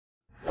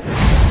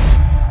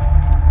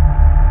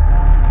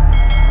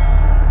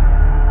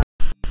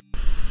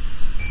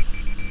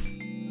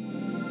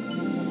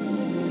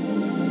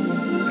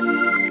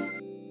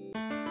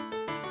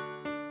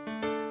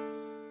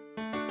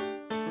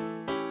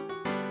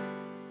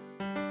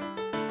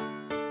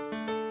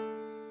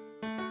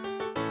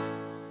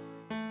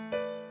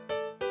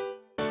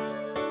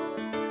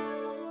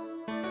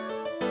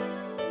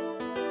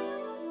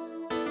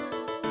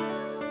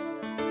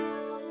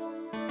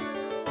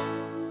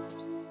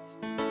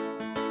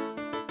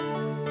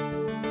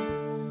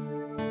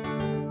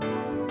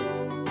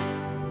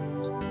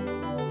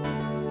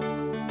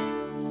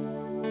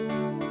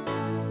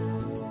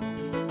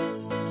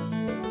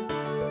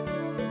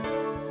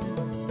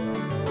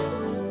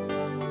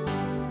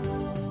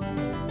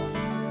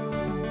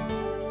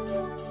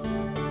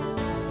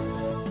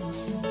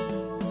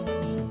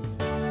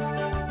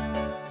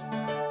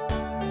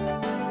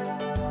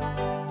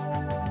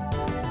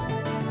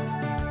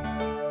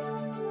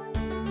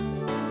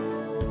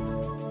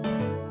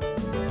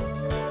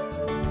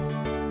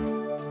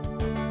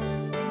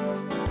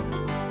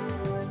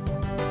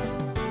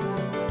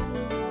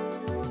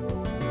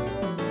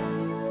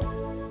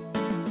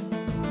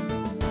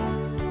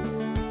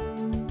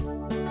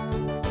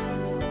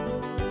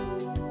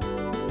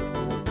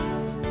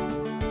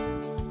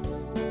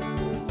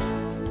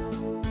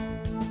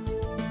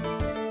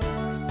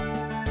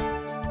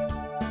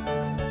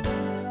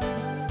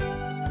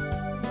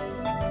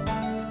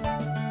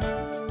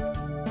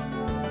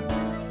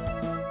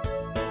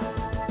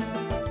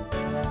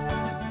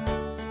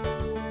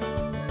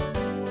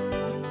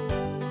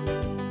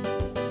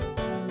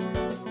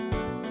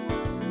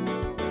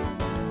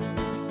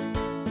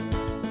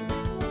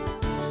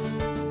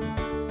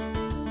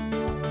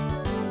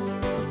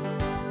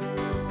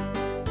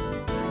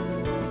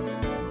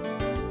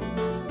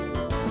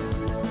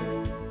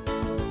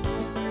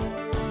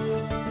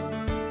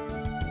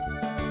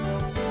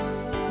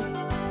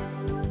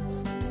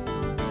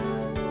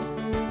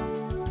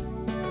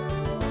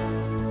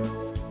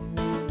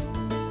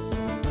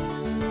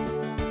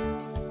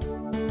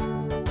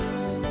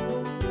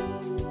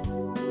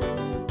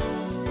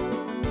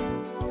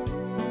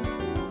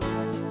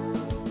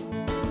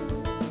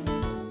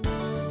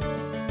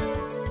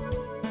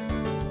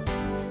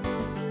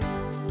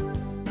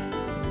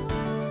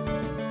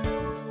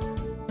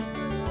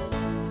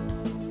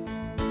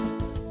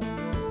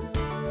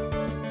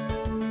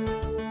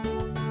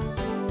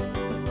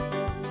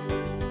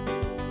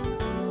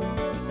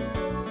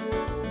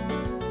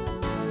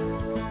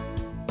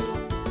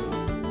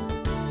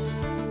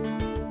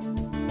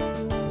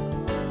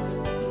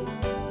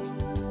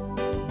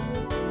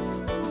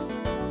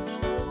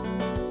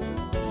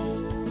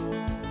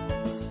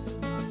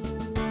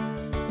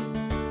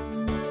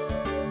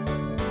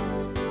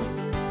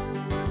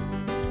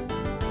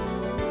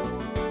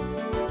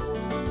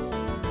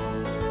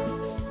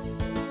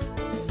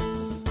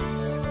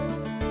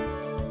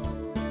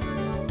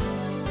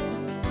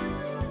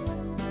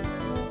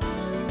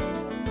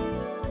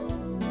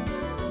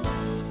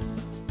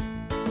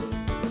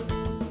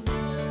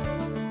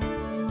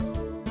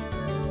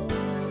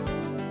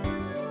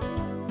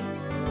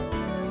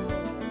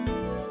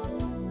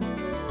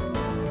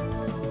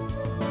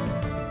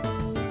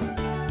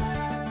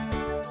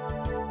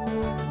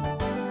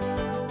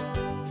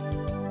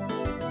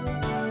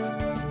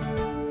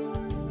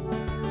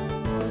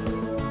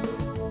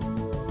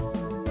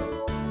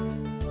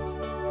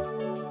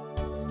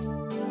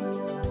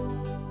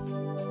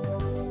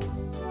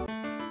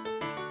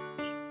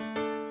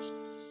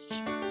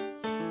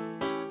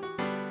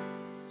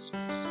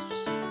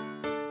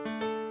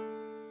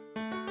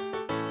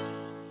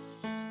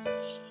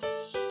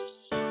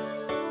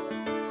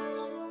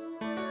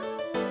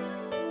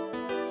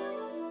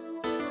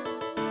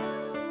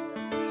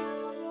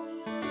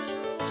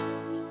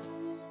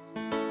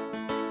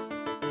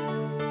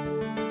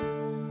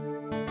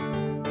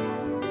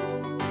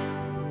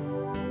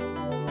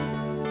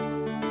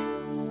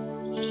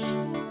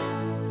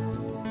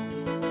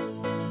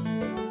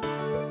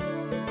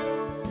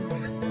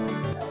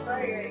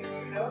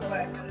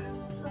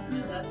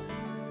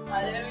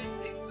Let me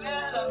think.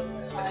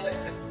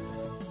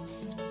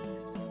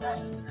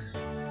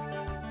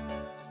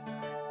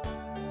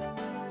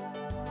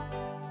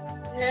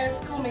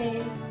 Yes, come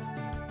in.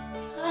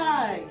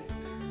 Hi.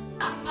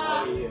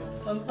 How are you?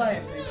 I'm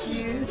fine, thank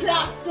you.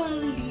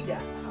 Platoon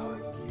leader. How are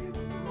you?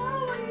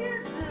 How are you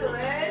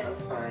doing? I'm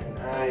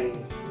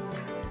fine.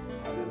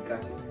 I just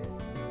got it.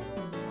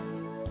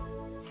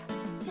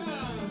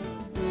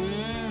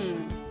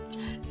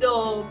 So,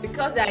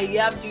 because I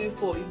yabbed you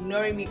for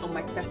ignoring me on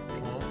my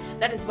birthday,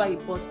 that is why you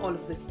bought all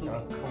of this.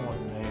 Oh, come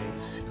on, man.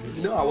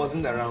 You know I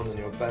wasn't around on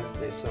your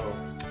birthday, so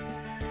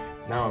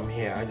now I'm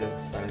here. I just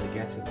decided to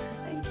get it.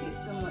 Thank you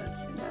so much.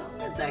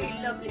 That's very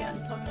lovely and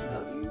thoughtful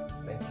of you.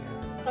 Thank you.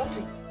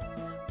 Patrick,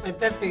 my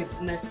birthday is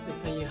next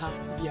week and you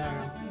have to be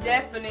around.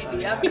 Definitely,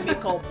 you have to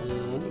make up.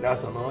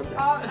 That's an order. Of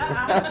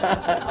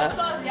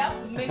course, you have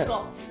to make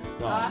up.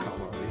 No,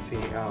 come on. You see,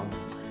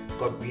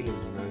 God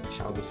willing,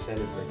 shall be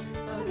celebrated.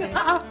 Okay.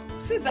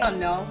 Sit down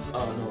now.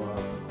 Oh no,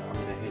 I'm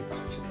in a haste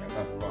actually. I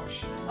got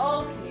rushed.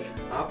 Okay.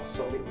 I have to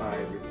submit my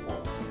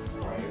report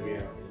right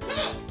here.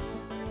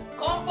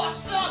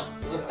 Conversion.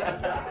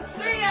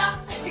 See ya.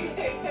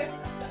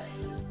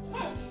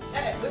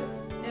 Hey,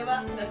 never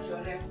snatch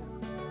your leg.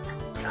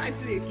 I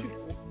see a trick.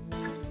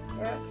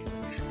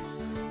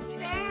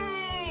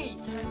 Hey.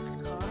 Nice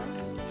car.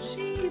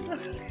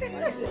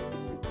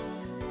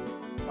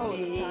 Oh,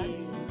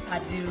 Hey,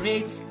 at the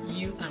rate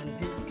you and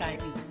this guy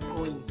is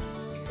going.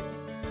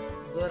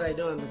 That's what I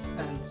don't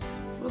understand.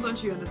 What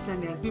don't you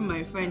understand? He has been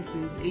my friend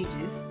since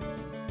ages.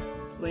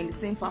 We're in the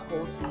same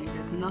faculty.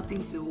 There's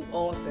nothing to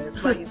all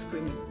this. Why are you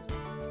screaming?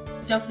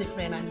 Just a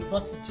friend and he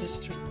bought it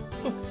just straight.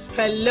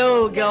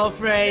 Hello,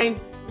 girlfriend.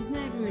 It's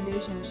not every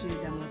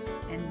relationship that must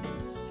end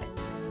in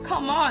sex.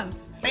 Come on,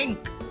 think.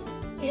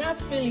 He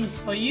has feelings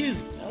for you.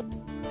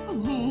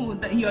 Oh,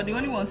 you're the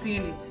only one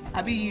seeing it.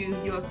 Abi,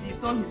 you've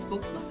told his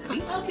spokesman.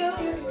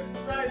 Okay.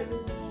 Sorry.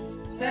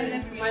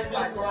 Let me my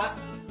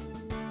grass.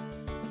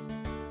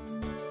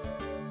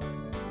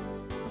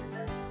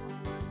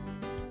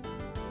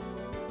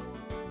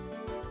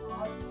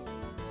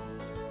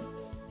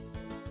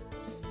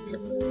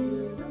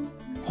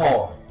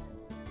 Paul,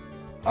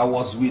 I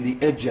was with the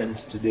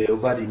agents today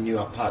over the new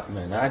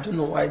apartment. I don't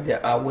know why they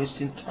are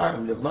wasting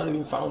time. They've not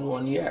even found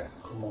one yet.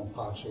 Come on,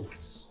 Patrick.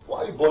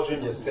 Why are you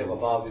bothering yourself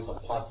about this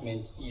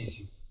apartment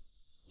issue?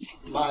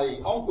 My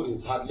uncle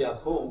is hardly at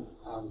home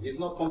and he's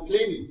not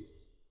complaining.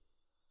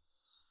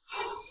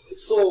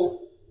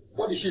 So,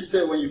 what did she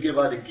say when you gave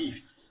her the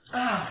gift?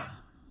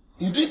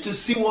 You need to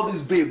see what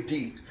this babe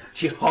did.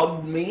 She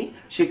hugged me,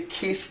 she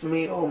kissed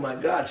me. Oh my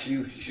God, she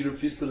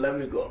refused to let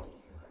me go.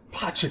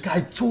 Patrick,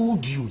 I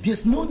told you,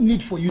 there's no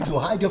need for you to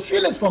hide your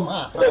feelings from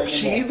her. Look,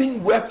 she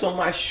even wept on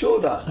my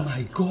shoulder.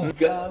 My God.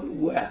 Girl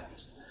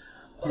wept.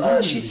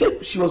 Really? She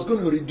said she was going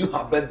to redo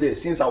her birthday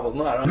since I was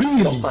not around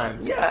Really? this time.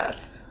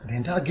 Yes.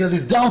 Then that girl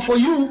is down for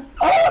you.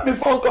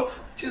 Before Uncle,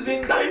 she's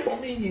been dying for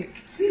me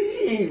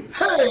since.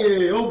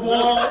 Hey, oh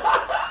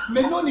boy.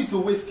 Man, no need to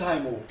waste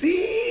time, oh.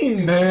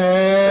 Since.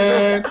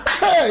 Man.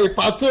 Hey,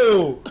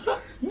 Pato.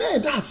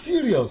 Man, that's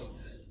serious.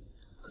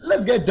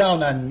 Let's get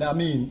down and,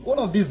 one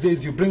of these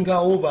days you bring her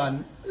over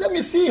and let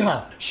me see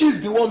her.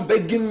 She's the one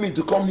begging me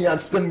to come here and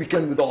spend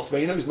weekend with us.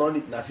 But it's not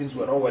now since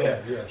we're over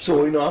there. Yeah.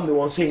 So, I'm the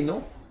one saying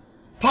no.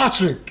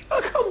 Patrick.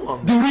 Oh, come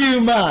on. The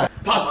real man.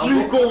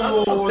 Patrico.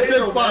 I'm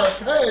Take back.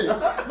 Hey,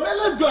 man,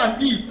 let's go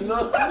and eat.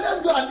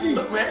 Let's go and eat.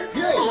 Man.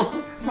 Hey,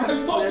 what are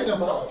you talking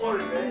about? Don't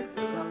worry, man.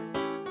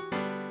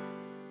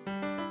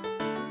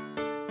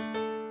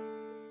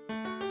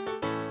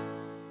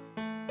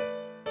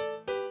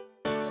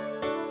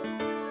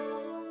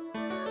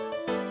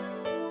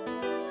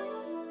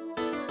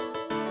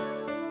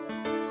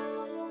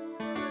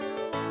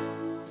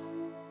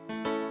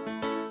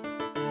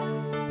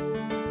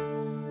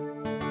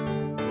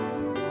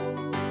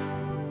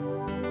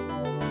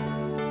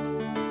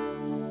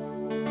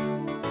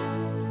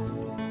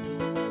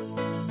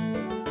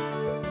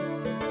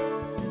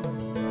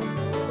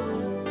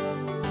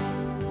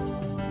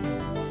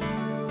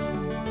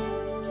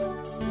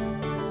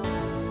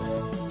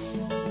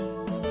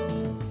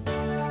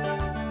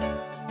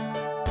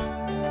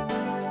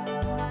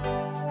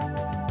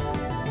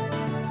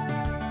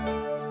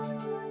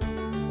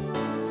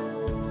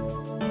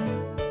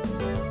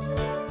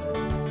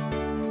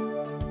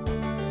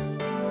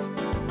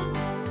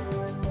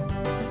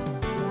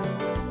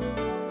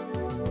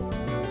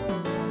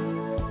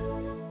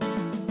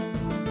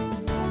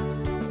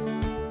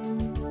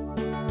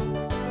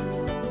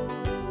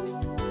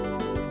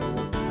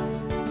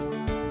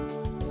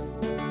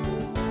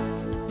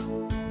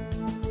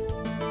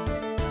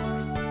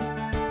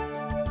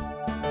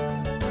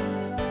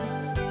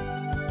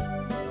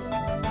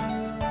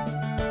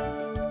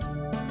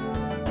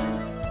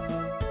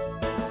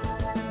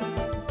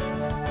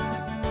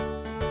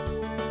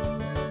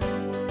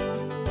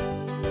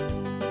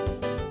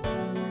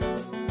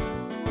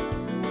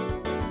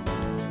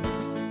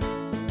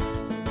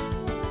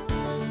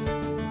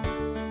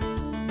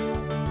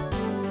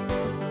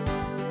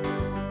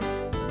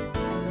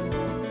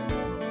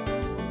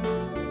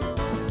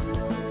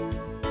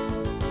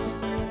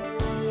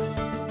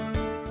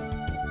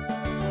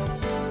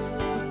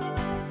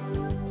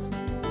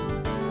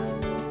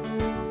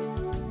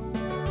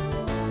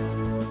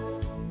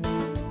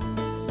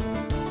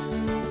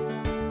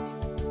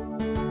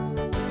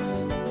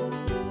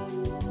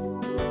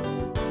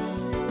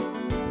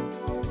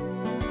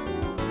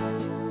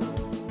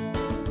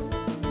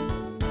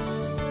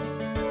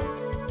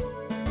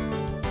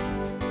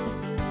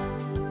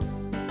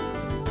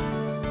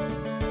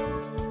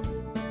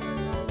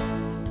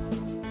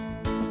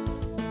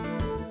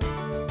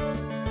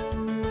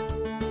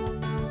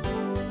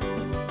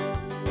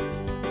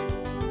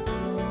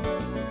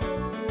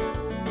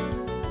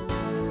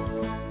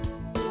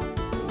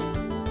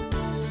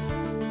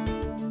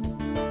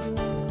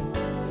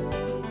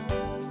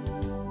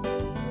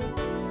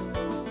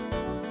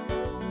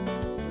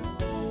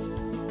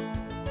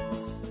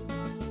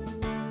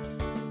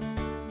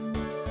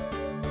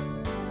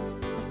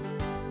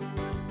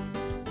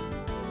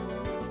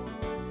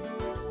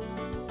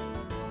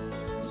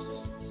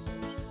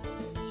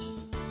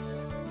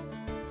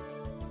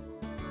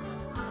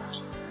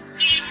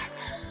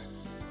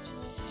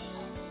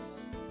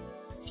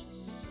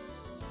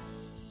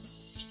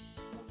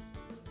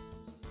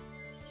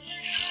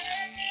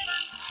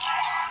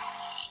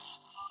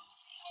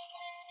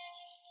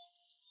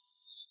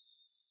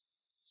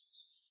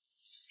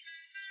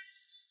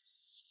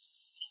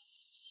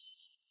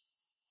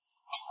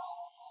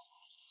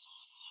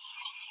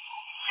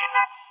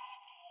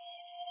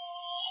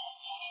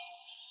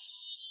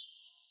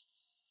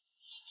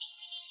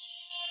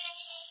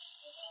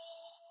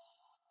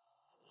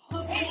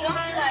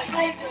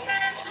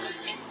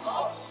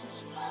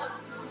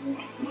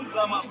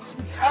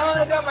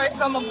 I got my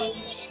stomach.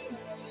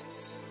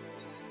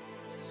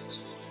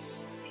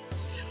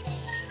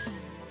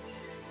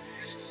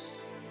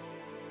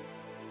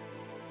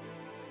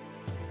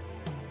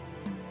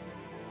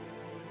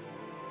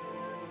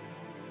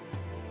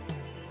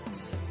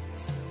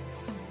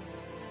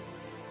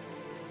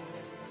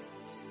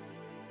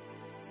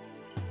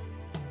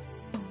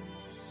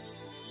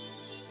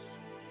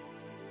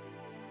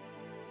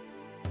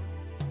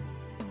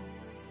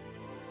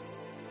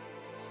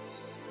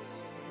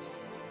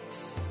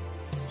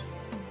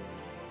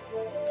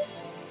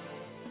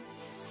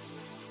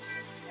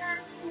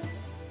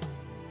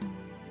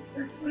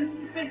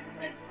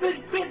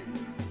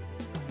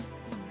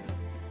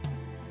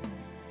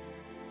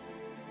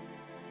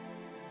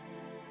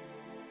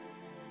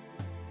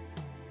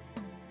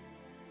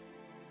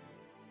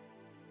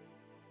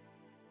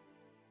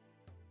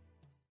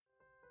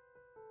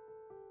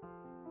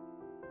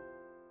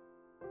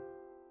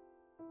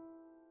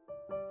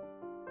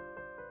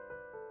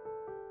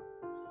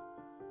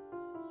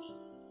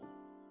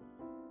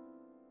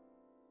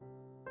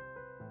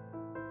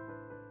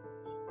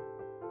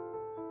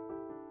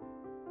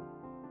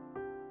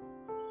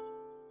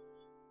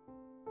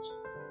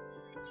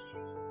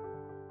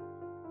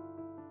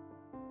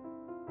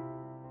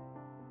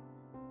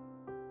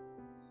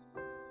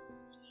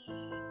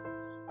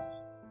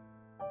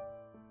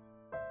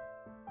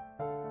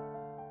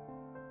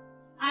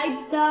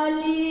 Hi,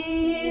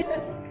 darling.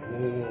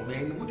 Oh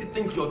man, what do you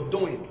think you're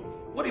doing?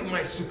 What if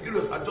my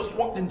superiors had just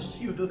walked in to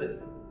see you do this?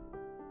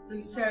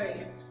 I'm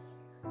sorry.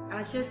 I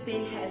was just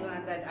saying hello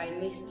and that I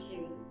missed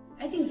you.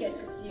 I didn't get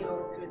to see you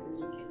all through the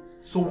weekend.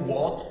 So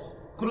what?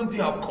 Couldn't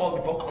you have called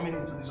before coming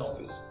into this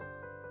office?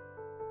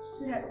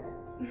 Sweetheart,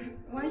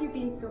 why are you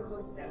being so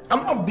hostile?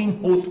 I'm not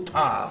being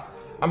hostile.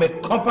 I'm a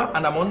copper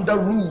and I'm under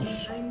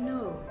rules. I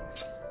know.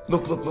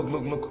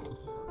 Look.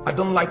 I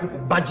don't like people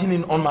barging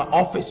in on my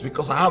office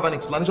because I have an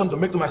explanation to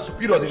make to my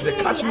superiors if they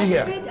catch me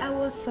here. I said I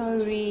was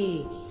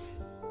sorry.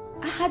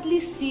 I hardly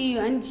see you,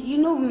 and you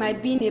know, my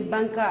being a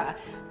banker,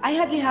 I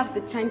hardly have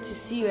the time to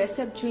see you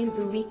except during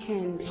the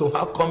weekend. So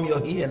how come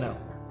you're here now?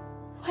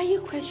 Why are you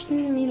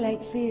questioning me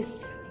like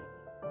this?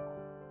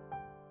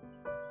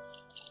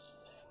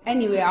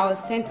 Anyway, I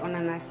was sent on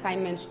an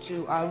assignment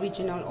to our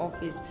regional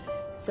office,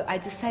 so I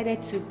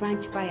decided to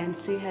branch by and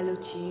say hello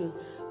to you.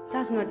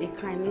 That's not a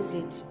crime, is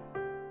it?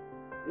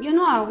 You're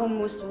not at home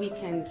most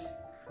weekends.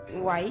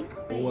 Why?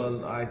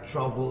 Well, I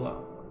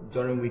travel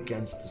during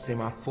weekends to see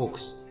my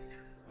folks.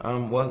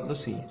 Well,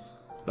 let's see.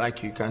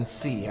 Like you can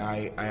see,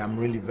 I am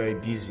really very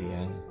busy,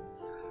 and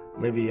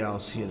maybe I'll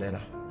see you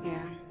later. Yeah,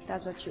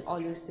 that's what you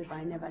always say, but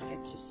I never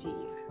get to see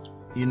you.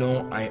 You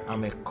know, I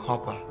am a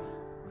copper,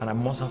 and I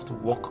must have to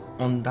work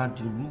under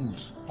the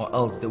rules, or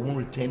else they won't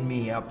retain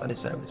me here after the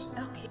service.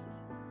 Okay.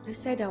 I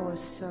said I was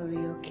sorry,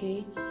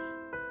 okay?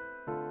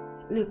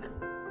 Look,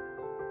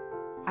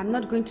 I'm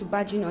not going to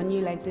barge in on you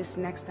like this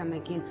next time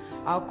again.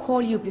 I'll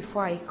call you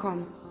before I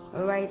come,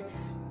 alright?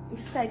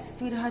 Besides,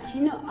 sweetheart,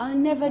 you know, I'll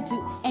never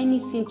do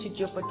anything to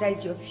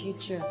jeopardize your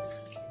future.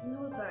 You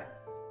know that.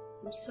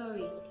 I'm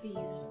sorry,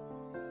 please.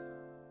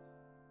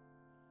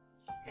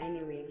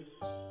 Anyway,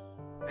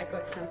 I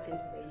got something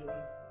for you.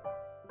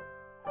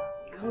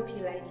 I hope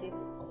you like it.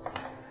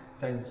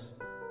 Thanks.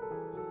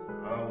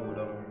 I'll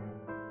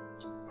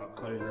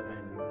call you later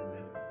in the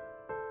evening.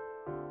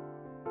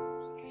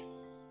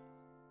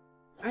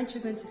 Aren't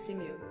you going to see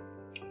me?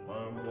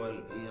 Well,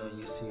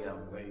 you see,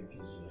 I'm very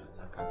busy,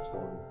 like I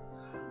told you.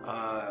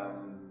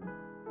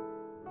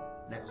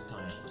 Next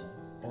time,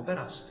 or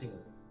better still,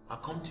 I'll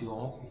come to your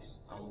office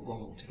and we'll go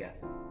home together.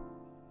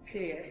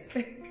 Serious?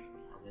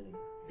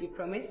 You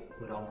promise?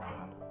 With all my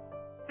heart.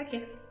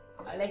 Okay,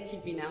 I'll let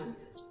you be now.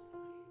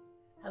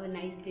 Have a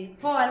nice day.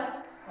 Paul!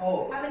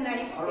 Oh. Have a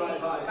nice All day.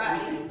 right, bye.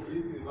 Bye.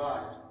 You too,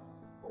 bye.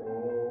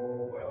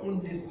 Oh, why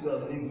won't this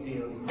girl leave me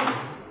alone?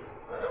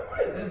 Why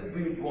is this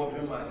baby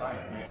bothering my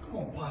life, man? Come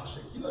on,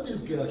 Patrick. You know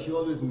this girl, she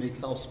always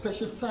makes out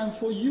special time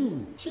for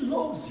you. She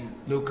loves you.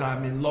 Look,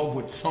 I'm in love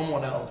with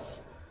someone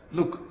else.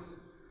 Look,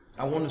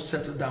 I want to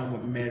settle down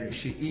with Mary.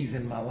 She is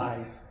in my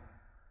life.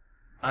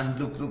 And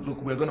look,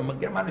 we're going to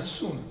get married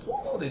soon. So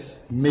all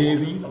this.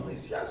 Mary? All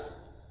this, yes.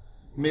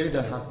 Mary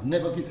that has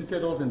never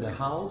visited us in the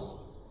house.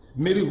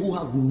 Mary who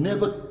has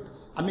never,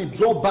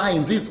 dropped by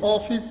in this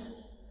office.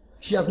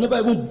 She has never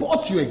even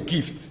bought you a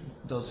gift.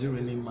 Does it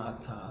really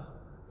matter?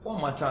 What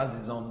matters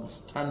is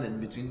understanding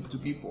between two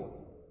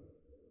people.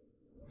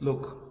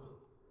 Look,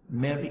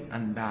 Mary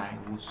and I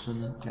will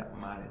soon get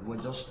married. We're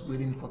just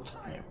waiting for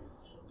time.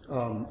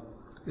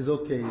 It's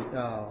okay.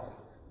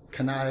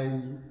 Can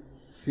I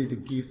see the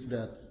gift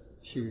that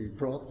she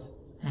brought?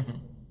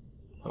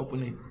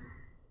 Open it.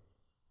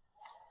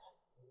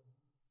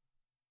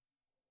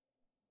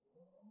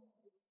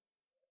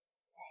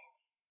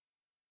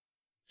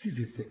 This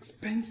is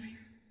expensive.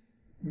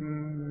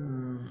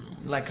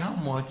 Like how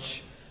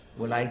much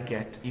will I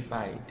get if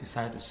I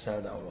decide to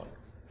sell that one?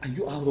 Are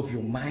you out of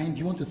your mind?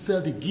 You want to sell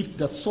the gift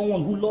that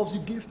someone who loves you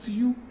gave to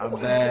you? I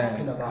What are you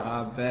talking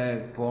beg,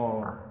 about?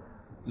 Paul.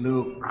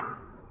 Look,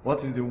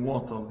 What is the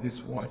worth of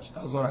this watch?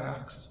 That's what I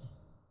asked.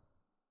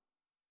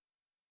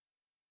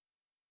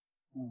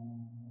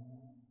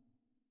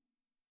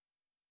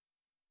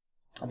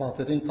 About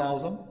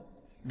 13,000?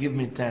 Give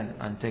me 10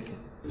 and take it.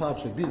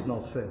 Patrick, this is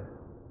not fair.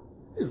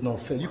 This is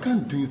not fair. You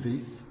can't do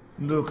this.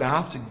 Look, I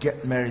have to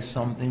get Mary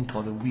something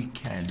for the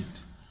weekend.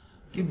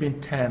 Give me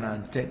 10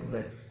 and take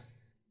this.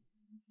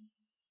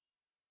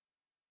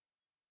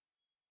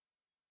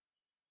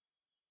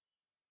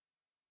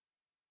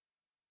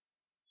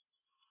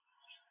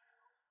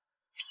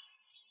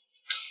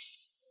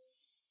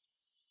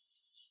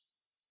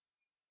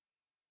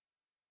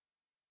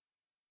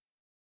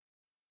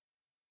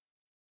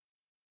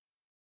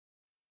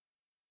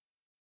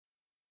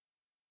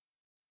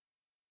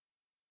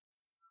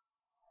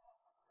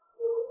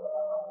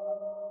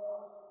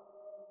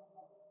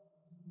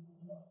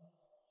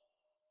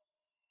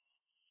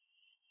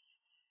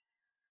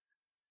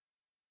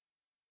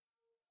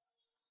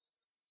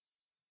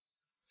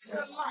 It's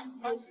a lie,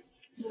 Patrick.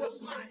 It's a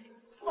lie.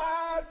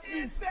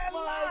 It's a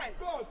lie.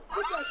 God,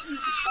 look at you.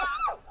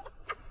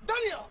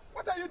 Daniel,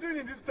 what are you doing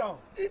in this town?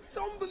 It's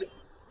unbelievable.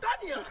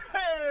 Daniel!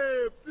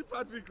 Hey,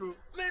 Patrick.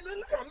 Man,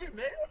 look at me,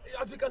 man.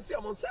 As you can see,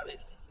 I'm on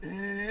service.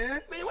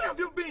 Man, where have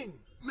you been?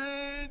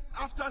 Man,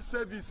 after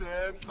service,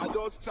 I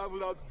just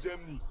traveled out to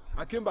Germany.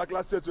 I came back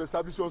last year to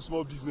establish one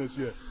small business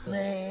here.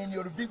 Man,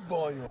 you're a big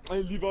boy. I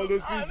leave all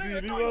those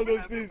things. Leave all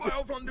those things.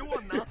 I'm from the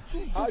one now.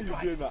 Jesus How you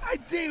Christ. doing now? I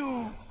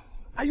do.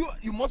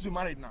 You must be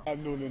married now.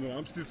 No,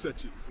 I'm still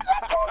searching.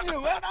 I told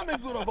you, well, that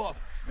makes both of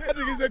us.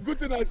 Patrick, it's a good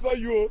thing I saw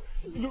you.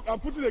 Look, I'm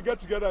putting a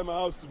get-together in my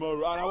house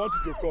tomorrow, and I want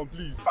you to come,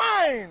 please.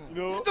 Fine. You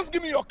know? Just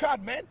give me your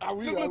card, man. I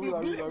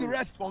will, Leave the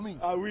rest for me.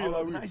 I will.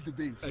 Organize the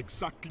babes.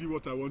 Exactly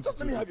what I want Just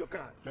to let do. me have your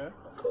card. Yeah?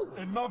 Cool.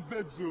 Enough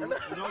babes,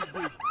 enough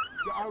babes.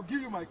 So I'll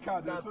give you my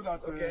card so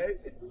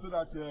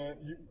that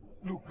you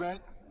look, man.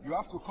 You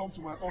have to come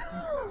to my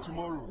office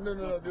tomorrow.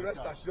 No, the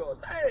rest assured.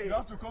 Hey, You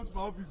have to come to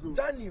my office.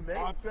 Danny, man.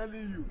 I'm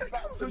telling you.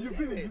 So you've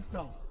been in this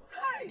town.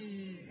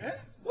 Hi.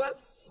 Well,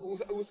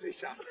 we'll see,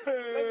 Sha.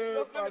 Hey,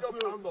 let me just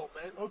stand up,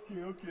 man. Okay.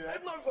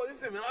 If not for this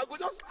thing, man, I'll go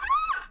just.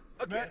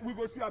 Okay. Man, we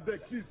go see our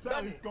beg. Please try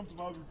Danny. and come to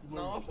my office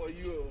tomorrow. Now for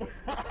you.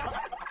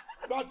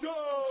 Bato!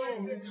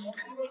 We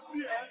go see,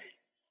 Yeah.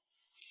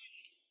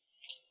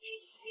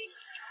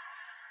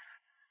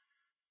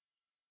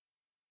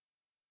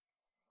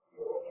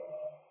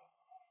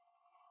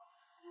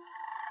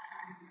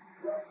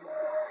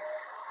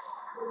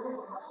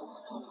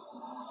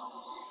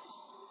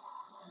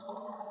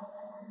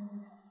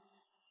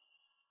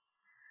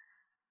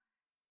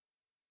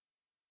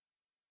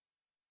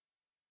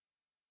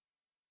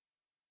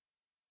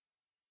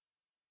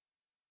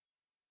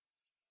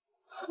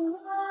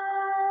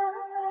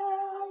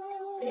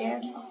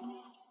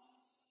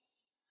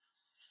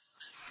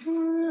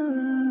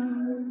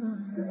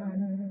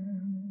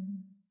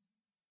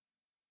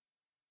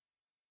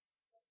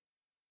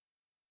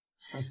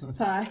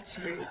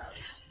 Patrick,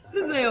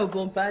 this is your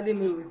bombarding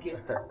me with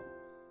gift.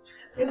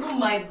 Even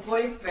my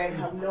boyfriend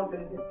have not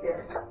been this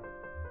scared.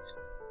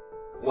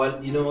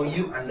 Well,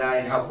 you and I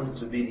happen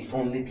to be the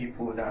only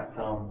people that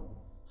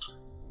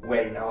were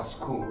in our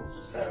school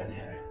 7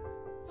 years.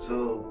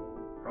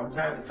 So from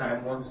time to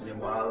time, once in a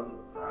while,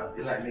 I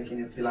feel like making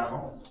you feel at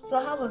home. So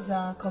how was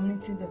our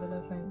community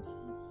development?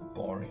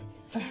 Boring.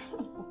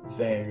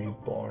 Very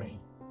boring.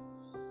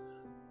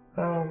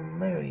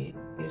 Mary,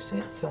 you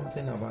said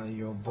something about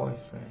your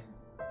boyfriend.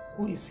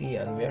 Who is he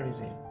and where is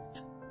he?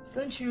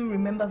 Don't you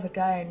remember the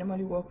guy I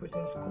normally work with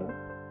in school?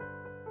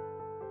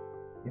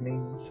 You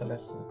mean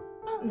Celestine?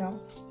 Oh no.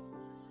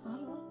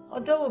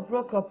 Although we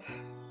broke up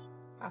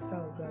after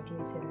we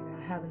graduated and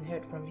I haven't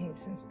heard from him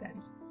since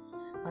then.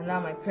 And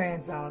now my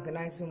parents are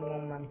organizing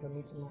one man for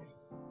me to marry.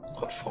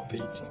 God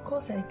forbid. Of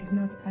course I did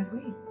not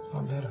agree.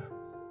 Oh, better.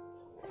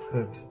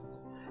 Good.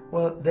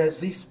 Well, there's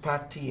this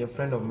party a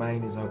friend of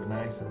mine is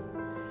organizing,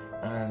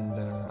 and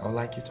I would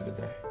like you to be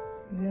there.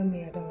 You know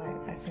me, I don't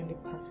like attending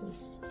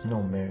parties.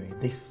 No, Mary,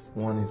 this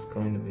one is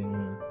going to be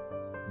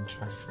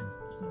interesting.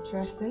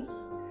 Interesting?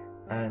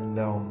 And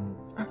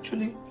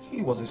actually,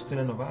 he was a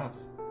student of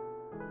ours,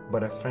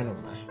 but a friend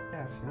of mine.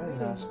 Yes, you know,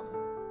 in our school.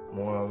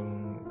 Well,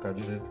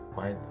 graduated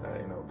quite,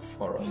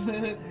 before us.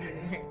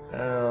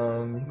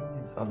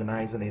 He's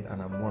organizing it,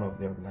 and I'm one of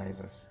the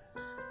organizers.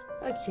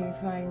 Okay,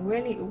 fine.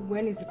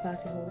 When is the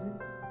party holding?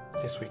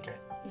 This weekend.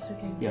 This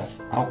weekend? Yes,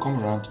 I'll come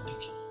around to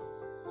pick you.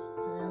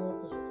 I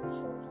hope it's a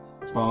decent.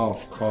 Oh,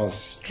 of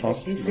course.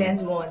 Trust me.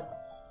 Decent one.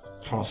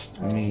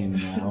 Trust me,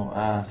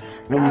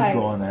 let me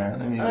go on there.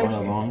 Let me go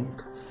along.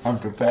 I'm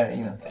prepared,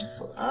 things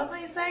for that. Oh,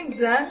 my thanks,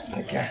 huh?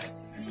 Okay.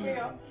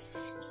 Yeah.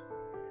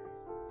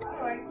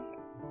 Alright.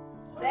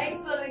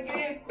 Thanks for the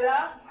gift,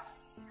 huh?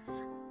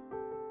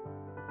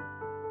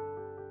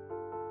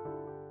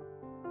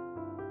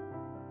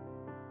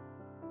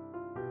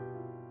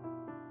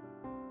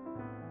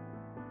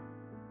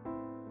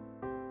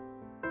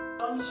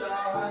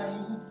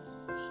 Sunshine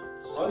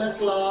on a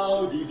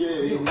cloudy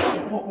day. You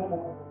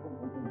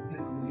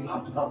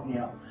have to help me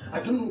out. I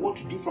don't know what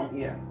to do from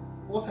here.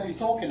 What are you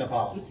talking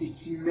about?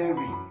 It's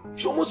Mary.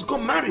 She almost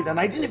got married and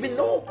I didn't even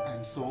know.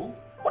 And so?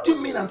 What do you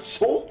mean, and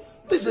so?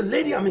 This is the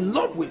lady I'm in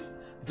love with.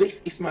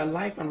 This is my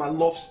life and my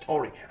love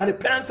story. And the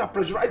parents are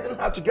pressurizing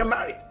her to get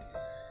married.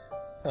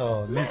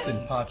 Oh,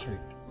 listen, Patrick.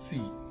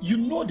 See, you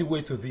know the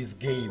way to this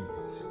game.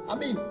 I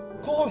mean,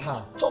 call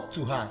her, talk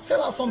to her,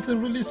 tell her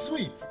something really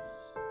sweet.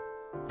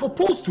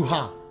 Propose to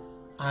her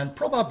and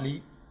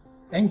probably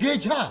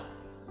engage her.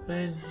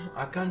 Man,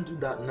 I can't do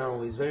that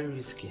now. It's very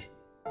risky.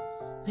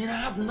 Man, I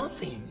have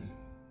nothing.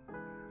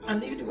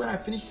 And even when I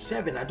finish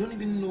 7, I don't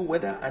even know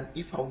whether and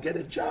if I'll get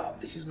a job.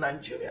 This is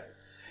Nigeria.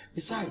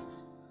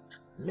 Besides,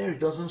 Mary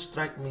doesn't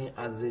strike me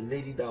as a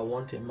lady that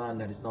wants a man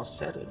that is not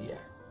settled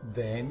yet.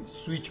 Then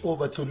switch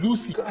over to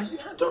Lucy. I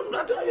don't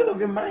you know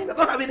your mind. I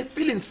don't have any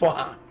feelings for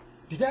her.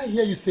 Did I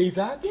hear you say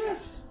that?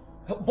 Yes.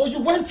 But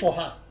you went for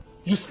her.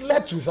 You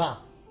slept with her.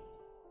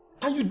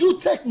 And you do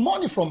take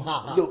money from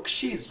her. Look,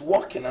 she's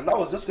working and that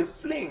was just a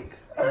fling.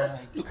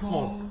 Look, God.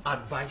 Mom,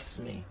 advise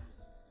me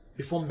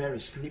before Mary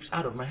slips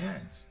out of my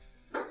hands.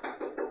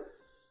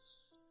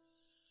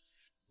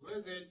 Where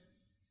is it?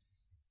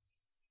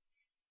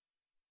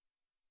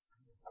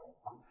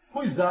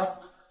 Who is that?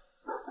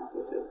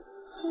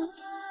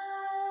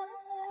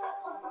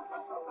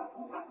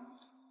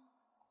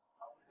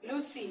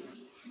 Lucy.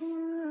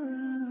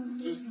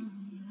 Lucy.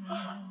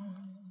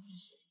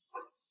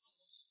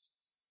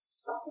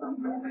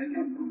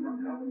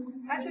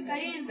 Patrick, are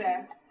you in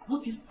there?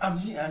 What if I'm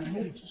here and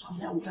Mary just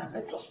come out with her?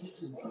 Let us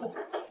meet in front of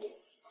her.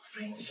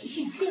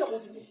 She's here.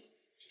 What is this?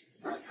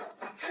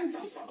 I can't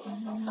see.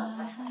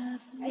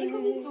 Are you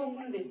going to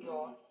open the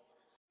door?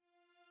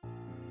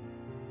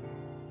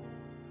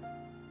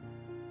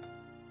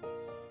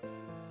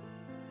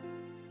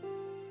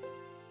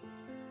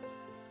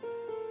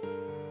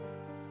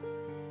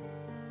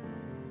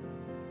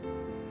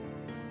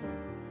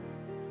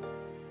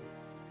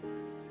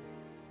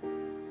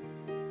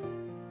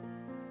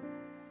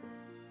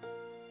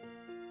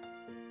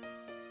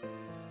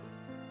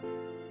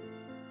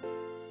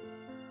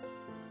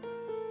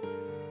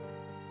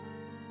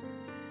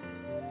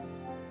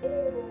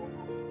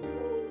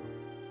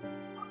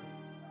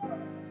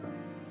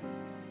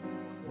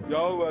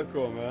 You're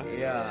welcome, eh?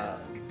 Yeah,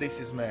 this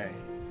is Mary.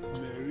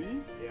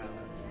 Mary? Yeah.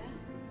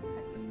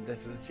 And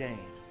this is Jane.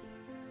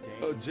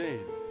 Oh, Jane.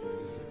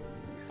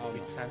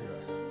 It's Sandra.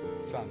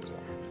 Sandra.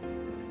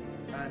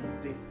 And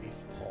this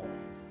is Paul.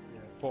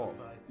 Paul.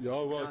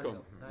 You're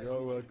welcome.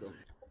 You're welcome.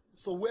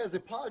 So where's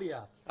the party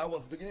at? I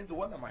was beginning to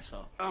wonder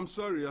myself. I'm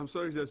sorry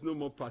there's no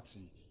more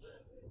party.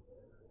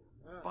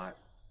 But,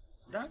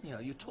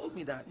 Daniel, you told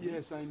me that.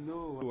 Yes, I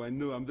know.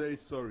 I'm very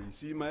sorry.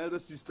 See, my elder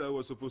sister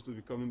was supposed to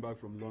be coming back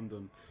from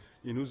London,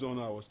 in whose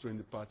honor I was throwing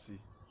the party.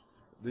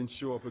 Didn't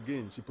show up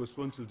again. She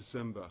postponed till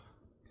December.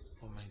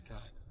 Oh my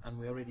God. And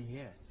we're already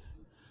here.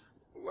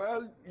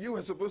 Well, you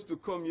were supposed to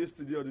come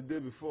yesterday or the day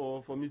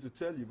before for me to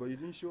tell you, but you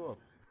didn't show up.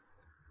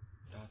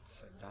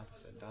 That's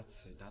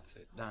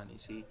it. Dan, you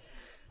see,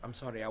 I'm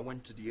sorry, I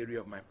went to the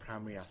area of my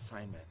primary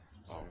assignment.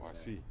 Oh, I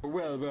see.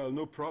 Well,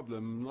 no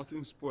problem.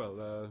 Nothing spoiled.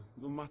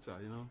 No matter,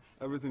 you know.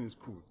 Everything is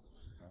cool.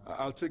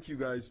 I'll take you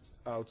guys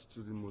out to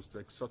the most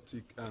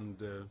exotic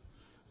and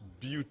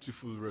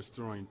beautiful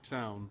restaurant in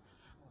town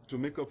to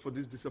make up for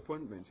this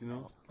disappointment, you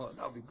know. Oh,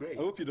 that would be great.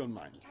 I hope you don't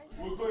mind.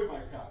 We'll go in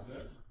my car,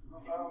 then.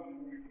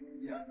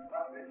 Yeah.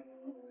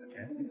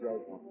 Okay. You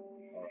drive one.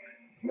 All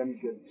right. Let me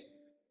get it.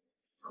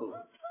 Cool.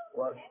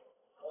 What?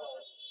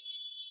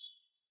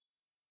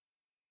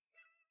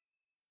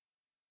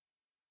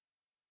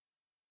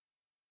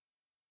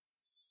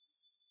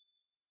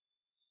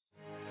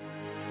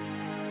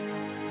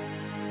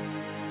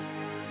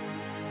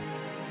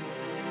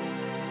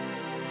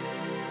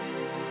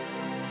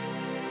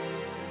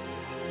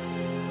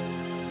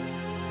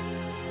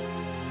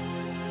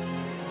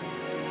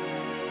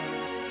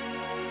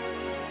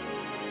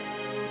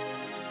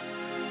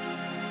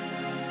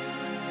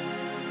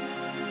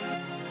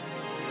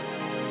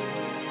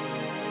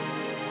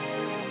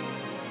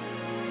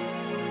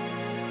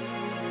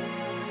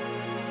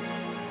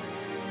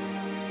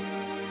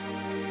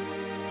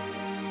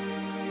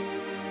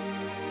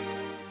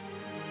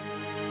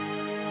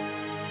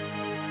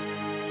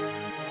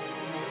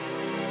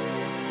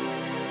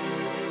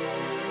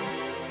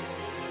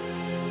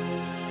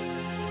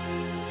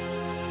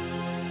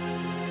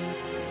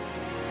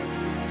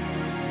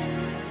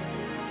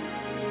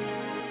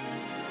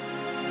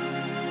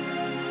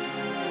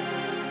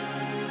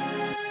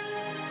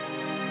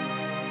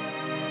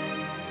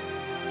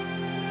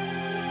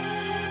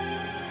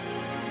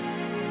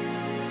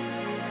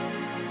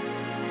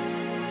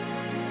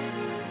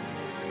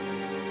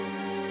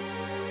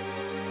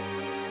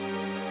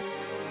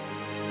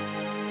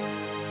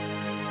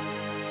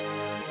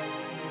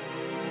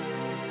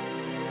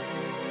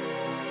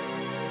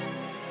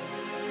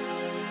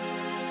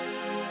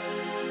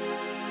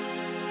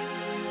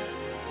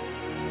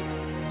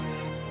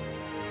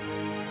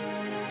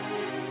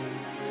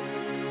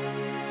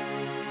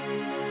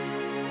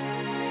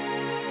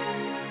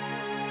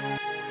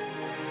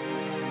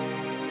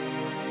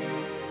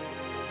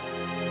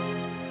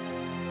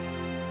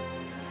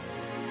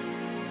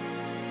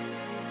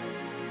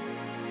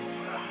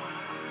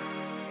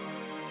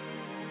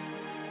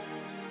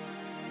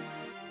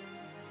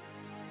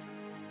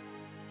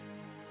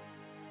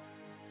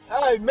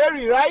 Hi,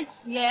 Mary, right?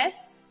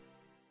 Yes?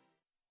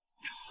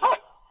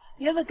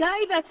 You're the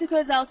guy that took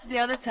us out the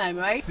other time,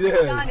 right?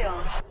 Yes. Daniel.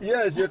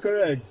 Yes, you're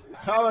correct.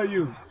 How are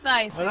you?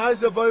 Fine. And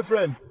how's your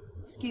boyfriend?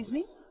 Excuse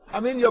me? I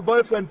mean your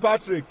boyfriend,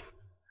 Patrick.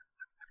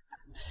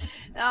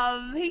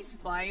 He's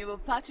fine,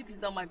 but Patrick is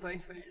not my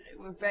boyfriend.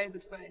 We're very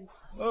good friends.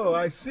 Oh,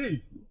 I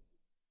see.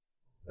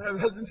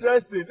 That's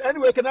interesting.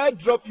 Anyway, can I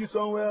drop you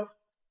somewhere?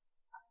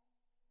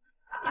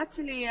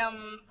 Actually,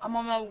 I'm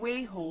on my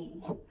way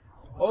home.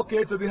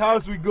 Okay, to the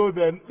house we go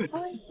then.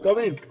 Come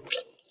in.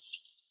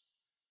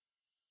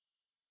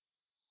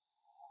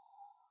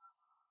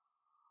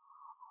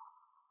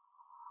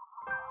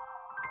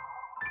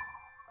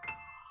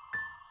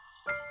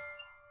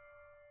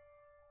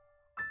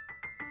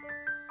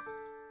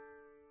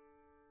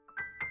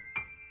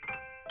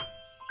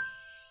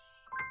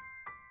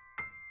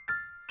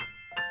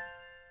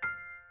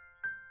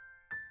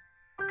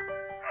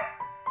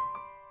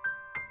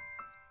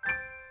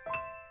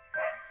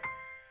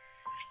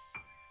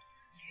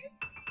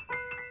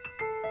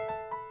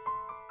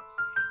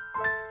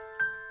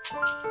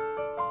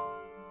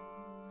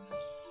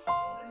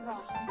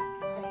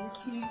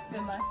 Thank you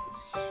so much.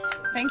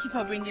 Thank you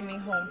for bringing me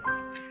home.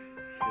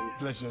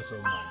 Pleasure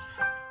so much.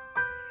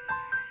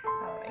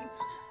 All right.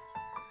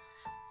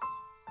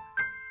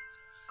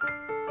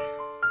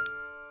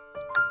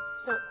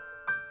 So,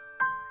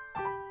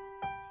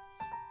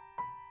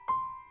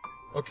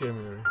 Okay,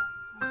 Mary.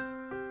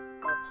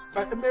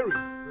 Mary.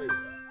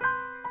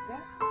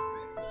 yeah?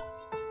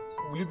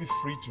 Will you be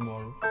free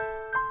tomorrow?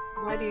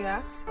 Why do you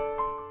ask?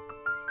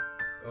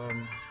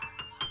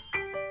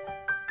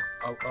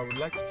 I would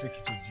like to take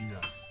you to dinner.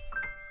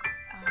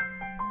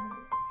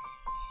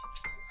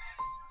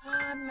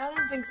 I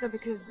don't think so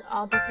because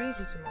I'll be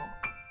busy tomorrow.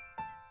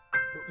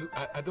 Look,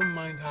 I don't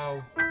mind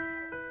how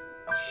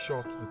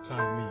short the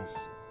time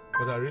is,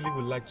 but I really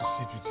would like to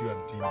sit with you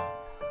at dinner.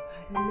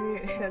 No,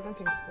 I don't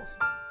think it's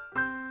possible.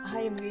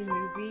 I am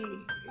really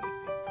busy.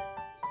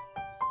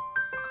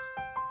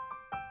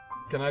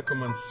 Can I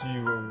come and see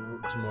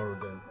you tomorrow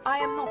then? I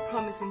am not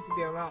promising to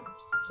be around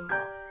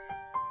tomorrow.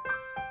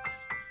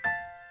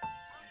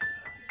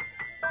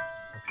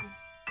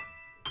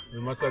 No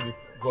matter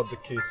what the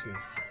case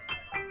is,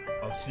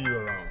 I'll see you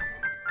around.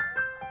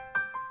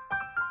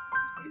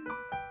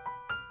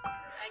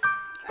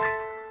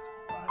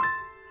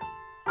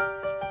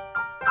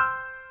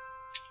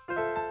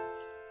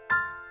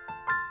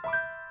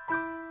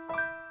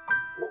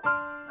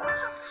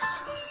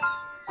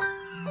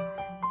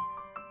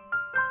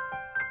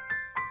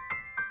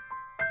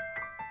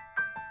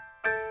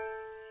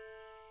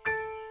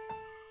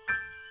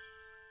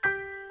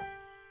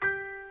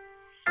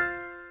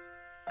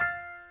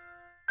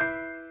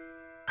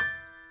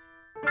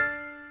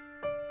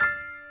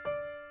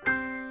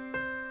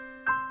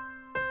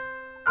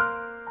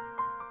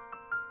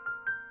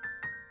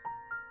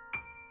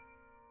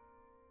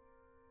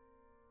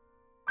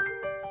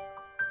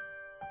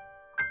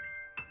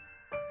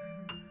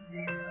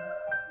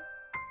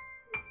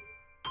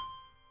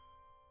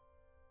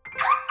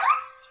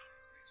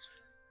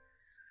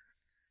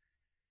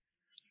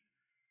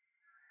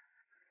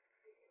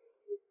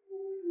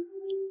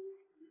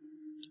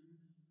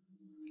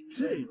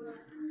 Jane,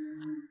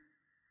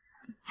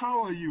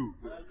 how are you?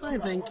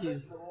 Fine, thank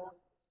you.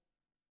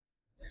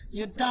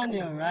 You're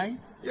Daniel, right?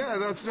 Yeah,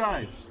 that's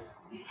right.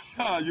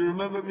 You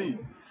remember me.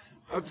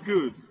 That's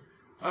good.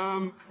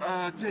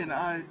 Jane,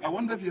 I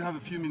wonder if you have a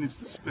few minutes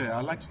to spare.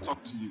 I'd like to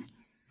talk to you.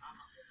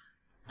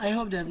 I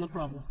hope there's no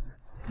problem.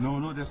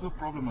 No, there's no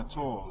problem at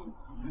all.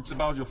 It's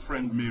about your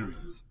friend Mary.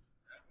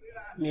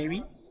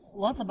 Mary?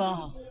 What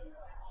about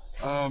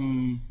her?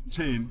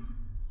 Jane,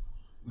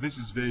 this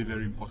is very,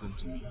 very important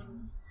to me.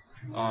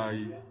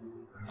 I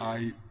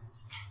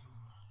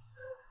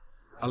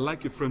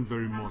like your friend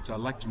very much. I'd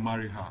like to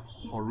marry her,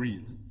 for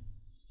real.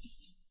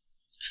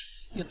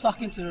 You're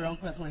talking to the wrong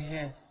person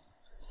here.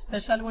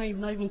 Especially when you've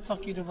not even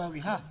talked it over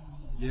with her.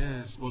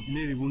 Yes, but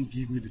Mary won't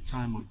give me the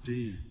time of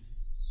day.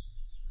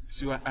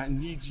 So I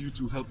need you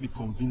to help me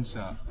convince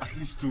her, at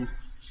least to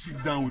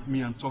sit down with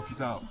me and talk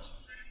it out.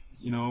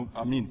 You know,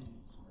 I mean,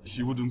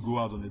 she wouldn't go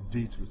out on a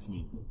date with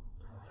me.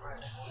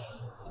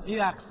 If you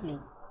ask me,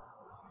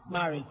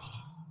 marriage.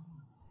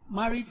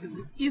 Marriage is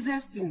the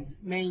easiest thing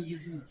men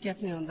use in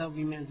getting under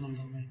women's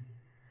underwear.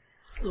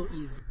 So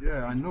easy.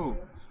 Yeah, I know.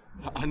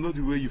 I know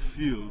the way you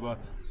feel, but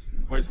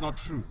it's not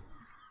true.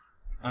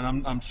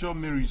 And I'm sure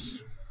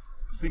Mary's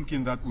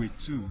thinking that way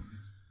too.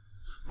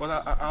 But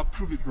I'll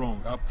prove it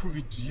wrong. I'll prove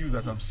it to you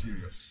that I'm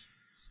serious.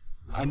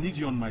 I need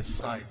you on my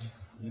side,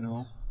 you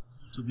know,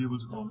 to be able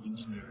to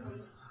convince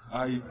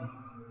Mary.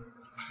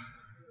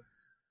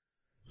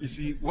 You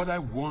see, what I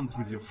want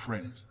with your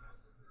friend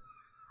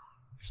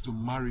is to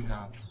marry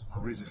her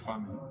and raise a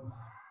family.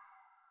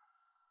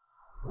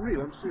 For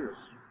real, I'm serious.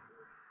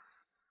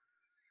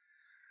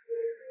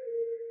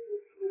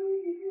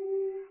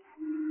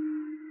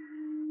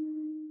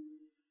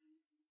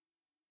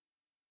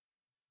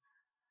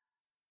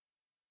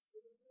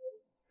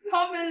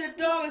 Come in, the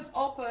door is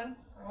open.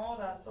 Oh,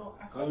 that's so.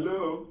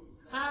 Hello.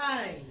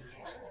 Hi.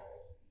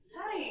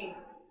 Hi.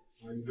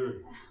 How you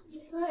doing?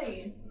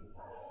 Fine.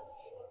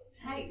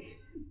 Hi.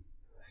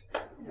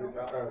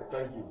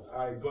 Thank you.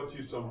 I got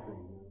you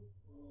something.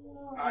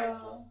 I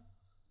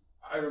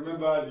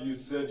remember you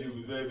said you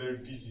were very, very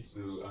busy,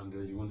 and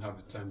you won't have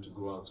the time to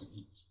go out to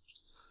eat.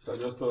 So I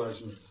just thought I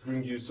should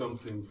bring you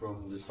something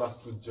from the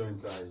fast food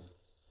joint I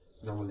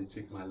normally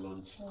take my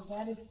lunch. Oh,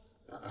 that is...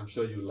 I'm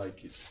sure you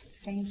like it.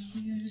 Thank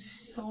you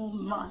so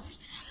much.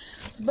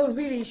 But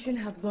really, you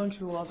shouldn't have gone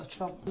through all the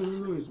trouble.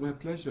 No, it's my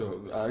pleasure.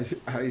 I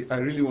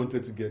really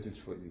wanted to get it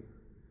for you.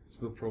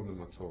 It's no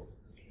problem at all.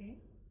 Okay.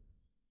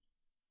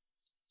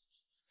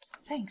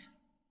 Thanks.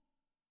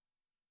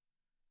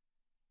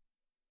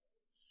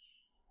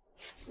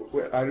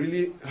 Well, I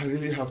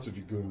really have to be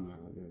going now.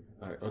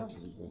 I ought to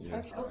be going.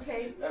 Yes.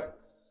 Okay. But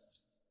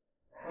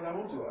I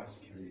want to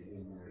ask you,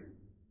 Mary,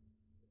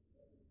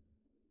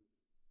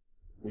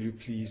 will you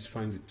please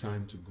find the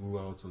time to go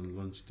out on a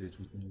lunch date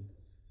with me?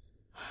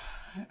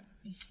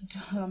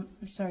 I'm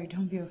sorry,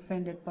 don't be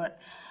offended, but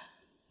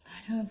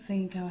I don't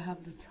think I'll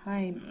have the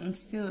time. I'm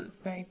still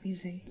very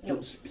busy.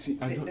 No, see,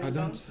 I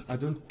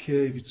don't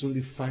care if it's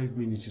only 5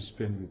 minutes you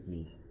spend with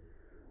me.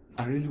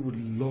 I really would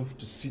love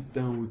to sit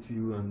down with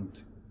you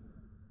and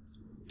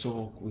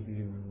talk with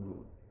you,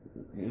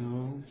 you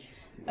know?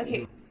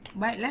 Okay,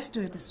 right, let's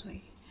do it this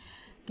way.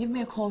 Give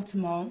me a call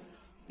tomorrow.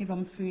 If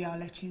I'm free, I'll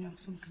let you know.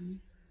 So can you?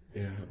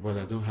 Yeah, but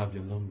I don't have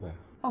your number.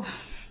 Oh,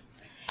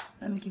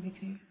 let me give it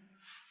to you.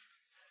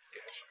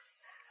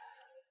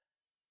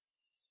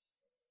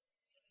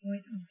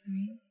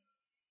 803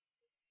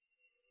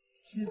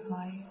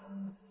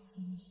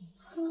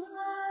 2576.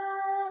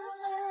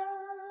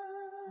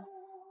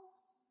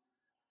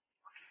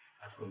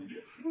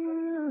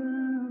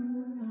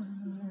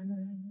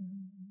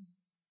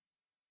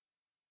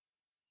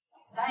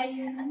 Bye.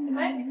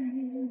 Bye.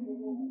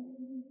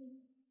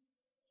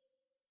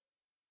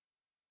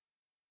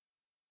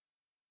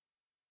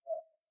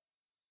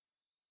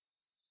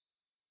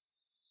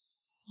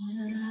 I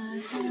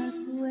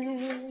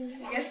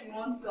guess you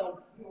want some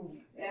food,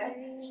 yeah?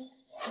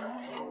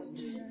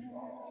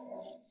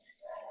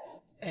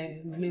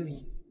 Mary,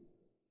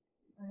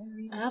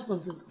 I have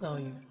something to tell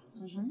you.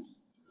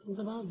 It's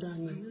about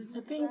Daniel. I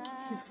think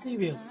he's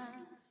serious.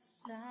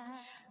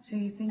 So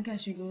you think I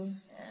should go?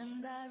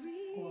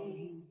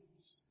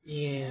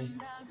 Yeah.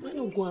 Why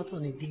not go out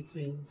on a date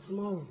with him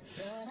tomorrow?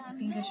 I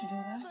think I should do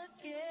that.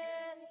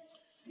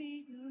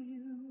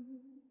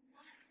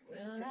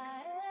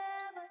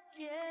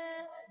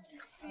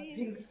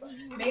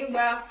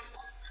 Meanwhile,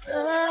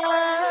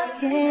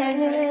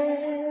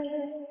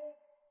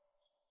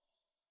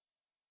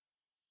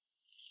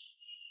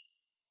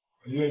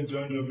 Are you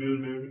enjoying your meal,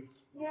 Mary?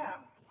 Yeah.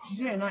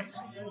 Very nice.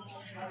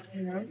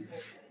 You know?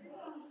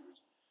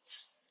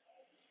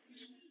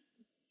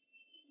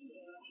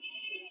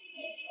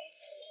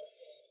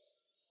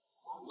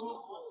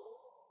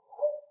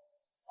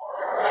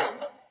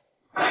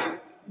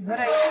 What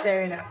are you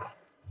staring at?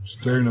 I'm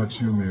staring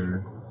at you,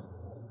 Mary.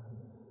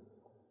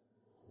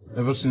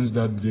 Ever since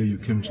that day you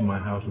came to my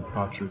house with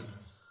Patrick,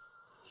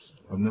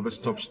 I've never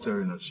stopped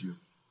staring at you.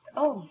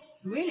 Oh,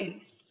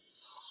 really?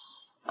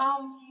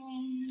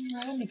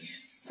 Let me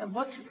guess. So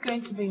what is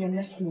going to be your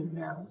next move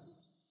now?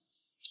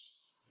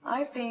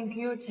 I think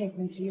you'll take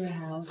me to your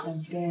house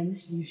and then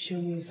you show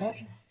me your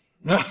bedroom.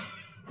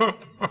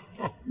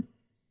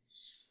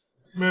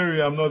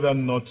 Mary, I'm not that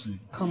naughty.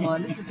 Come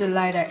on, this is a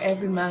lie that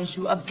every man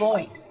should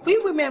avoid. We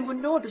women will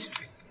know the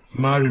truth.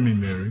 Marry me,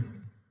 Mary.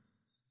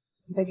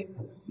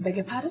 Beg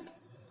your pardon?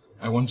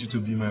 I want you to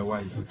be my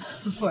wife.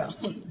 Well,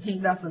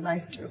 that's a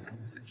nice joke.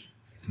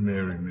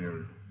 Mary,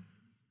 Mary.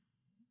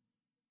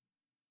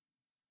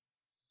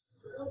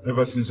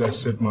 Ever since I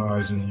set my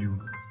eyes on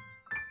you,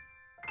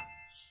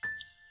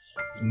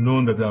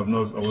 known that I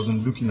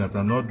wasn't looking at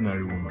an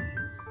ordinary woman.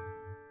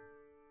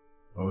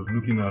 I was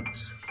looking at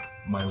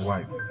my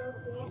wife.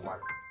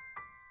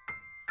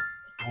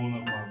 Bone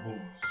of my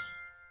bones.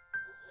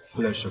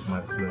 Flesh of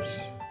my flesh.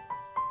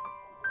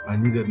 I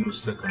needed no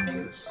second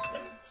guess.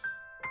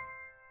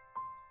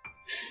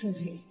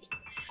 Wait.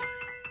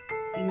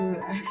 You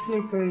asked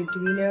me for a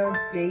dinner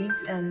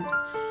date and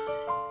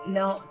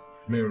now...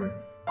 Mary,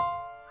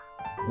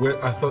 well,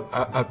 I thought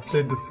I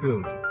played the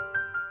field.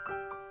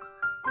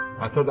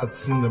 I thought I'd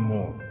seen them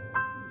all.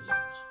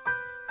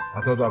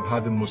 I thought I've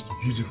had the most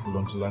beautiful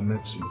until I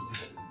met you.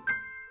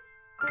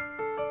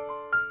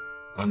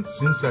 And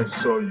since I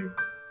saw you,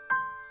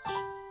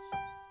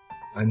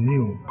 I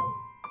knew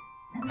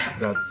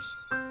that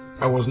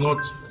I was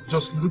not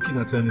just looking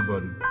at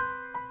anybody.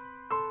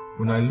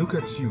 When I look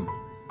at you,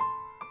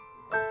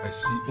 I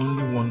see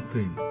only one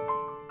thing.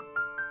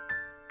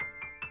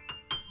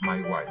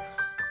 My wife.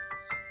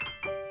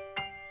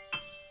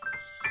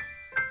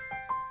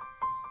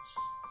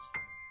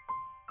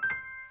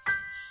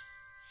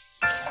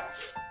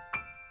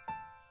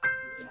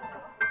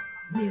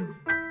 Mary,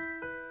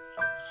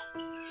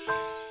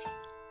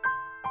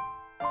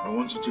 I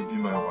want you to be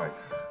my wife.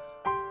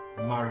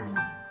 Marry me.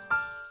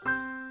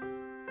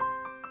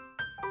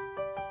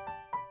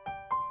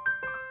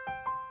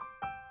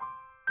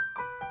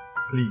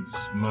 Please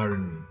marry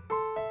me.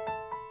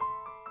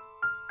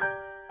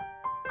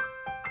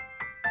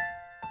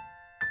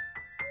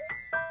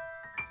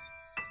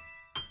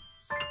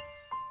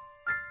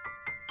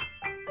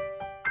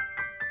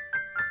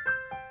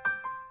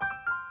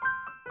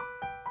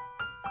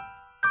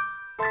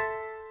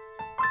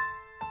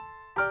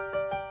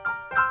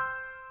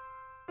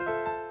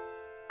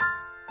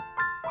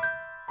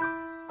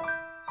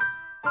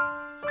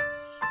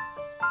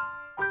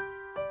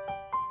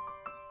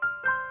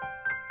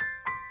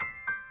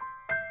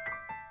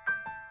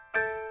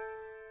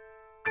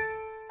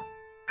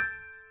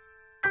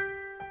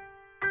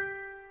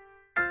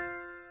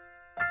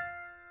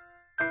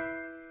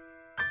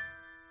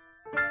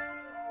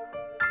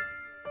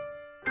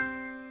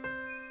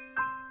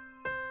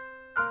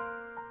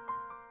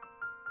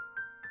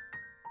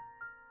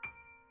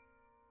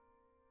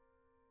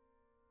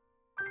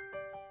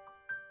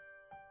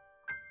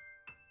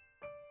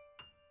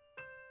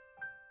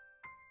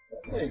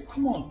 Hey,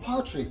 come on,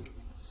 Patrick.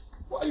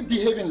 Why are you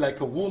behaving like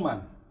a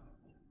woman?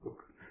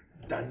 Look,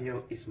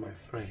 Daniel is my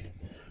friend.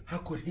 How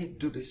could he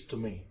do this to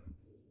me?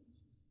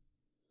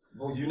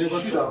 But you never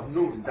should have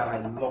known that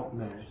I love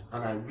Mary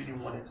and I really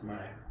wanted to marry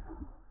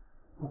her.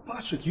 Well,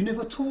 Patrick, you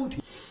never told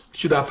him.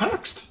 Should have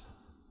asked.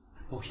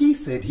 Well, he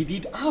said he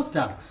did ask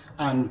her,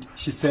 and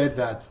she said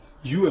that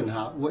you and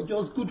her were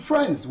just good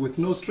friends with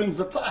no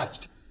strings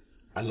attached.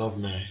 I love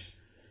Mary.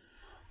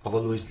 I've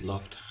always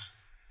loved her.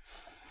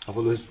 I've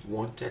always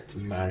wanted to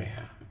marry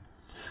her.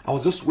 I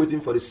was just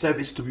waiting for the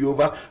service to be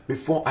over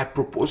before I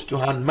proposed to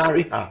her and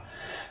marry her.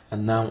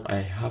 And now I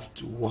have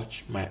to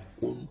watch my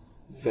own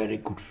very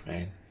good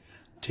friend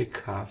take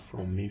her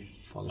from me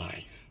for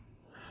life.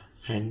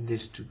 And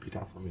this is too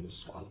bitter for me to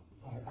swallow.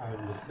 I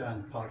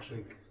understand,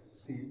 Patrick.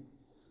 See,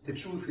 the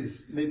truth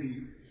is,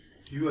 maybe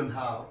you and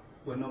her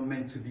were not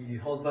meant to be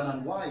husband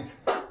and wife.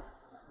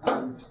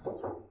 And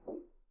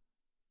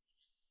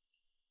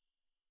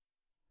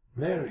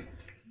Mary.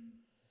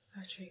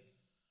 Patrick,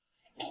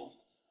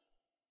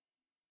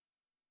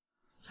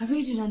 I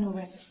really do not know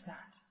where to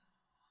start.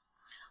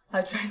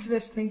 I tried to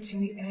explain to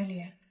you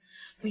earlier,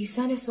 but you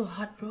sounded so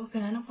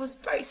heartbroken and I was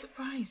very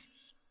surprised.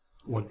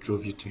 What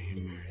drove you to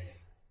him,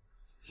 Mary?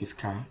 His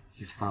car,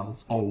 his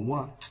house, or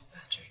what?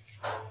 Patrick,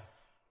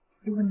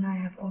 you and I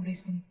have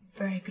always been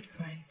very good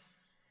friends.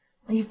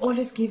 And you've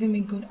always given me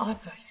good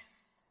advice.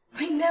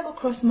 But it never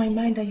crossed my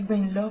mind that you were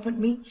in love with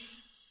me.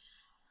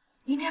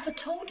 You never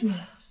told me.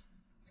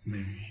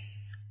 Mary,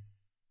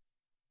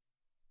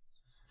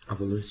 I've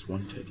always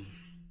wanted you.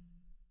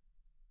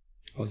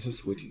 I was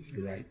just waiting for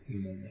the right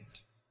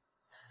moment.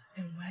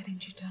 Then why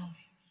didn't you tell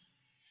me?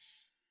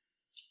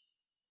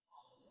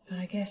 But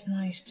I guess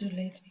now it's too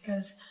late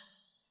because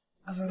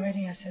I've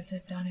already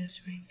accepted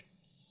Daniel's ring.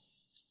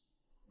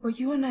 But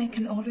you and I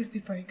can always be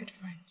very good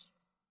friends.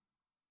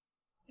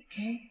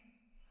 Okay?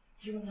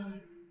 You and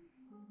I.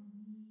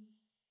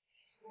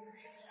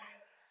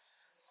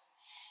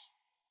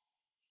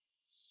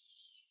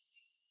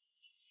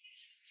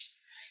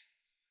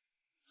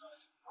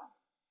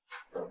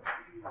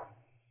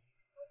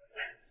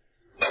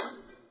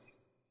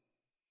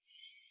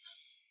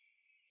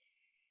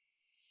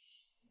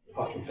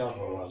 Patrick, that's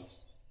all right.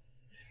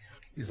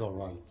 It's all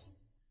right.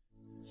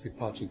 See,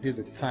 Patrick, there's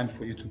a time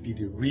for you to be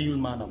the real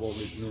man I've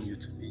always known you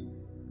to be.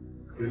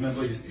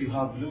 Remember, you still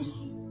have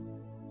Lucy.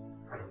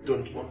 I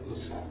don't want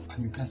Lucy.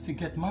 And you can still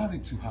get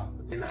married to her.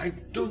 And I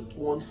don't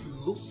want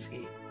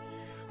Lucy.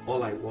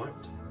 All I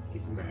want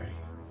is Mary.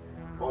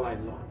 All I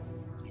love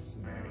is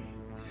Mary.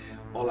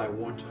 All I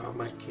want to have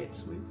my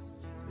kids with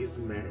is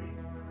Mary.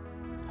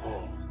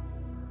 Oh,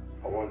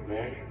 I want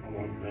Mary, I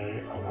want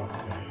Mary, I want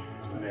Mary.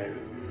 Mary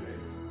is it.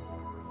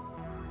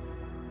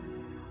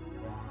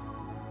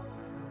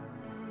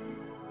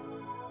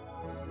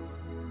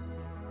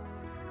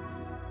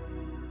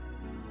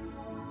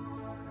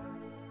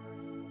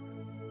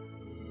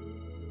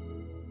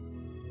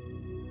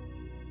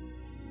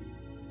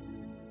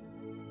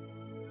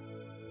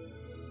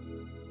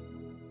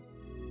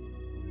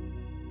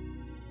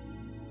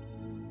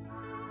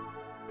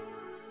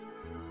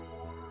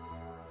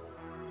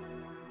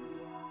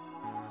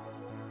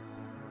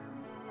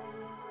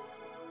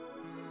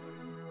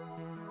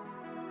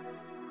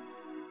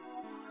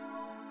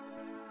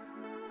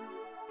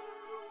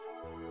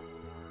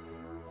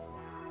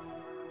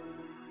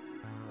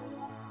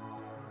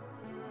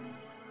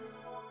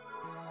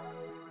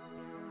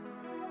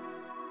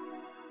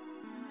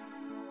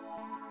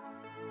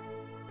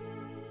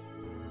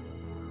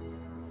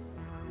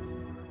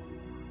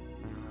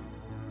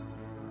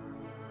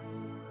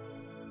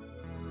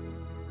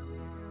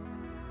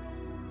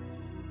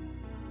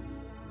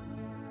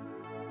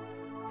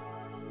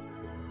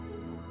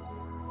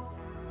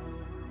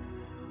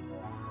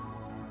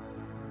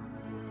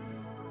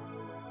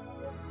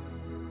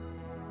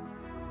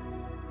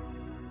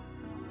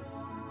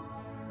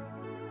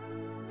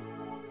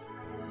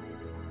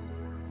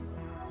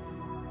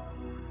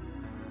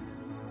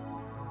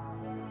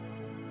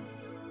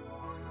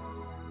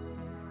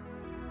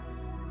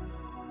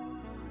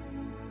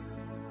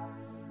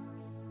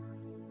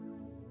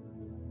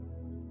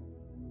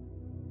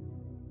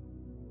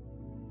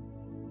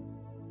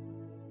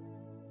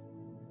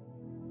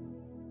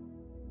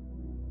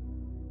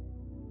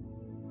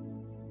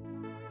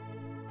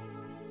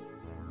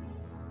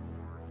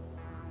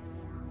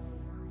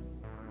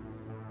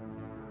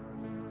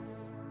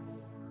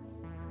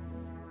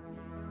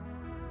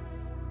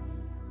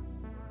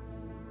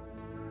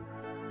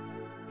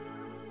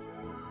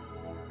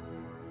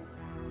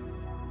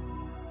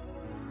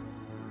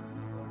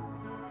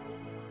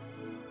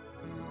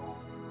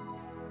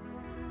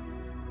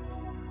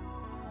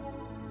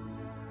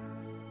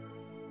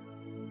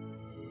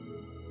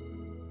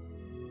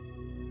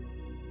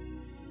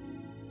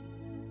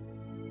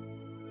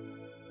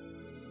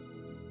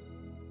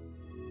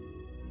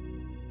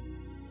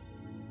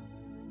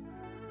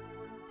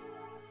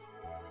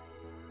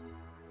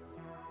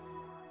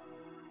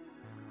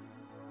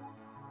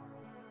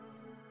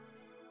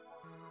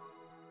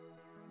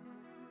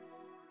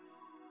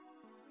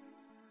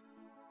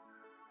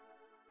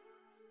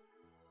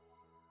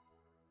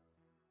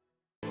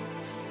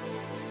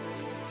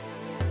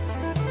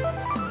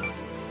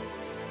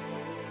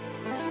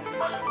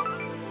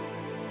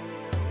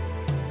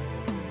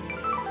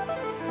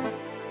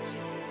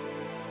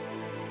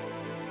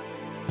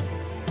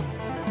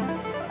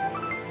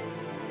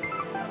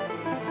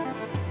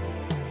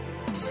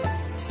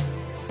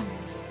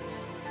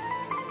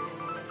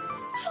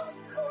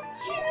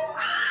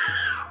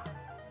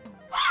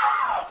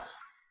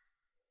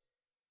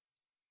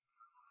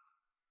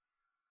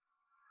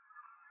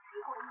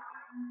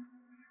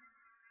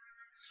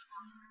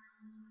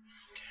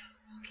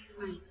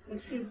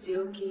 Since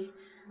you're okay,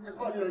 I've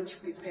got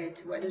lunch prepared.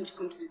 Why don't you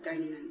come to the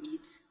dining and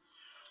eat?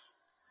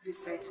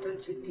 Besides,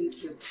 don't you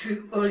think you're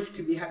too old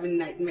to be having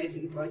nightmares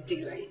in broad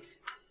daylight?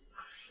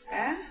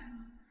 Eh?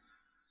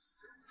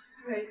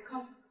 Alright,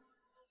 come.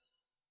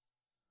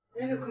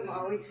 Let me come,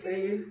 I'll wait for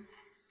you.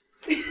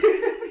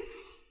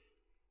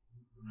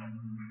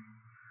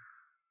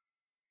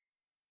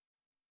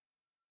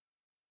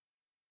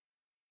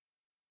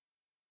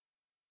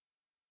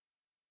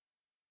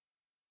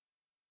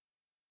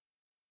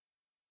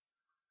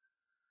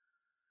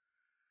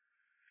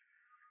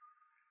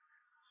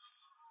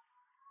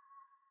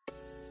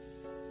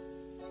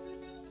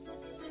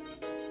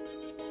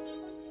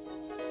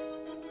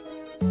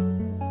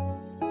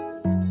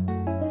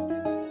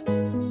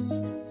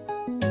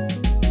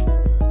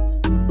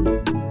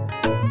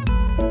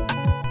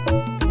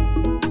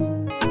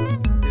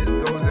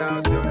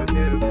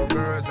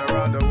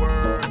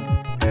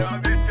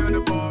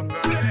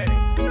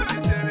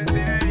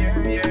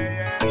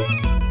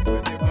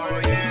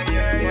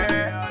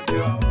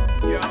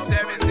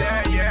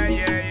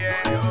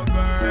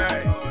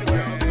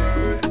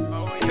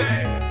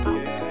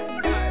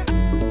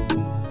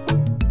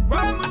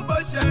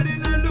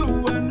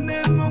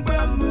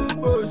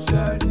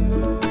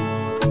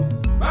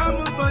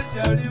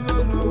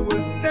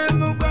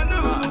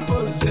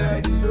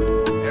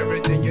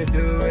 Everything you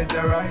do is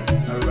alright.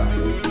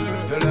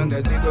 So long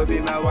as you go be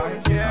my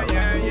wife.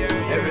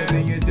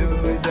 Everything you do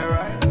is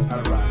alright.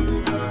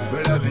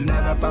 We'll love you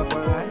never part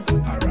for life.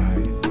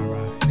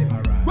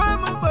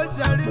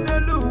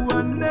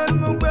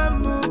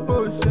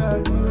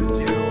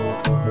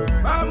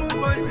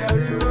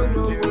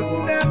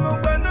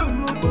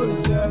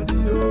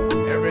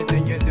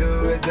 Everything you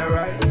do is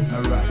alright.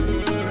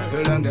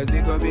 So long as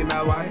you go be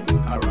my wife.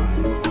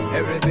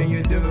 Everything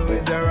you do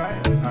is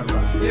alright.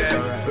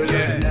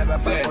 Never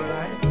part for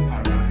life.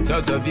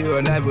 Thoughts of you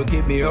and I will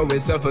keep me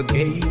always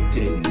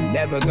suffocating.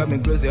 Never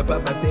coming close, your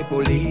papa stay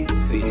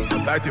policing. I'm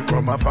sighting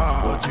from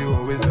afar, but you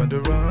always on the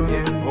run.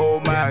 Oh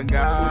my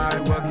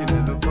God, walking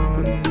in the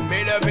fun.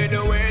 Made up in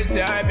the waste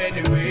time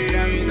anyway.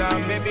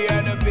 Maybe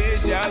I'm the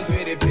patience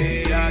with the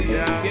pain.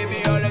 Give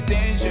me all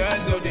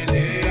attention, so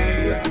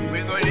delay.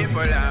 We gon' live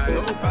for life,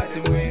 no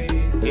parting ways.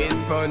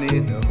 It's funny,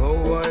 the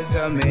whole world's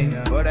a me,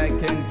 but I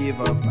can't give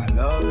up, my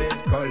love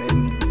is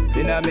calling.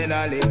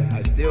 Phenomenally,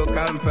 I still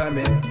confirm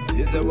it.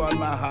 This is what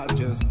my heart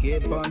just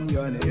keep on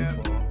yearning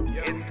for.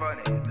 It's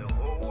funny, the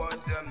whole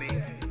world's a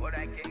me, but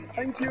I can't.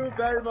 Thank you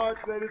very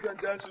much, ladies and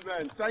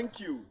gentlemen. Thank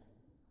you.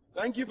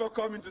 Thank you for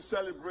coming to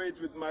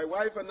celebrate with my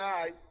wife and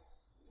I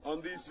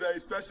on this very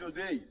special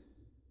day.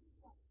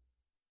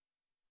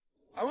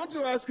 I want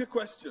to ask a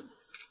question.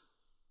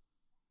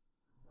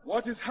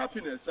 What is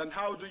happiness and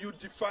how do you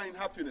define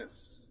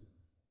happiness?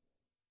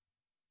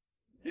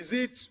 Is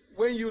it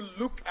when you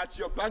look at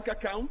your bank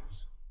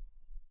account?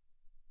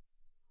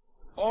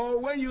 Or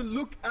when you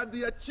look at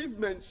the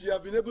achievements you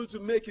have been able to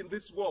make in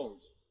this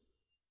world?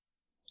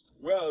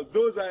 Well,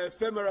 those are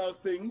ephemeral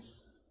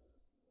things.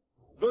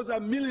 Those are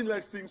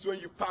meaningless things when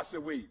you pass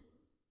away.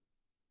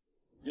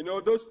 You know,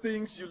 those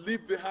things you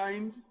leave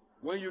behind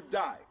when you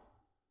die.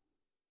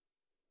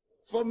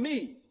 For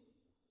me,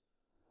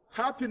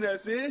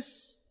 happiness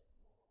is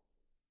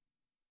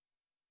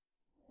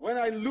when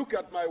I look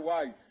at my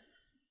wife,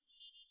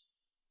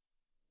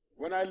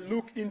 when I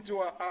look into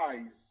her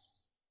eyes,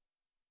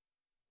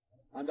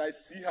 and I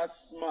see her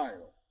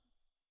smile.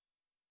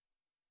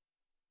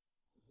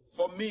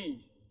 For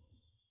me,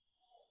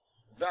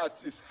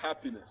 that is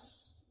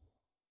happiness.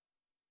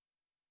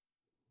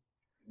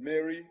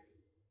 Mary,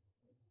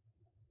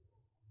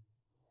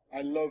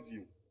 I love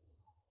you.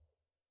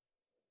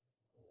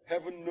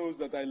 Heaven knows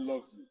that I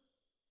love you.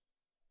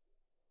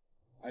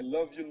 I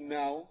love you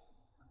now,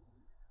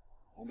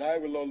 and I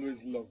will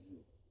always love you.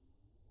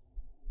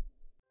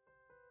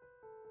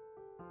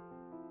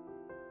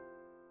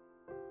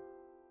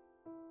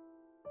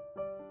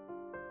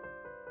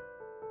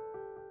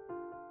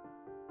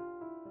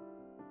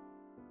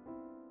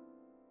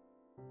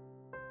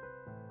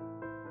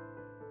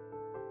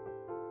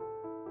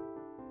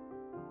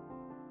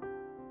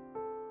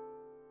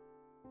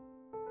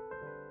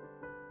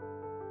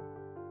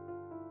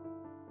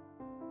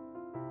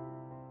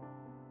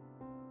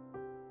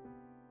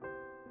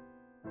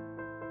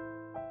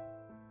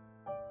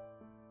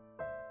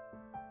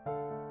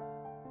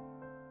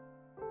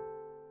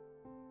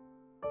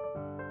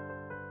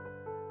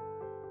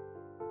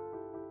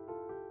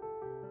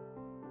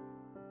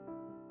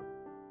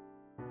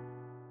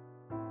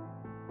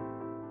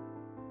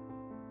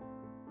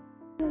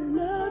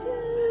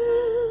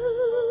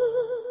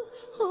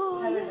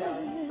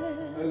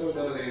 Hello,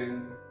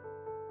 darling.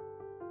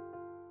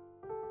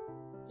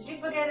 Did you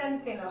forget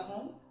anything at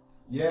home?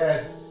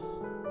 Yes,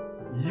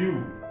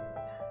 you.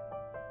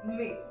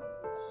 Me.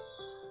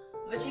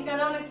 But you can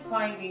always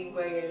find me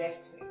where you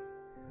left me.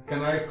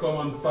 Can I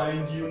come and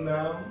find you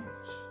now?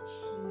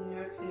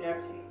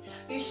 Naughty.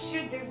 You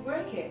should be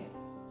working.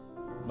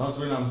 Not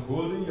when I'm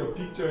holding your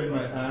picture in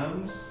my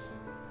arms,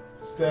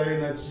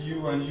 staring at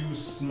you and you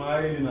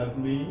smiling at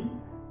me.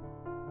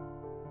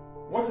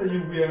 What are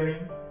you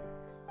wearing?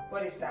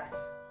 What is that?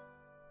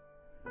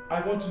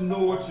 I want to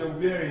know what you're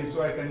wearing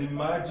so I can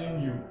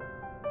imagine you.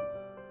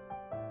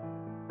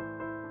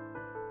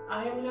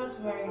 I am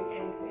not wearing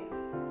anything.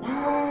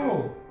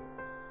 Wow!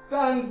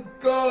 Thank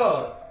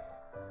God!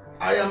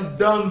 I am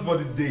done for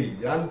the day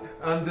and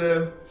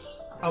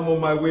I'm on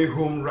my way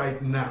home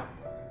right now.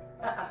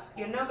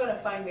 You're not gonna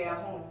find me at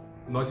home.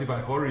 Not if I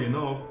hurry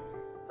enough.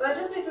 Well,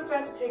 just be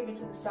prepared to take me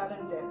to the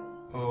salon then.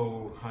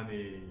 Oh,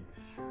 honey.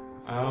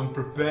 I am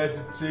prepared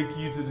to take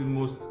you to the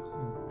most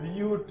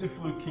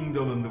beautiful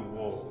kingdom in the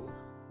world.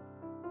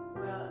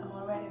 Well, I'm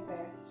already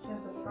there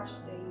since the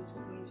first day you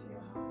took me into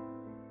your house.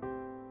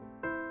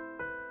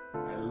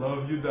 I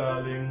love you,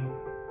 darling.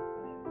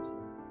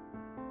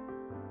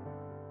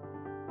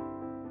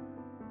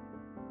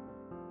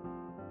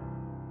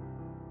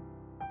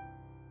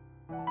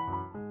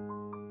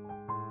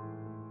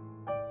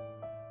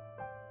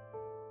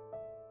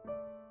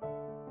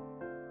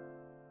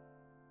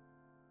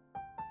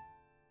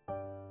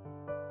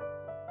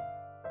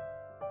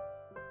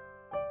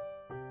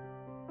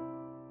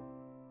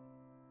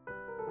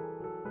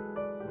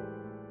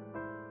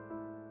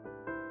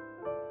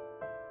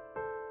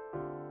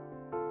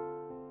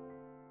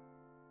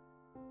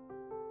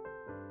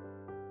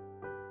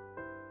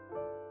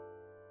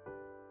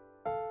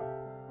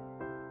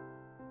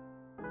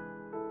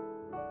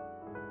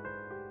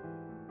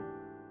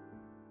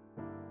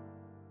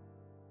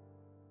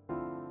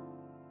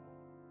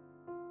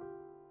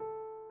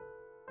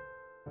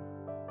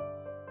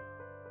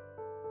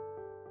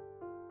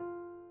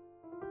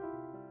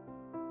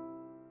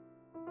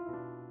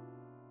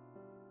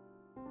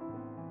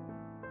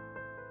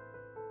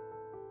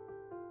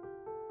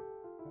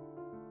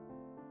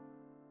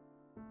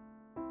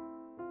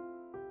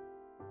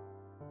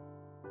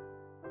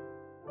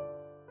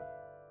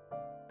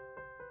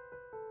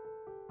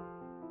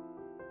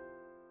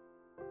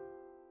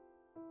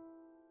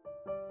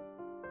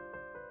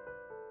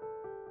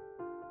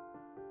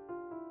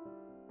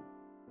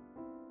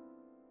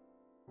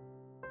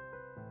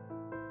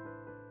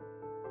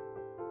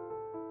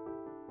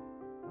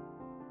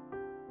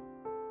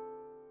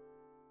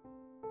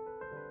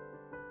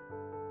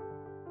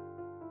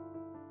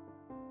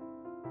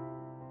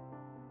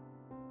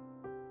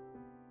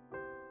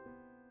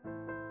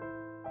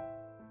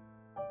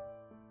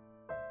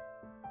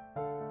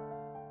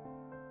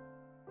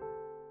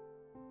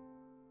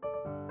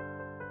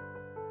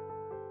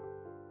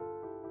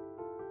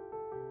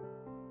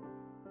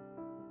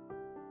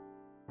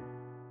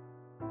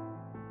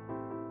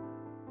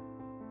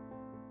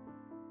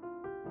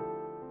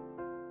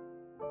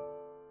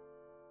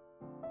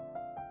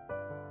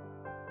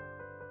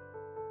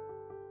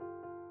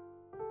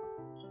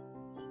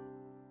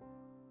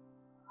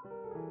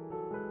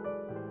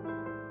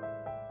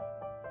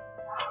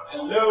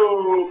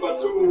 Hello,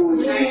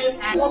 Batu.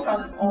 What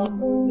an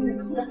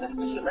unexpected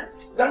visit, man.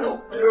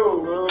 Dano.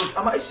 Yo,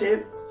 am I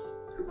safe?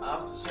 I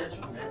have to search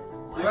you, man.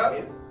 Am I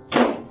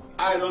safe?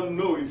 I don't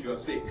know if you're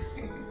safe.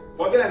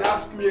 But then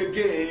ask me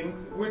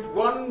again with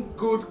one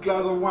good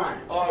glass of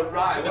wine. All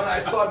right. When I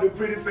saw the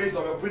pretty face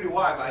of your pretty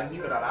wife, I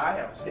knew that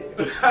I am safe.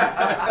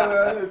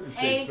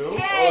 Hey, so.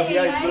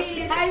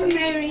 Hi,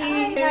 Mary.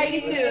 How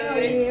you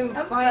doing?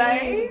 I'm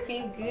fine.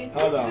 Looking good.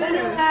 Hold on.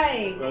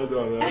 Hi. Well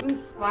done, man. I'm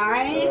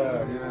fine.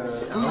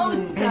 Yeah.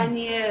 Oh,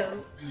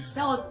 Danielle.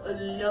 That was a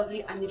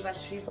lovely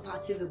anniversary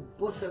party the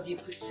both of you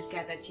put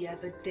together the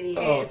other day.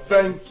 Oh,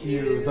 thank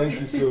you. Thank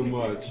you so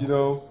much. You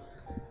know,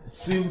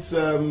 since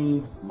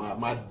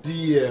my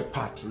dear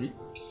Patrick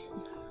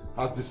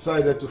has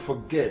decided to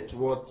forget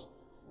what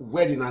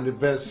wedding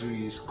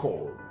anniversary is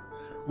called,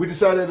 we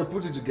decided to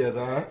put it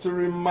together to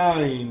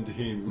remind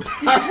him.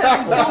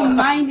 Don't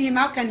mind him.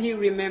 How can he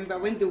remember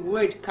when the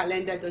word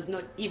calendar does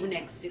not even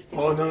exist in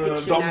his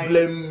dictionary? Don't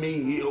blame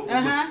me.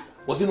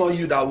 Was it not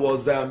you that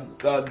was at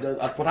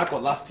Port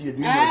Harcourt last year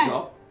doing your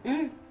job?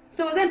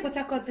 So was I in Port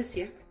Harcourt this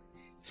year?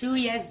 2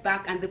 years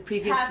back and the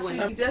previous one.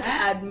 You just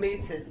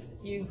admit it.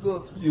 You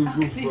goofed. You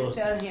goofed. Please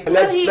tell him.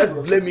 Let's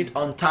blame it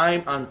on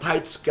time and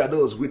tight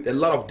schedules with a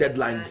lot of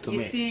deadlines to you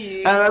meet.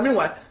 see,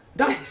 Meanwhile,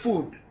 that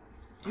food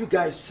you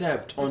guys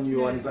served on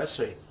your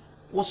anniversary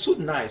was so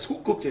nice. Who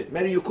cooked it?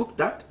 Mary, you cooked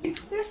that?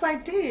 Yes, I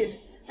did.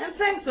 And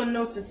thanks for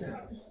noticing.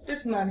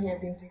 This man here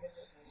didn't even.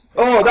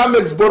 Oh, that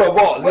makes both of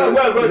us.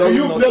 Well,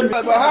 you blame me.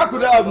 But how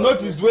could I have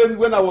noticed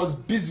when I was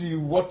busy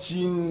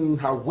watching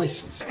her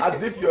waist?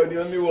 As if you're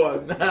the only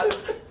one.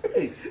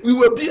 Hey, we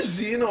were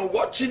busy,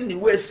 watching the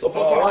waist of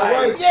our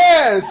wife.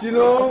 Yes, the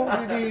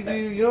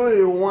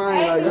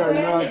wine like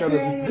that.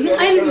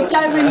 And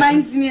that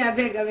reminds me, I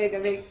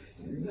beg.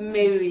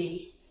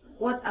 Mary,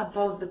 what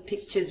about the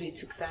pictures we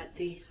took that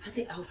day? Are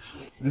they out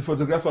yet? The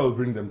photographer will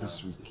bring them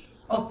this week.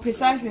 Oh,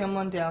 precisely on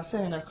Monday. I'll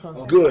send it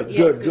across. Good,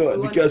 Yes, good.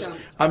 we Because want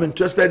some. I'm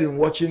interested in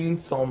watching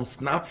some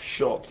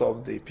snapshots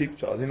of the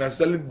pictures.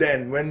 Especially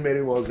then when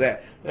Mary was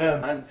there.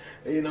 And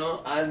where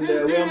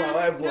my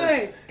wife was.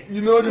 Good.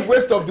 The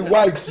waste of the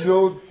wives,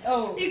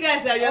 Oh, you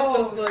guys are just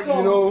so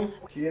funny.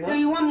 So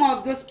you want more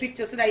of those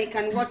pictures so that you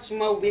can watch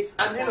more waste.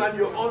 And and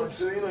your aunt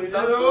too,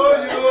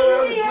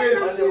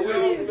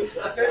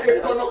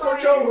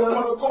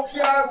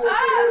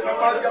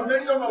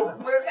 amalgamation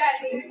of waste.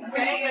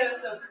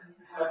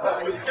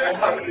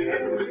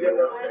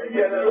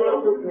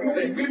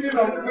 Meaning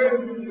of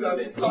waste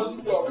and some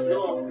stuff, you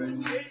know what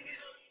I'm saying?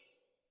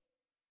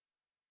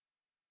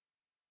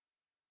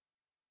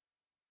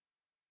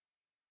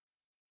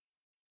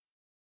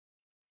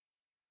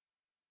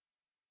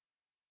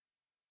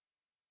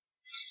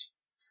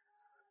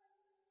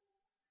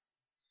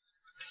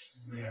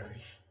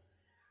 Mary.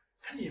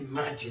 Can you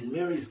imagine?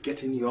 Mary is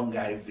getting younger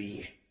every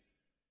year.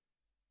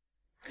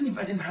 Can you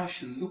imagine how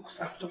she looks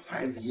after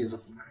 5 years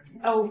of marriage?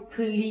 Oh,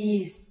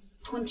 please.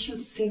 Don't you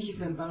think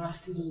you've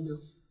embarrassed me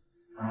enough?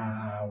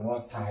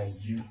 What are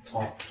you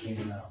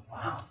talking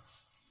about?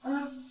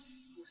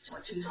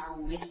 Watching her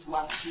waist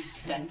while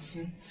she's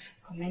dancing,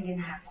 commending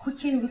her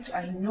cooking, which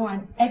I know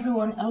and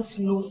everyone else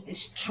knows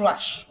is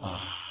trash.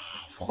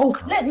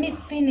 Let me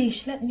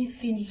finish. Don't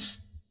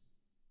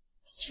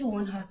you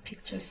want her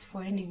pictures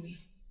for anyway?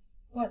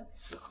 What?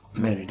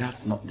 Mary,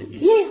 that's not the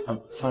issue. Yeah.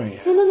 I'm sorry.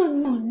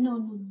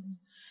 No.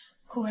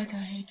 Go right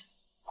ahead.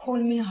 Call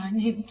me her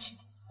name.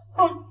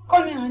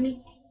 Call me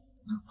honey.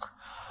 Look,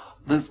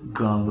 this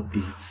girl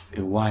is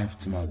a wife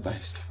to my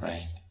best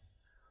friend,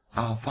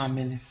 our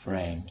family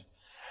friend,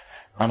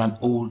 and an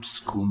old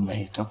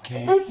schoolmate,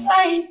 okay? I'm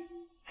fine.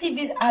 Leave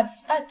it at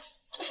that.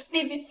 Just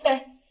leave it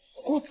there.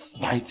 What's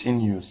biting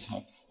you,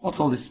 sir? What's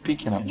all this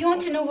speaking about? You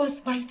want to know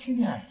what's biting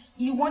me? Yeah.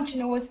 You want to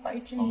know what's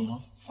biting me?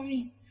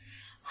 Fine.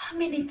 How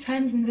many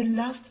times in the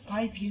last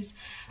 5 years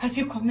have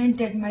you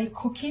commended my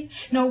cooking?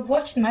 Now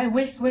watched my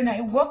waist when I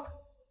walk?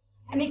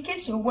 And in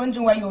case you're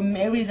wondering why you're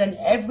married and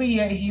every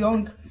year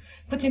young,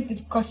 put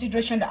into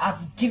consideration that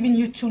I've given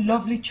you 2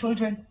 lovely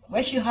children,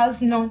 where she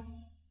has none.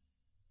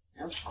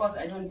 Of course,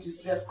 I don't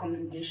deserve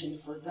commendation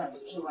for that,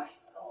 do I?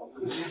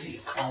 Lucy,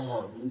 come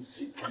on,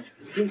 Lucy.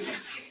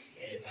 Lucy.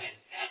 Yes.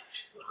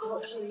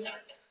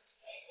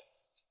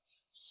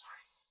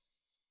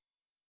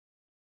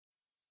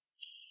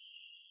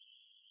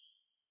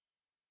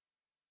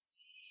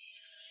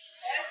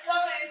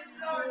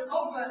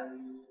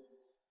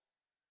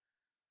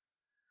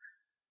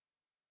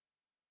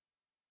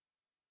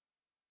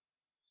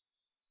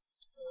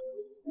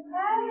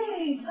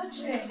 Hey,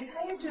 Patrick,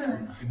 how you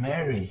doing?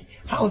 Mary,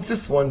 I was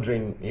just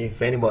wondering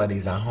if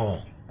anybody's at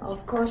home.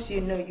 Of course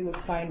you know you will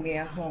find me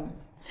at home.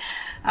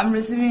 I'm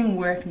resuming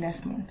work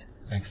next month.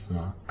 Next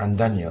month. And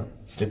Daniel,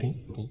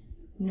 sleeping?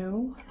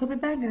 No, he'll be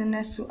back in the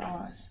next 2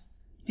 hours.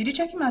 Did you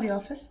check him out of the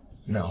office?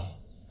 No.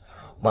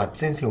 But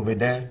since he'll be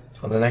there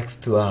for the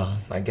next 2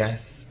 hours, I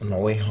guess on my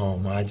way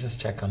home, I'll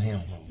just check on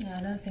him. No,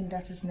 I don't think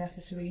that is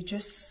necessary.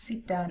 Just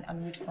sit down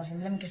and wait for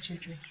him. Let me get you a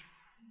drink.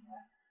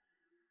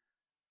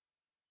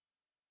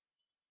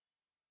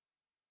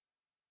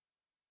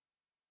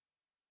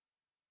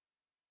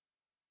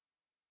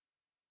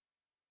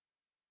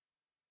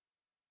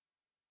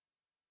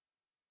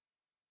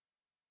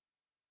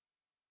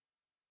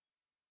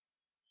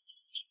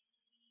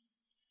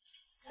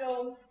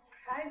 So,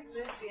 how's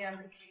Lucy and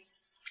the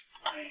kids?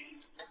 Fine.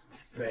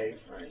 Very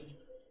fine.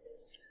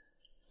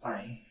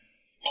 Fine.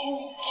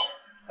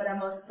 But I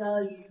must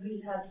tell you,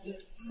 we have been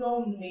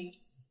so made.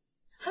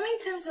 How many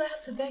times do I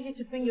have to beg you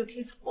to bring your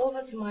kids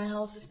over to my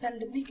house to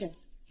spend the weekend?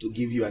 To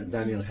give you and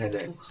Daniel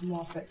headache. Oh, come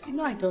on, Fred. You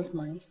know I don't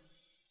mind.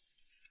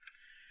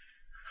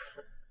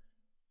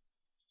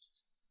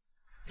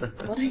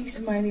 What are you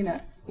smiling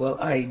at? Well,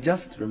 I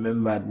just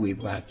remembered way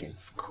back in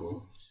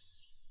school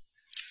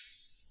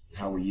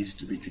how we used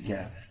to be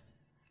together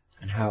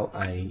and how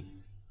I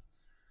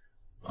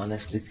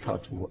honestly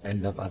thought we would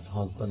end up as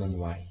husband and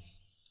wife.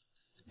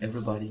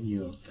 Everybody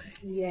knew us then.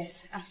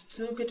 Yes, as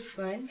 2 good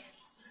friends.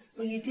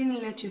 But you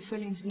didn't let your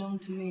feelings known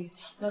to me.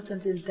 Not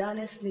until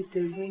Daniel slipped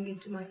a ring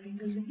into my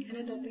fingers and you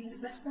ended up being the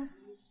best man.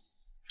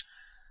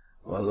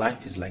 Well,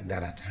 life is like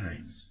that at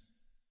times.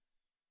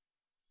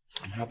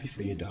 I'm happy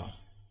for you, though.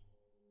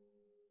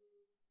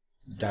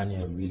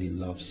 Daniel really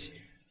loves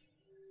you.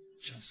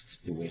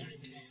 Just the way I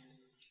did.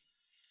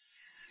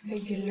 I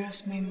think he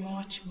loves me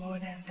much more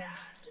than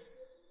that.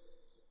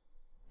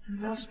 He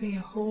loves me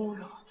a whole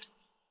lot.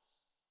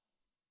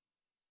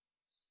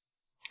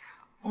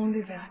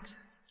 Only that.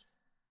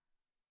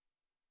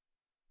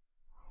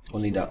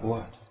 Only that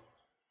what?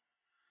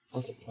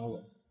 What's the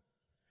problem?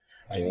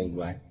 Are you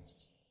alright?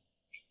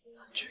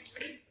 Patrick.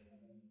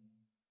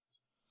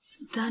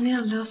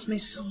 Daniel loves me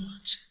so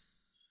much.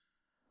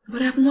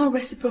 But I've not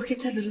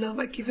reciprocated the love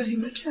I give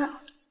him a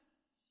child.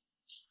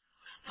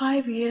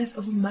 5 years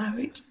of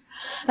marriage,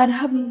 and I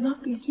have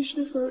nothing to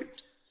show for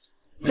it.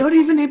 Not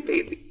even a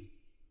baby.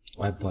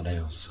 Why bother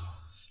yourself?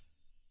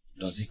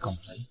 Does he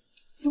complain?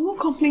 He won't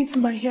complain to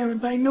my hearing,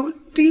 but I know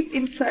deep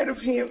inside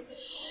of him,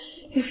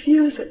 He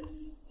feels it.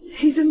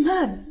 He's a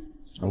man.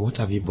 And what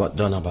have you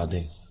done about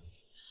this?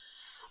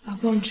 I've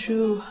gone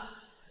through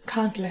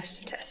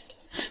countless tests.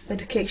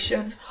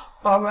 Medication,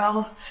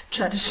 oral,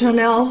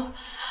 traditional,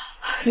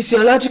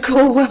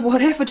 physiological,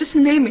 whatever, just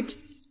name it.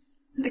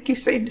 They keep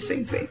saying the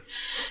same thing.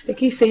 They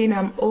keep saying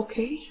I'm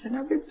okay and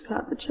I'll be able to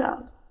have a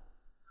child.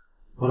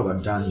 What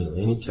about Daniel?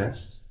 Any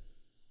test?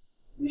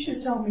 You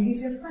should tell me,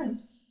 he's your friend.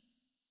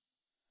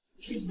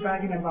 He's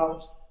bragging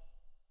about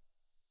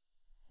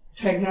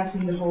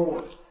pregnanting the whole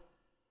world.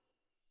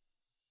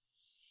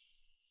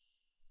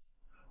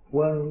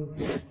 Well,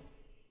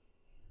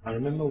 I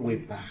remember way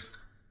back,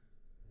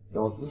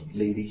 there was this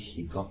lady,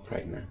 he got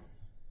pregnant,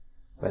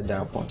 but they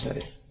aborted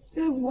it.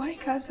 Then why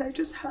can't I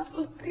just have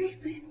a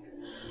baby?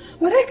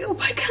 Why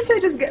can't I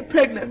just get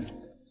pregnant?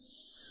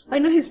 I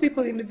know his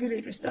people in the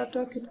village will start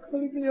talking,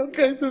 calling me all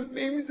kinds of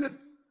names and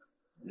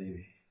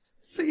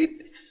saying,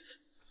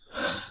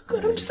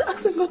 God, I'm just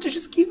asking God to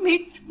just give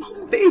me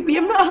one baby.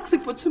 I'm not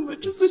asking for too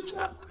much, just a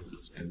child.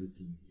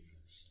 Everything,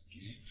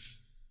 okay?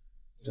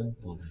 Don't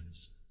bother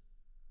yourself.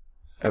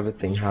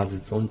 Everything has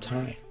its own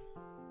time.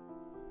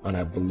 And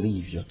I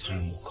believe your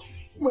time will come.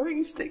 Why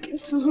is taking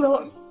too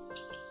long?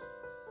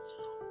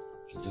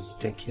 Okay, just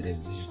take it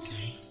easy,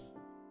 okay?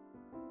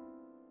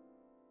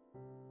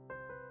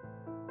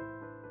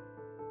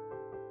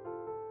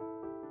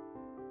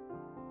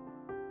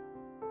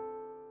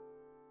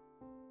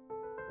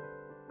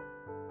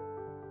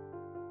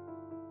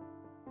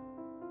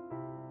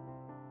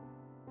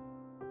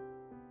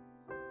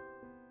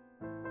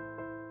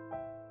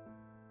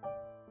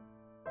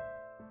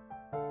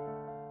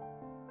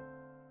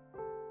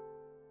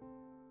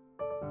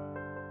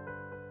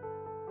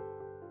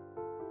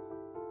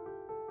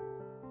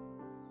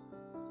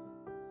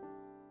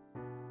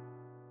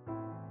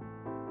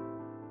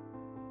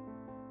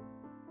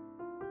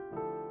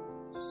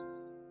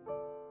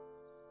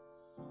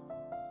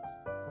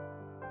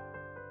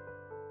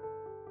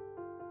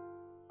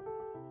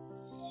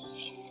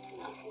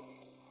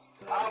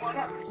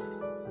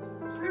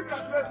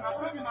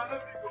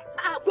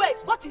 Wait,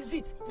 what is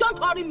it? Don't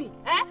hurry me,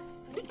 eh?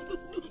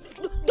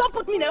 Don't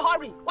put me in a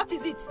hurry. What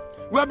is it?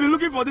 We have been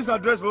looking for this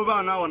address for over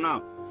an hour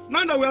now.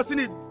 Now that we have seen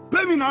it,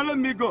 pay me now, let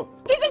me go.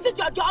 Isn't it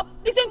your job?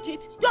 Isn't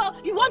it?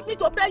 You want me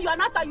to pay you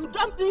and after you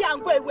dump me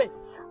and go away.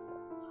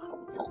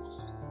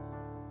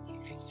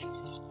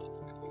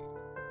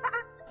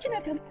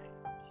 Chineke,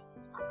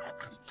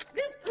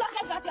 this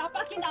luggage that you are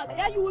packing out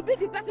here, you will be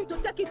the person to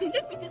take it in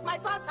if it is my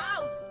son's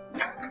house.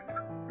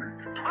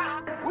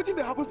 What did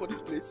they happen for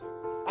this place?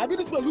 I mean,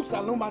 this place looks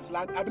like no man's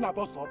land. I've been at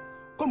bus stop.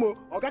 Come on,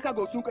 Ogaka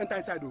go soon enter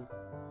inside though.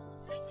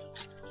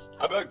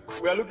 I beg,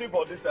 we are looking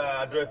for this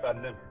address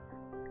and name.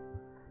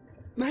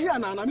 Now here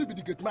now, I may be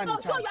the gate man. No,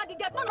 so you are the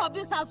gate man of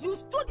this house. You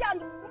stood there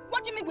and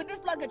watching me with this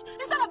luggage.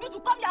 Instead of you to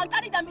come here and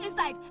carry them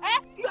inside, eh?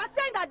 You are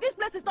saying that this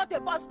place is not a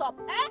bus stop,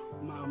 eh?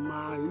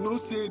 Mama, you know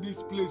say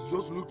this place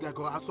just look like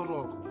a Aso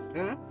Rock,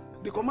 eh?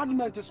 The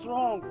commandment is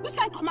strong. Which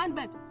kind of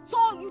commandment? So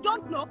you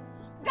don't know?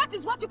 That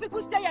is what you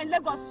people stay here in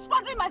Lagos,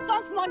 squandering my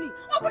son's money.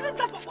 Open this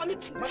door for me.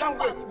 Madam,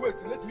 wait,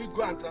 let me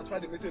go and transfer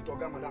the message to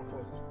Oga Madam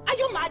first. Are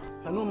you mad?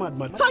 I'm not mad,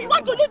 madam. So you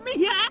want to leave me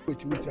here?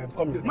 Wait, I'm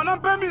coming.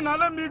 Madam, pay me now,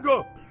 let me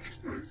go.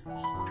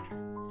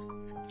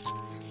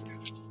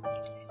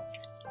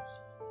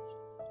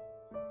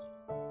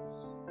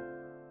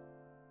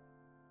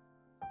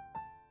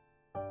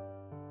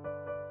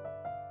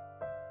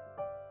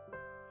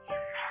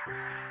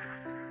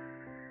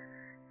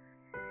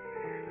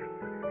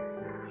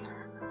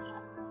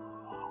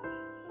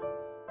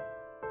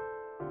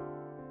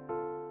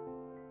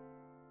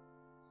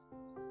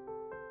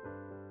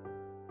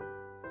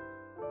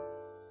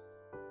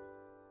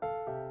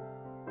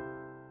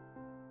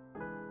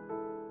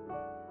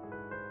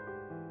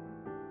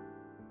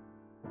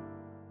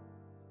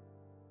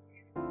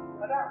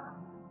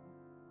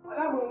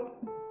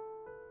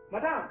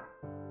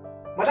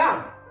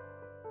 Madam!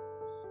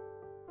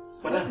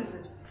 What is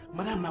it?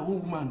 Madam, now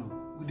one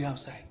woman with the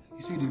outside.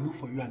 He said they look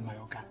for you and my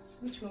Oga.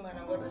 Which woman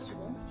and what does she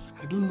want?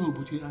 I don't know,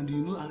 but I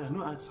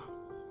know ask her.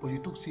 But you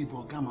talk say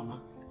about Oga,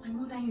 Mama. My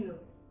mother-in-law.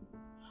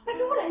 I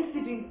know what I used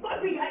to do.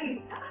 What big are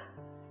you?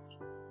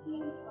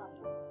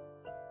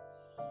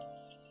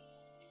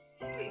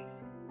 Hey,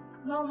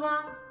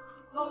 Mama,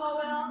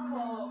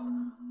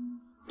 welcome.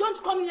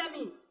 Don't come near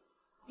me.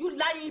 You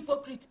lying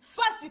hypocrite.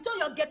 First, you told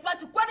your gate man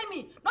to query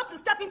me, not to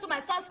step into my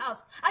son's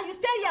house. And you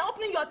stay here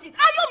opening your teeth.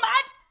 Are you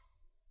mad?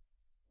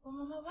 Oh,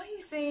 Mama, why are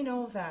you saying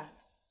all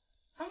that?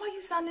 And why are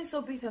you sounding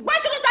so bitter? Why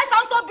shouldn't I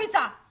sound so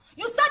bitter?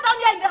 You sat down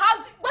here in the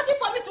house waiting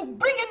for me to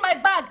bring in my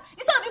bag.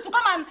 Instead of you to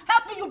come and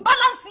help me, you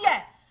balance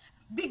here.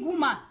 Big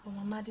woman. Oh,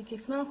 Mama, the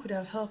gate man could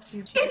have helped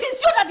you. It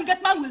is you that the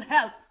gate man will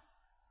help.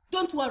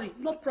 Don't worry,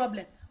 no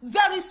problem.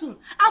 Very soon,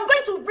 I'm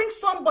going to bring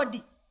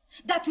somebody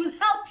that will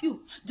help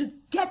you to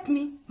get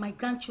me my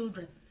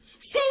grandchildren.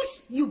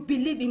 Since you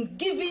believe in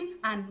giving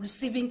and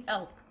receiving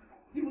help,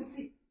 you will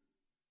see.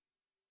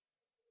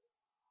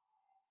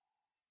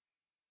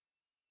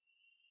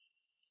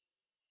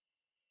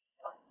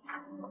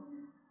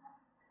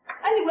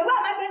 Anyway, where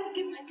am I going to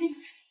keep my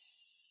things?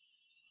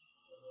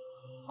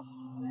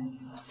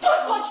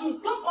 Don't touch me.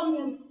 Don't come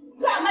near me.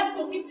 Where am I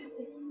to keep these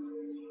things?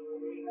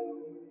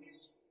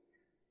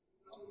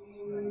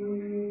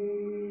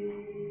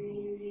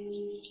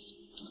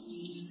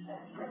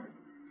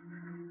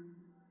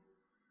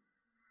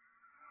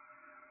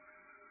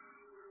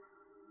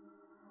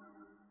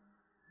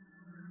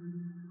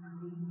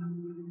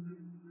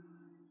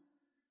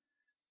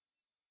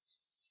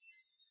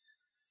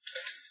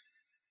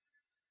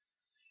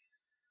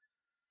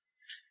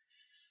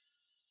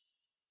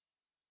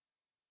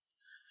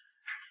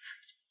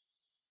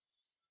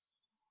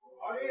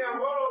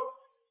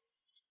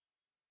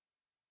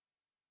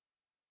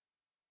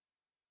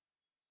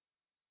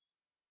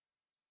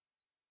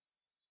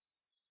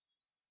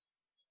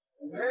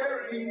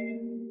 Mary!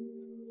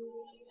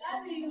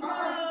 Daddy Mo!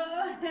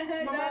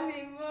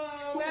 Daddy Mo!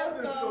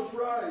 What a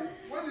surprise!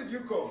 When did you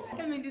come? I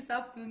came in this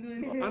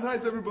afternoon. And how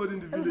is everybody in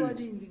the village?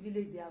 Everybody in the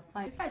village, they are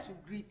fine. I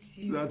should greet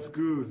you. That's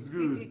good,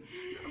 good.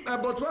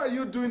 But why are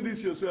you doing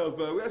this yourself?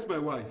 Where's my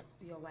wife?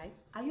 Your wife?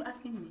 Are you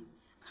asking me?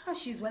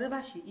 She's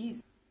wherever she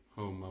is.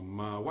 Oh,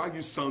 Mama, why are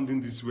you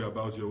sounding this way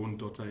about your own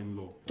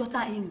daughter-in-law?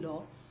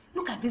 Daughter-in-law?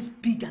 Look at this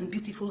big and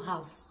beautiful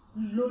house.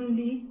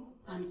 Lonely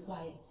and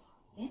quiet.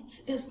 Eh?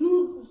 There's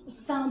no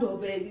sound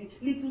of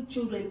little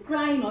children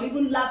crying or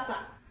even laughter.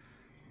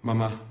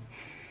 Mama,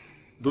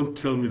 don't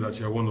tell me that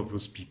you're one of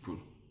those people.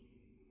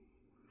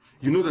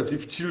 You know that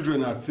if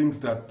children are things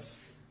that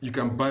you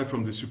can buy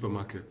from the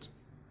supermarket,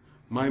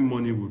 my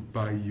money would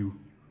buy you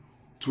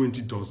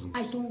 20 dozens.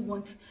 I don't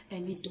want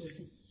any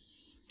dozen.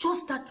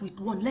 Just start with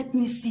one. Let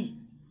me see.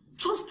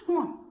 Just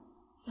one.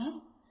 Eh?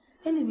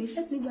 Anyway,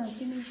 let me go and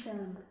finish.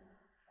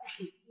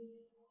 Okay.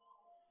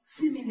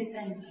 See me later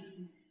in my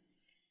room.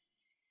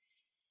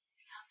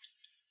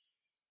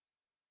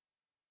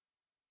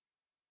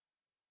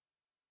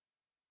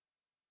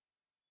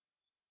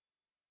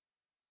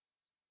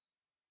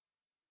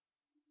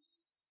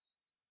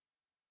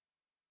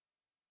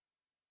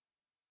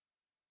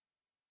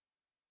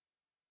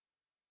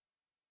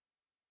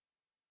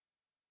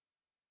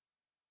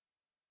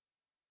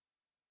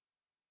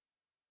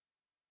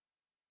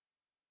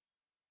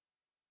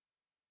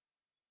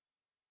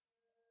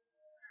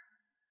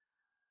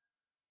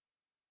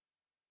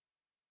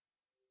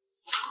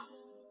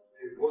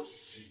 What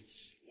is it?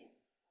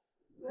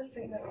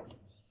 Nothing.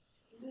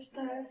 This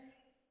time.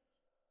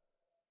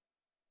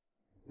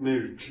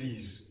 Mary,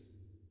 please.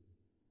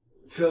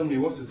 Tell me,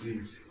 what is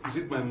it? Is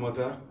it my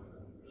mother?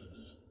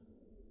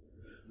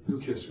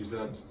 Look here,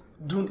 sweetheart.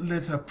 Don't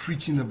let her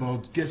preaching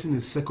about getting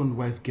a second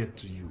wife get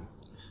to you.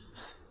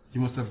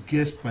 You must have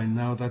guessed by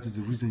now that is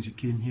the reason she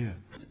came here.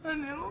 I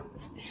know.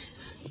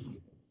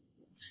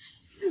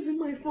 This is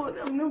my fault.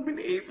 I've not been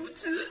able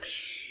to.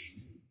 Shh.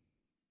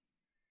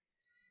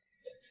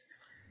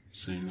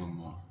 Say no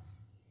more.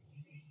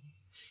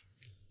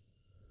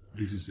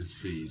 This is a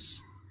phase.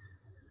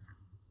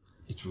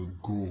 It will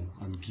go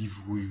and give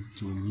way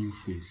to a new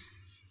phase.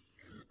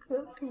 I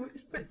have to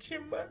respect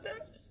your mother.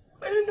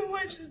 I don't know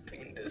why she's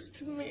doing this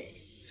to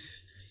me.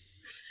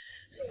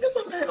 It's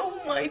not my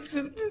own mind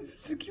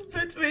to give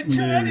birth to a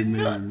child.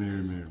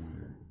 Mary.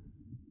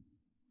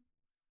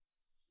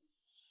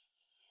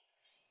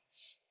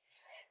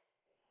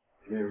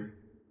 Mary,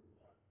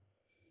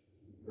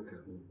 look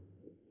at me.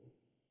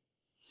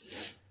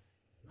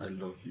 I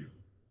love you.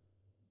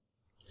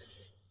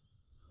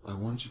 I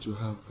want you to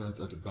have that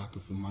at the back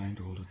of your mind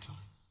all the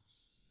time.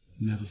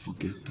 Never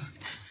forget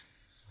that.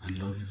 I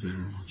love you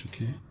very much,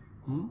 okay?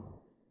 Hmm?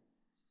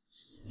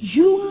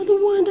 You are the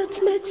one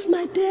that makes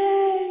my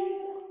day.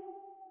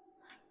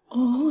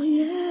 Oh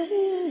yeah.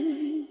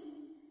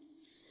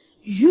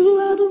 You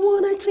are the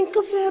one I think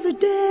of every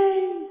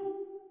day.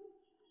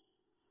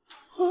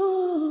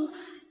 Oh.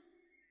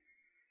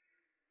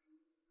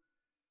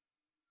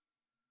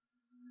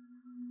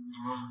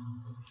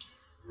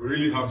 We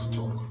really have to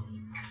talk.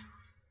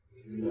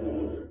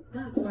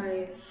 That's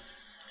why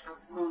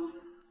I've come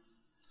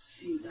to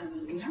see you,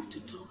 darling. We have to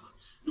talk.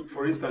 Look,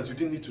 for instance, you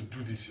didn't need to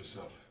do this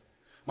yourself.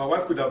 My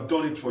wife could have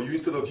done it for you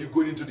instead of you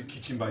going into the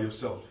kitchen by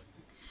yourself.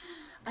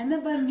 I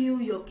never knew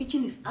your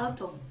kitchen is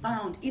out of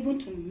bound, even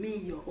to me,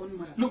 your own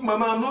mother. Look,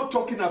 Mama, I'm not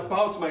talking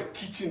about my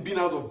kitchen being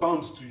out of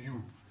bounds to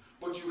you.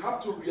 But you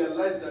have to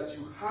realize that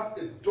you have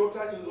a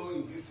daughter-in-law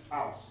in this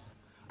house.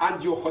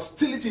 And your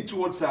hostility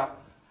towards her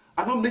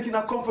are not making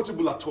her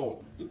comfortable at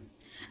all.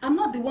 I'm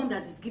not the one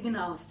that is giving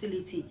her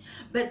hostility.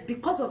 But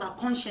because of her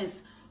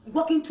conscience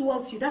working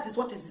towards you, that is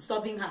what is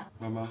disturbing her.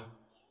 Mama,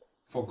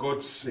 for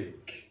God's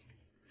sake,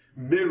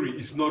 Mary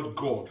is not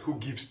God who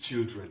gives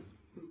children.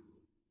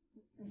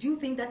 Do you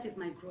think that is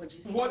my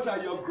grudges? What are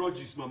your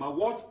grudges, Mama?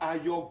 What are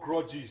your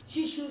grudges?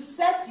 She should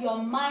set your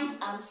mind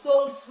and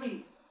soul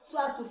free so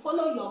as to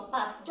follow your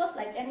path just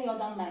like any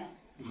other man.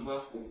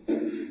 Mama,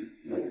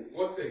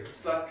 what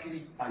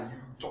exactly are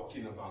you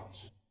talking about?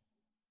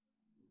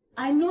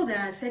 I know there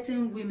are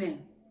certain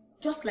women,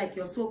 just like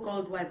your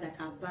so-called wife,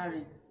 that are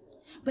barren.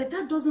 But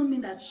that doesn't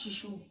mean that she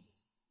should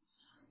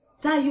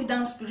tie you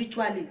down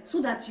spiritually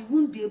so that you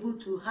won't be able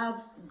to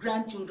have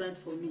grandchildren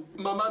for me.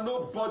 Mama,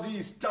 nobody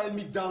is tying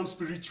me down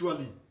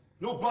spiritually.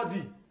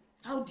 Nobody.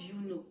 How do you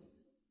know?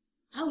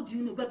 How do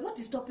you know? But what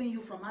is stopping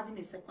you from having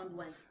a second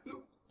wife?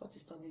 Look. What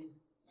is stopping you?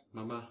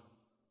 Mama,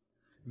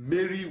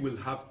 Mary will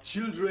have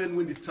children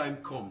when the time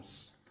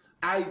comes.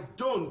 I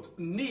don't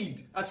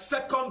need a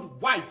second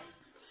wife.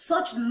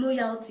 Such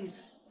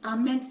loyalties are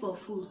meant for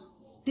fools.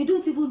 They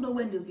don't even know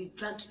when they'll be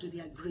dragged to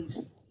their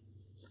graves.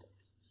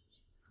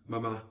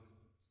 Mama,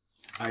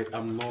 I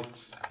am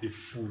not a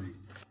fool.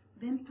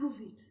 Then prove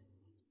it.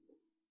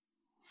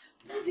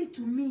 Prove it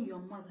to me, your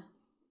mother.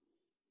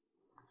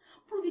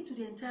 Prove it to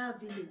the entire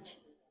village.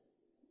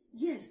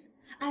 Yes,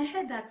 I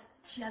heard that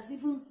she has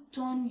even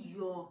turned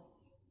your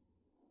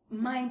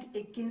mind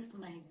against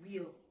my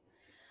will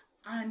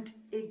and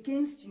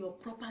against your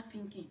proper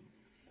thinking.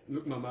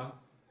 Look, Mama,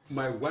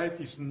 my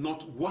wife is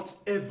not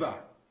whatever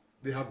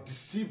they have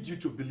deceived you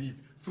to believe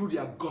through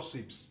their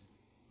gossips.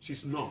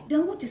 She's not.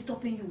 Then what is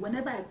stopping you?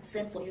 Whenever I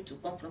send for you to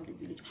come from the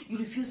village, you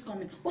refuse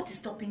coming. What is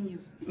stopping you?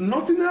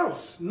 Nothing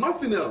else.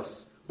 Nothing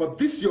else. But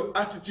this your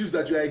attitudes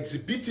that you are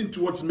exhibiting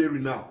towards Mary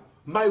now.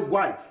 My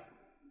wife.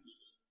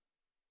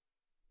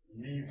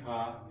 Leave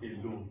her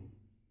alone.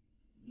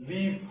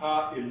 Leave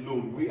her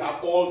alone. We are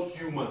all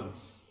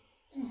humans.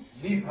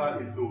 Leave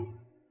her alone.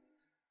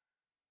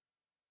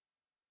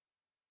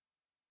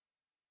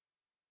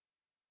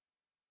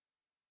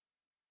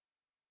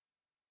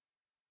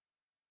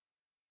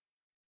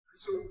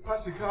 So,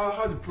 Patrick,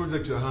 how the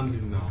project you're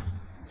handling now?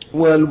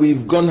 Well,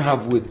 we've gone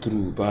halfway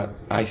through, but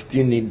I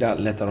still need that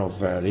letter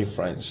of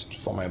reference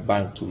for my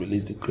bank to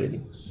release the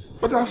credit.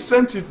 But I've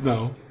sent it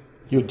now.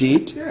 You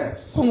did?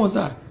 Yes. When was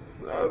that?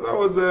 That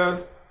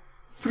was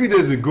 3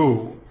 days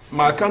ago.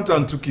 My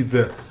accountant took it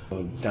there.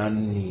 Oh,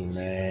 Danny,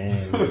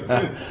 man.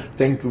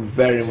 Thank you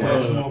very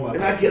much.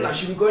 And I feel I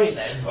should be going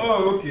then.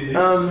 Oh, okay.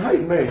 How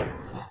is Mary?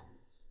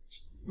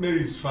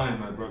 Mary's fine,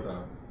 my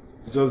brother.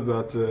 It's just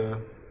that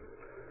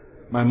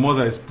my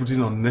mother is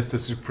putting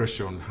unnecessary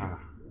pressure on her.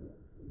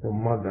 Your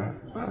mother?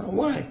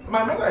 Why?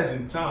 My mother is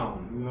in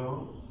town, you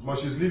know, but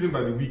she's leaving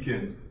by the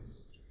weekend.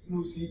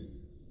 You see,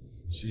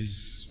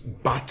 she's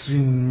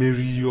battering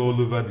Mary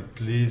all over the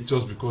place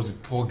just because the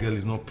poor girl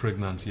is not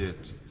pregnant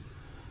yet.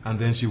 And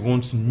then she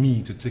wants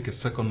me to take a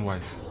second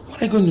wife.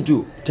 What are you going to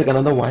do? Take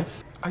another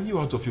wife? Are you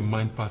out of your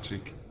mind,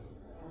 Patrick?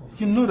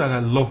 You know that I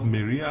love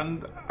Mary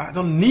and I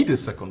don't need a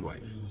second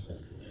wife.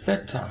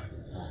 Better,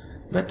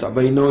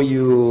 but you know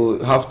you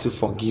have to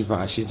forgive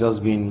her. She's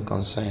just been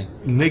concerned.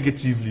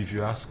 Negatively, if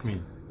you ask me.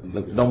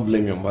 Look, don't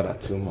blame your mother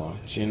too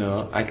much, you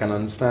know. I can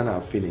understand her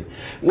feeling.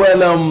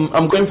 Well,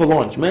 I'm going for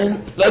lunch,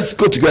 man. Let's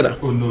go together.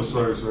 Oh no,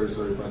 sorry,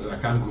 Patrick. I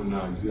can't go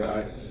now. See,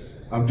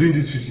 I'm doing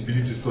these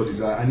feasibility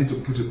studies. I need to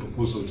put a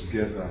proposal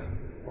together.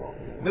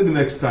 Maybe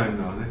next time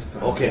now,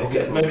 Okay.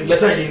 Maybe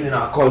later in the evening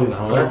I'll call you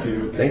now.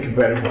 Okay. Thank you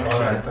very much.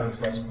 Alright, thanks,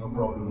 Patrick. No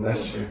problem.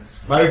 Bless you.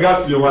 My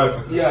regards to your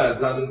wife.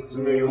 Yes, and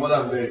to your mother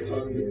and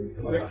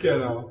Mary. Take care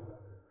now.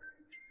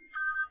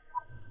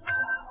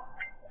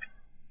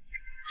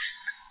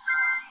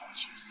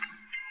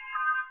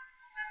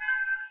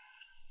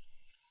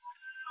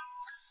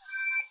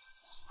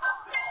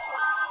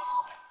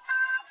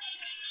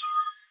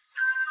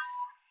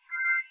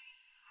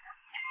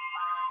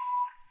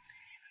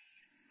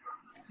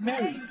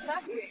 Mary,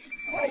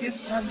 why are you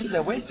standing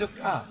there? Where's your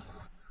car?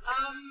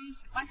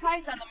 My car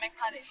is at the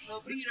mechanic. They'll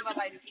bring it over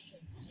by the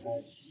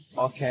weekend.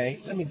 Okay,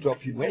 let me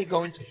drop you. Where are you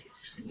going to?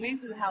 Going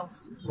to the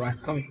house. Right,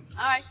 come here.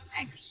 Alright,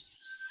 thanks.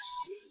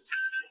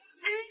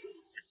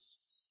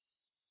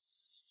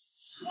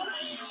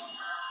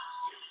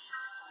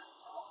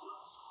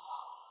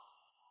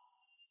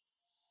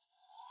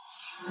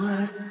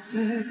 What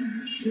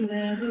first who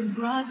ever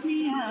brought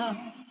me out,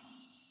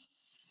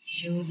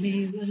 showed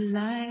me what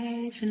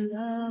life and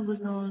love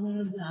was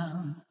all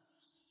about,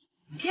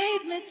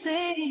 gave me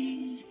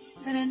things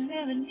that I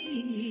never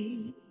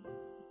need.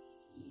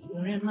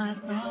 You're in my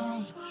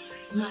thoughts,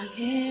 my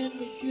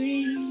every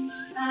dream.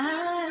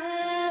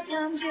 I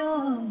found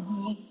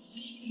joy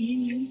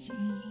in you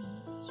too.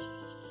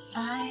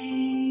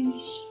 I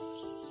wish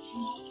to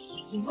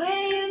see the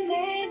way you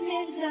made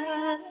me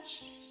love.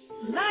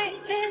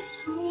 Life is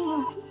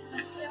cruel.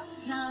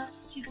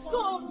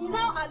 So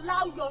now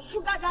allow your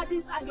sugar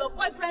daddies and your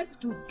boyfriends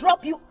to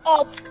drop you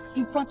off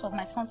in front of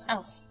my son's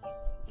house.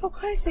 For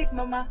Christ's sake,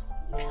 Mama,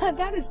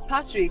 that is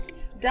Patrick,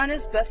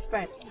 Daniel's best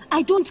friend.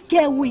 I don't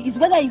care who he is,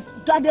 whether he's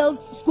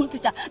Daniel's school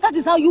teacher. That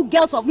is how you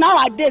girls of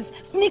nowadays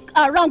sneak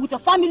around with your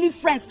family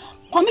friends,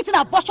 committing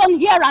abortion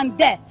here and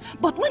there.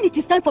 But when it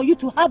is time for you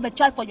to have a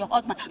child for your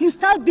husband, you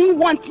start being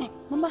wanting.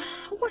 Mama,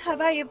 what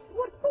have I...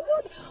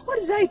 What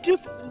did I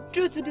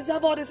do to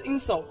deserve all this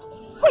insult?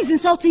 Who is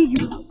insulting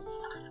you?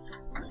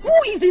 Who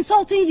is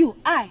insulting you?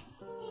 I.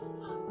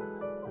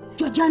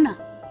 Georgiana,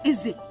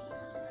 is it?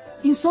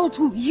 Insult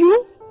who?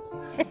 You?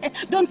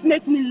 Don't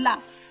make me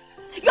laugh.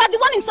 You are the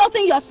one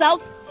insulting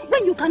yourself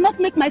when you cannot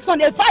make my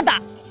son a father.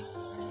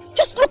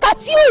 Just look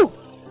at you.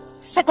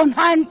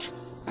 Second-hand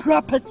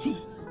property.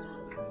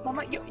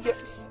 Mama, you're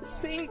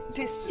saying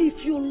this.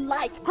 If you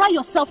like, cry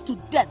yourself to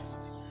death.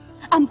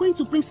 I'm going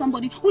to bring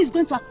somebody who is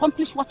going to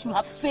accomplish what you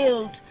have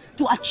failed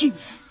to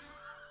achieve.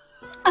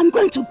 I'm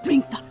going to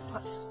bring that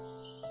person.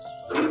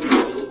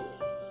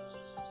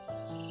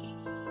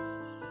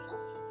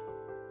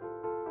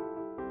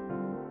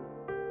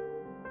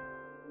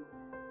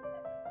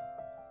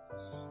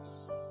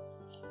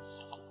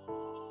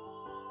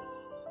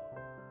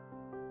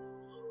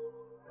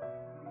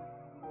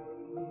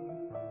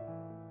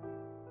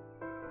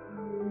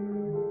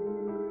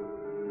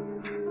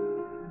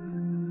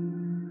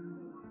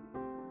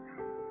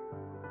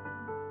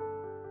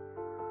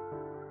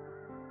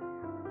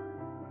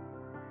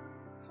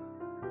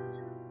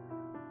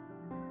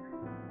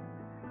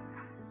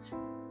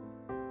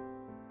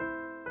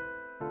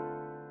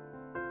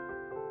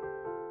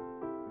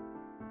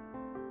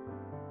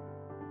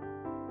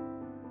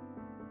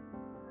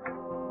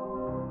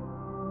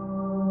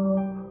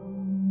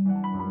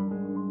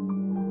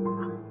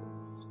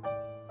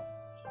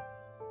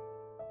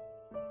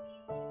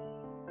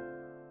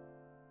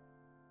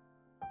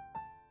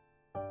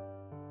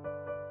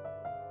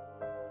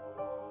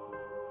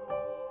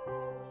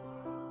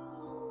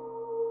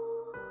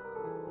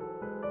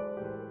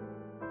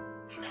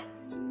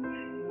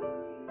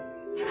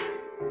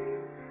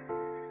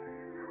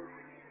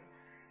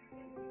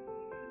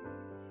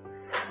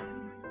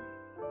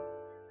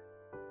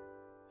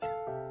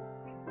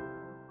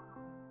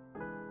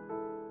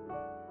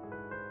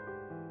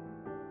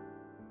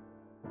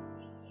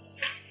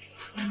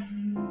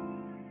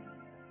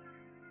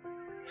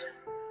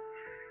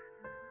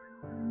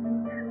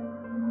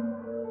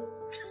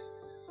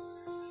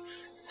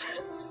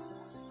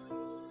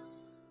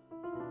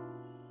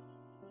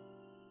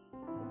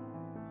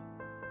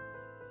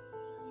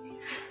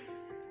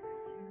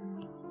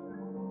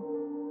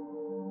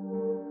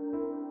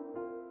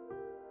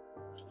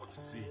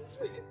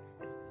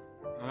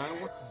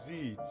 What is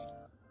it?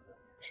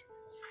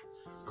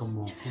 Come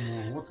on,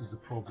 what is the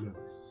problem?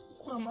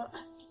 Mama,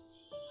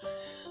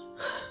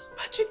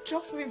 Patrick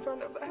dropped me in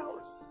front of the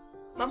house.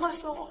 Mama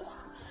saw us,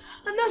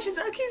 and now she's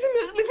accusing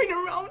me of sleeping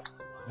around.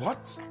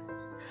 What?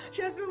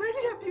 She has been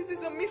really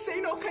abusive of me,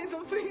 saying all kinds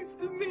of things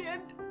to me,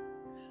 and...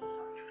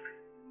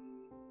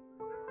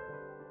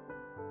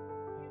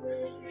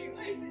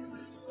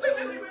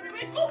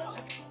 Wait, go!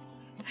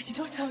 I did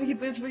not tell you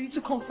this for you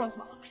to confront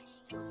Mama, please.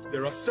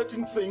 There are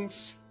certain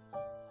things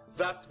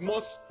that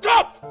must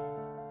stop!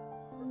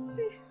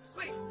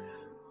 Wait.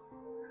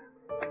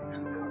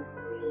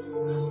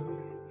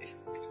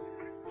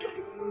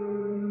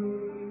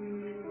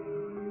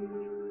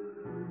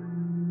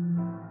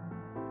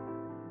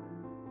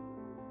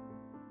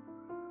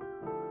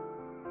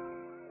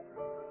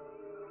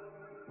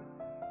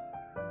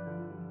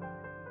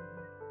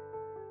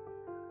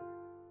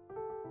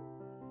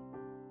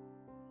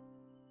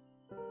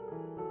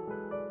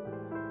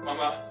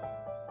 Mama,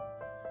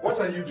 what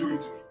are you doing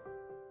to me?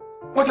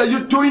 What are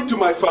you doing to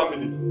my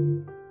family?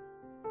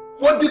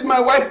 What did my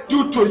wife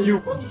do to you?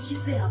 What did she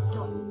say I've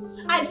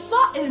done? I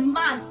saw a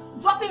man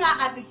dropping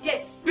her at the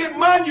gate. The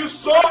man you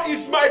saw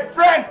is my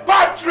friend,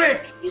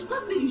 Patrick! It's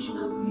not me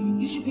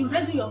you should be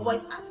raising your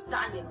voice at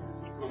Daniel.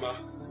 Mama,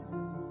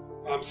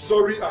 I'm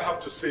sorry I have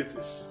to say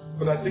this,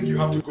 but I think you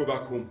have to go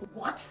back home.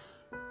 What?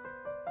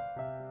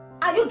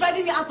 Are you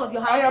driving me out of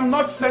your house? I am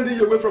not sending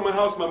you away from my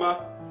house,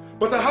 Mama.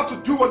 But I have to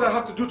do what I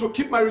have to do to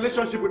keep my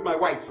relationship with my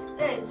wife.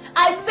 Hey,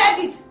 I said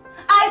it!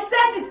 I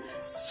said it!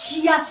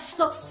 She has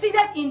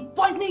succeeded in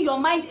poisoning your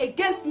mind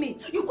against me.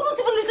 You couldn't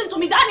even listen to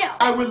me, Daniel!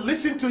 I will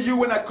listen to you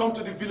when I come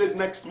to the village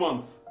next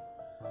month.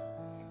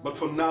 But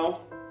for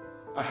now,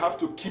 I have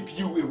to keep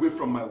you away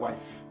from my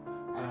wife.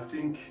 And I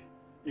think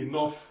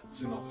enough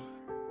is enough.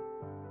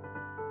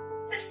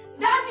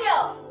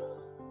 Daniel!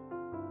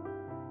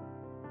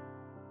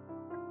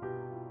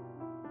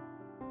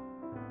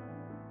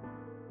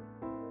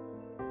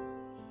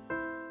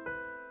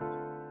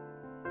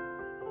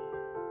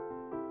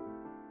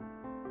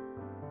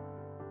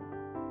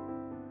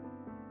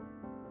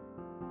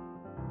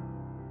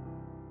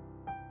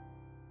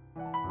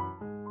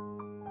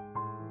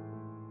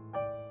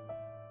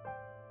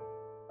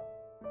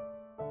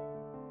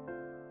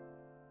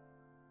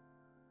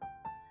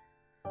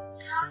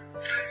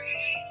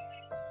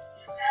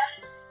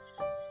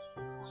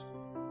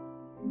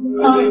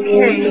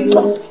 Okay.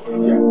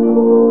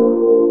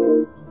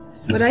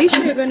 But are you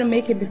sure you're going to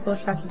make it before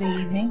Saturday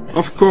evening?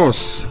 Of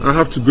course. I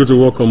have to go to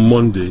work on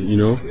Monday, you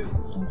know.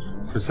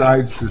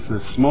 Besides, it's a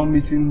small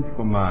meeting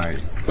for my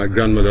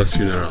grandmother's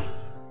funeral.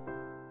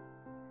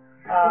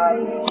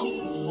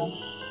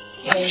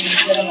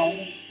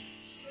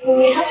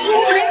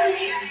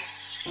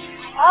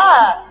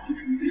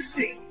 You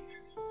see.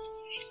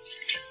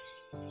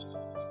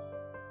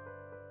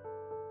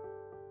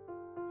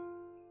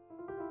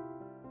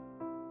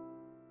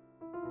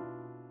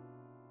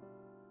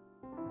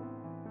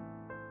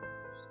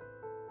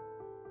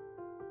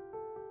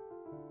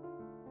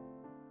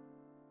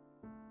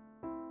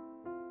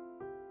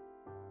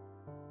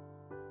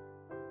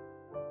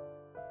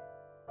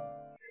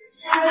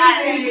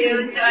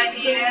 Hello,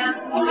 Daniel.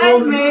 Hi,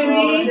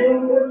 Mary.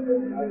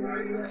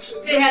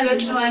 Say hello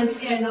to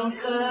Auntie and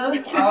Uncle.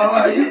 How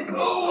are you?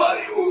 How are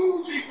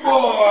you, big boy?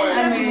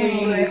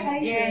 I'm good.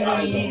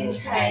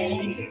 Yes. Hi.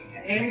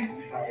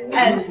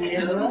 Hello.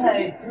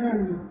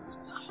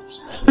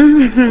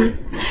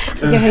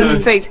 Look at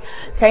his face.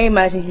 Can you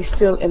imagine he's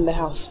still in the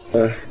house?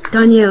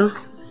 Daniel,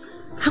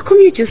 how come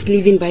you're just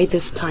leaving by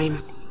this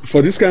time?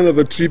 For this kind of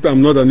a trip,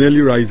 I'm not an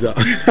early riser.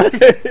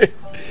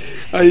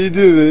 How you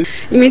doing?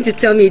 You mean to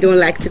tell me you don't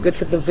like to go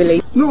to the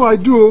village? No, I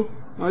do.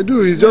 I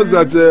do. It's just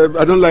that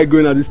I don't like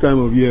going at this time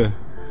of year.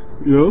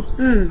 You know?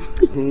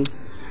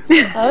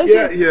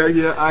 Okay.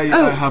 Yeah. I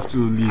have to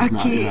leave now.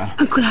 Okay. Yeah.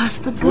 Uncle has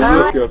to go.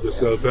 Take care of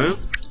yourself, eh?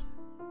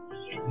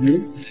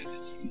 You?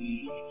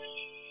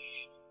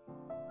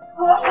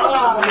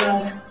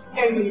 Alright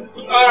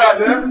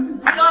then.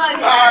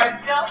 Bye.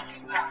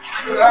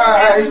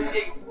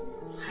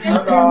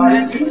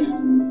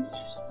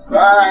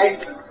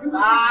 Bye.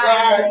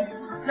 Bye.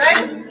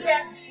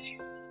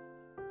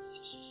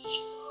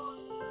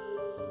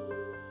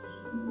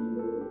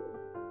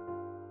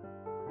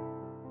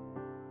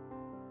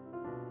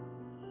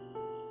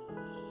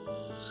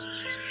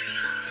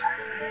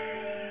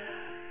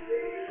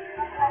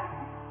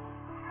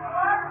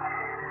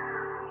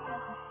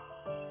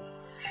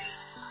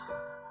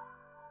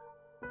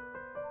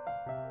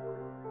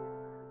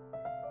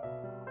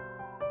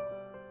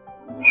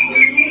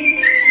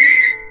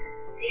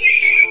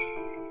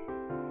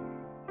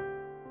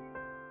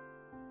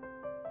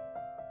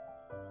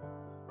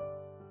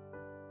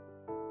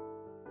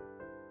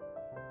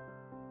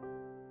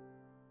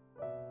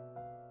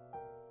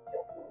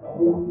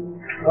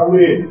 Come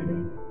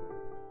in.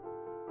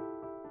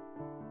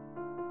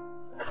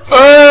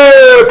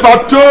 Hey,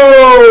 Pato!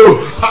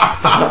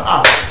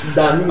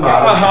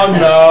 How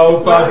now,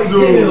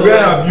 Pato?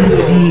 Where have you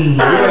been?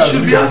 I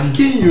should be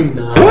asking you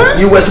now. What?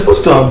 You were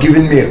supposed to have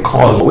given me a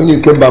call when you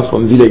came back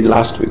from village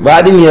last week, but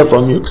I didn't hear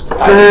from you.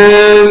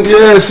 And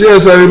yes,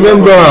 I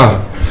remember.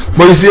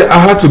 But you see, I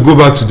had to go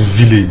back to the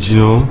village, you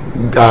know.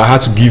 I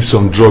had to give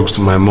some drugs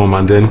to my mom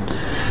and then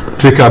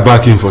take her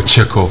back in for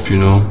checkup, you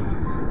know.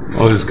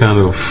 All this kind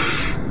of...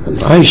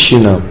 How is she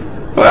now?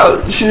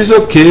 Well, she's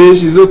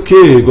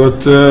okay,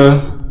 but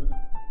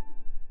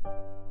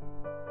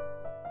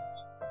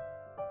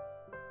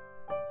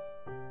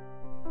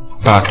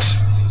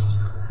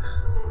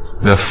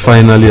they're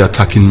finally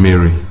attacking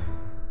Mary.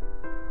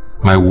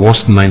 My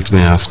worst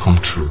nightmare has come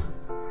true.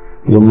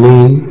 You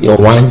mean your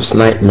wife's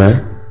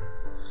nightmare?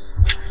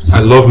 I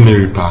love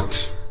Mary,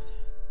 Pat.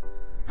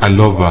 I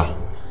love her.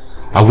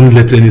 I wouldn't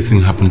let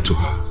anything happen to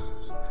her.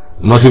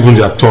 Not even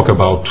their talk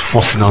about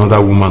forcing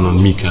another woman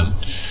on me can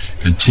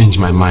change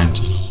my mind.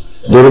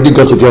 They already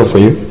got a girl for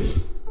you?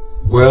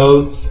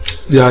 Well,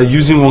 they are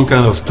using one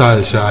kind of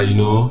style, you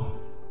know.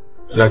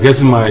 They are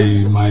getting my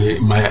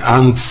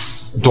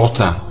aunt's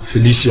daughter,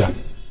 Felicia,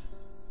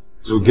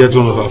 to get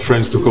one of her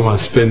friends to come and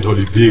spend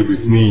holiday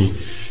with me,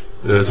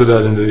 so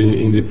that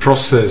in the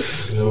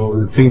process, you know,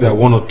 we think that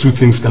one or two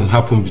things can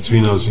happen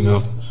between us, you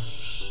know.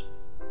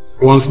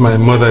 Once my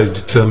mother is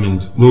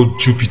determined, no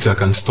Jupiter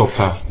can stop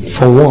her.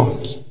 For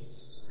what?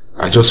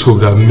 I just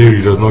hope that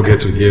Mary does not get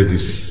to hear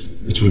this.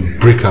 It will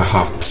break her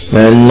heart.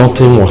 Man,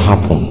 nothing will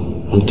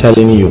happen. I'm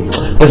telling you.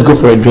 Let's go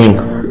for a drink.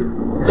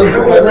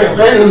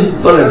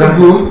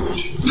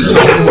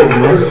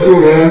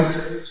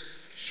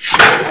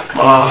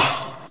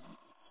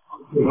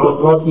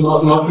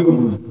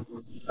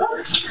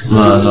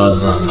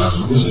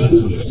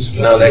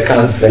 No, they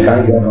can't get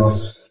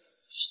us.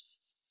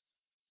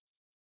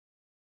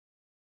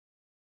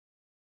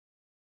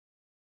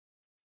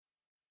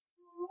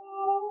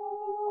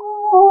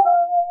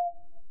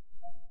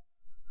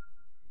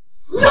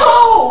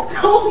 No.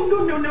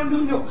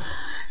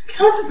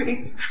 Can't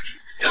be.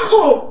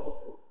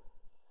 No.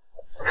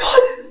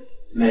 God.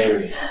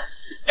 Mary.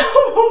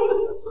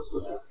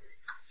 No.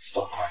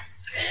 Stop crying.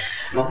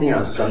 Nothing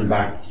has gone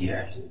back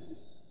yet.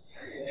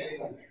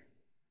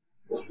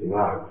 Just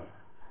relax.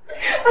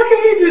 How can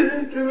you do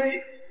this to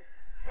me?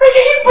 How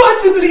can you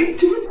possibly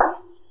do this?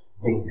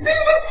 Think. Do you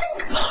even think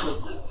about it?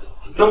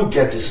 Don't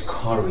get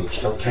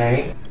discouraged,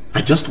 okay?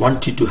 I just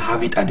want you to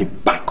have it at the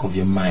back of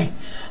your mind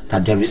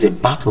that there is a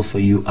battle for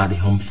you at the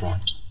home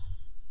front.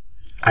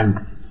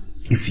 And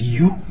if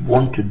you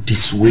want to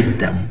dissuade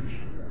them,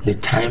 the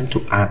time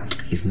to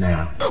act is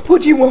now.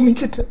 What do you want me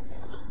to do?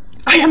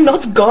 I am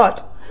not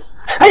God.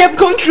 I have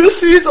gone through a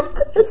series of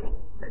tests.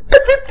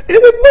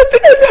 Everything,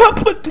 nothing has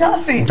happened.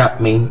 Nothing. That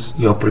means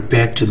you're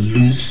prepared to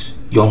lose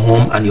your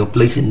home and your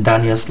place in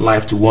Daniel's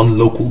life to one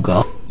local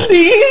girl?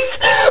 Please?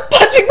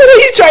 Patrick, what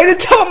are you trying to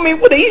tell me?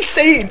 What are you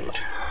saying?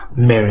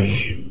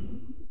 Mary,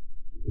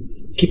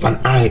 keep an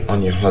eye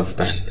on your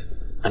husband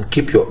and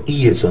keep your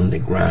ears on the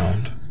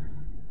ground.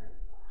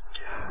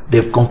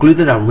 They've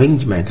concluded an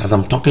arrangement as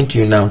I'm talking to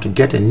you now to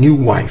get a new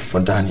wife for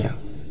Daniel.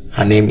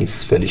 Her name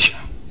is Felicia.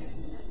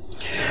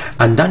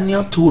 And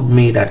Daniel told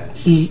me that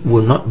he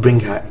will not bring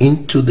her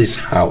into this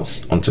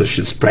house until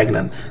she's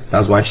pregnant.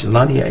 That's why she's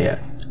not here yet.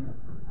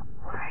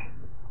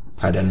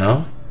 I don't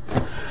know.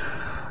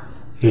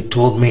 He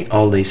told me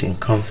all this in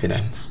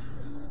confidence.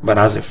 But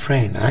as a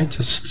friend, I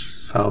just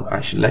felt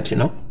I should let you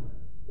know.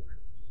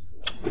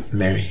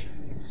 Mary,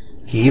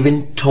 he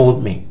even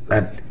told me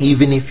that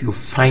even if you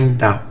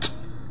find out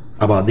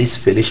about this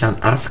Felicia and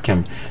ask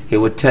him, he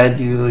would tell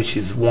you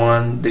she's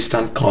one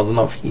distant cousin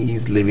of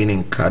his living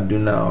in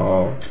Kaduna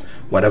or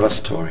whatever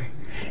story.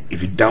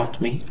 If you doubt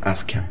me,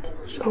 ask him.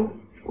 So,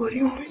 what do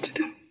you want me to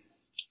do?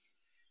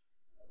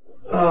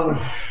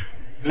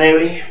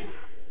 Mary,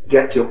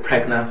 get your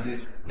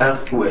pregnancies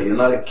elsewhere. You're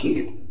not a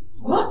kid.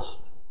 What?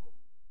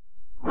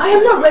 I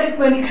am not ready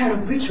for any kind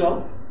of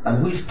ritual. And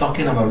who is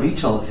talking about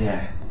rituals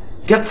here?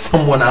 Get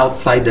someone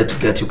outside there to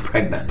get you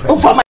pregnant. Oh,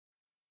 for my...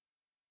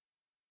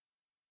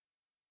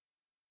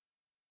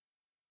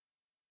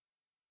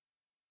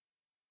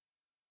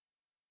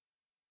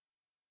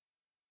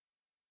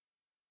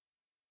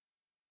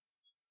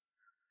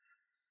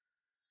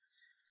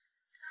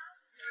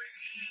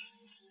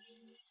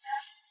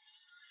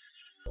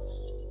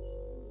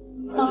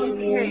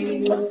 Okay.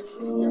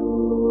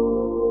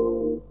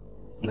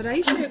 But are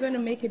you sure you're going to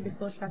make it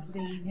before Saturday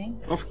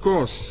evening? Of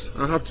course.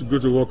 I have to go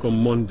to work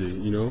on Monday,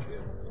 you know.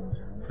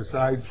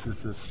 Besides,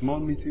 it's a small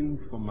meeting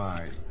for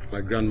my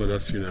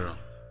grandmother's funeral.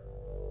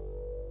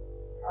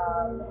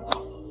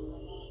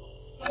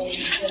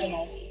 Very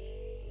nice.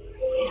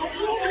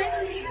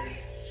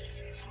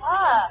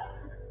 Ah.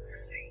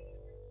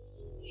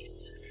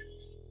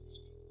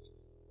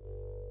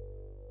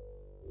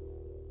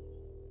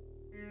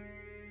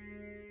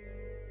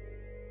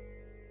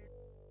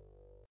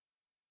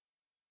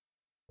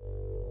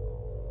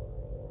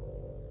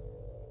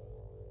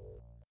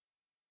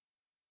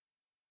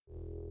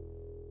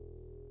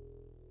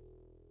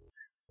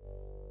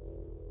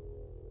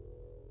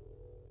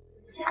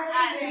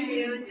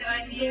 Hello,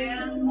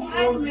 Daniel.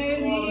 Hi,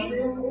 Mary.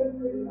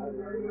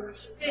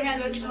 Say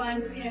hello to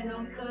Auntie and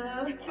Uncle.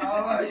 How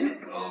are you?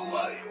 How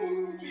are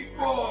you, big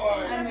boy?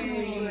 Hi,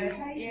 Mary.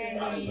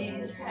 Hi.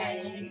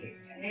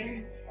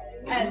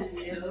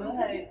 Hello.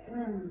 Hi.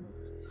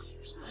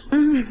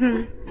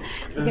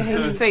 Look at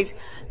his face.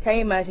 Can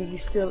you imagine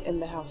he's still in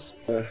the house?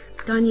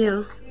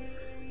 Daniel,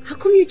 how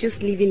come you're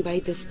just leaving by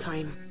this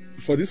time?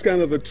 For this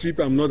kind of a trip,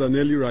 I'm not an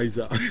early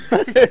riser.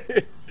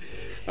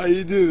 How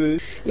you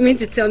doing? You mean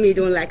to tell me you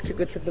don't like to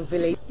go to the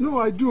village? No,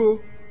 I do.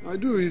 I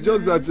do. It's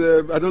just that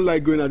I don't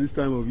like going at this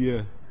time of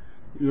year.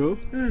 You know?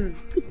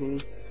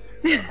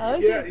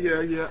 Okay.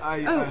 Yeah. I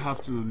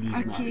have to leave now.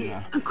 Okay,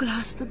 Yeah. Uncle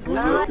has to go.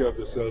 Take care of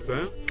yourself,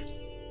 eh?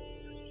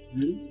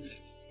 You?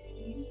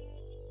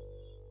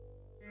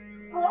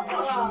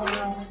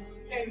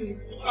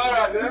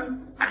 Alright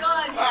then.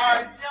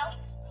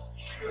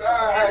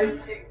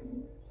 Alright.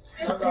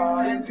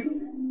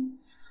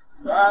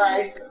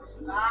 Bye.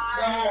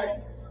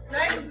 Bye.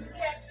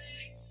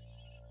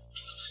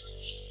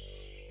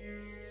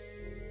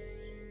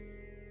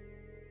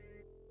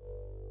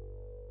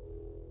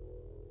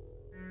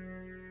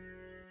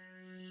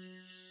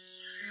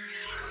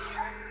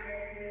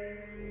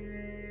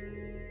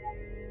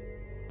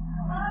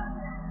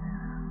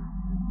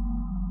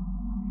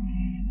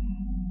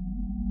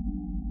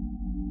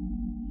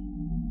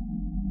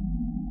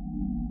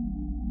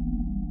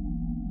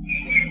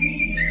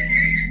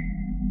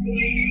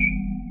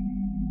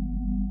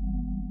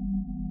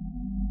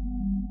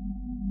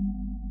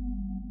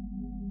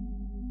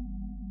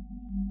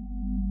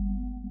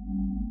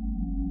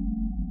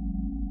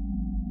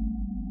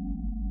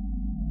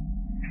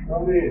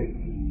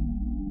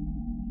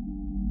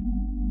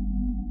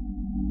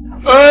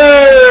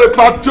 Hey,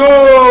 Pato!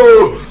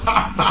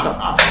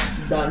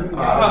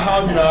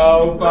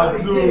 Now,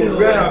 Pato,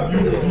 where have you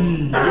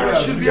been? I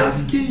should be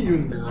asking you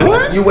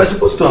now. You were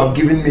supposed to have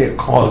given me a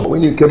call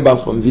when you came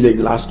back from village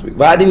last week,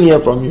 but I didn't hear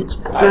from you.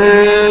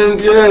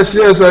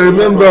 Yes, I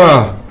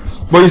remember.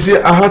 But you see,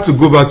 I had to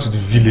go back to the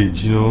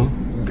village, you know.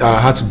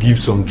 I had to give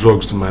some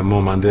drugs to my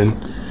mom and then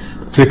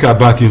take her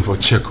back in for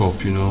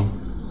checkup, you know.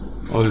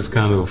 All this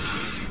kind of...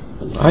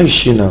 How is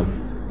she now?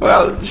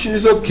 Well,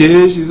 she's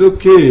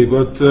okay,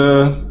 but...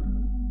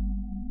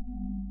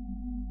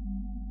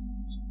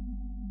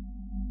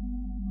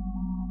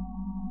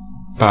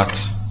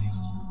 Pat,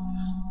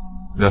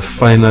 they're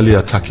finally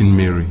attacking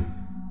Mary.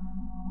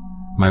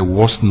 My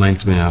worst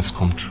nightmare has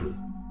come true.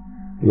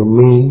 You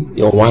mean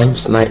your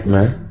wife's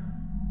nightmare?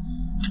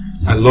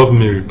 I love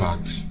Mary,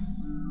 Pat.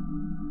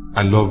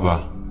 I love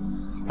her.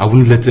 I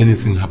wouldn't let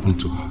anything happen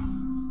to her.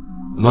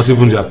 Not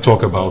even their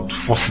talk about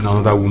forcing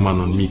another woman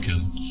on me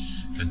can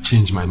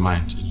change my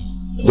mind.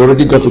 They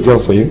already got a girl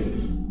for you?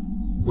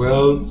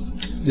 Well,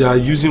 they are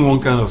using one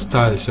kind of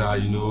style,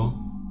 you know.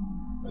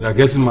 They are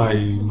getting my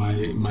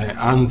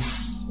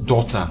aunt's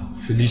daughter,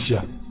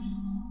 Felicia,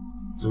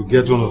 to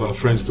get one of her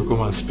friends to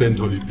come and spend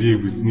holiday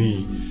with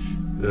me,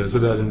 so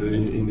that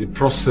in the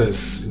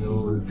process, you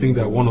know, they think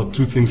that one or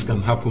two things can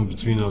happen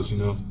between us, you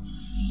know.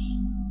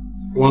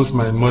 Once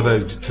my mother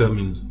is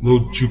determined, no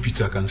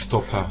Jupiter can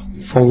stop her.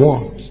 For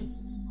what?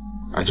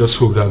 I just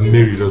hope that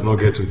Mary does not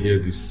get to hear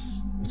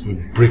this. It will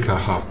break her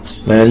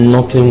heart. Man,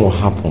 nothing will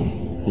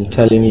happen. I'm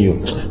telling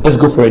you. Let's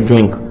go for a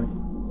drink.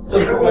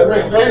 No,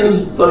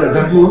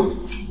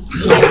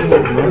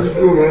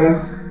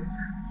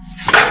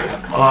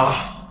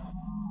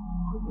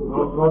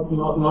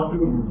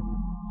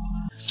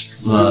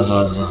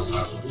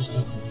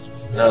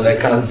 they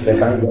can't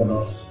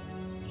go.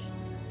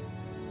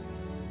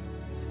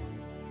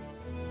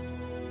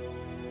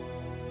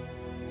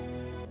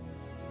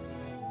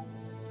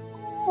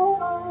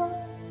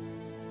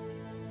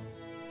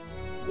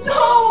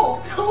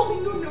 No.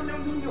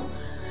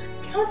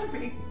 Can't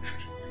be.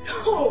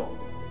 No.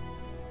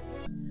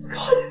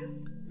 God.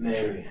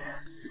 Mary.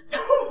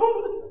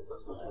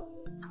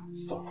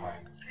 Stop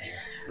crying.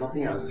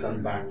 Nothing has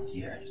gone back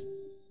yet. Just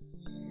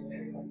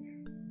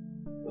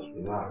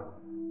relax.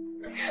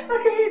 How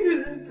can you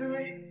do this to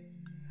me?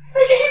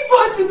 How can you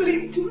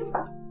possibly do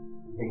this?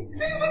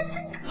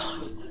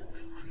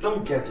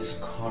 Don't get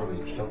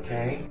discouraged,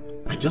 okay?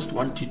 I just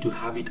want you to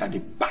have it at the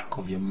back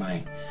of your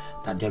mind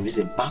that there is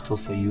a battle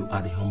for you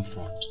at the home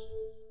front.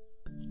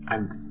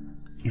 And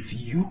if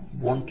you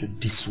want to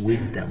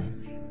dissuade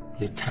them,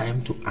 the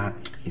time to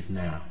act is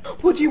now.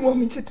 What do you want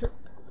me to do?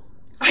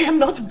 I am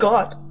not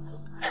God.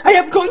 I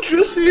have gone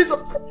through a series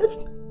of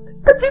tests.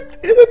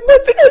 Everything,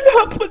 nothing has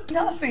happened.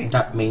 Nothing.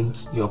 That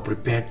means you're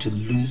prepared to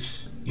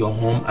lose your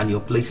home and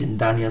your place in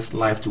Daniel's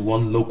life to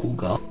one local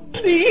girl?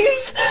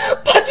 Please?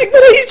 Patrick,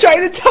 what are you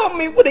trying to tell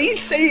me? What are you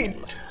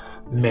saying?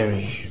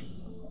 Mary,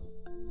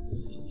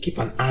 keep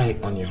an eye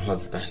on your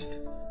husband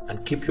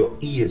and keep your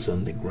ears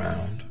on the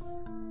ground.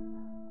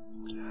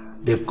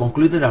 They've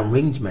concluded an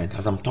arrangement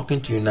as I'm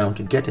talking to you now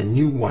to get a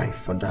new wife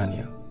for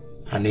Daniel.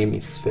 Her name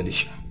is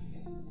Felicia.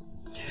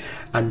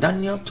 And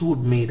Daniel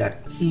told me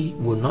that he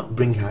will not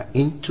bring her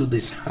into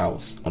this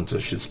house until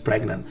she's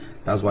pregnant.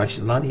 That's why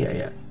she's not here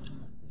yet.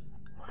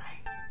 Why?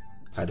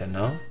 I don't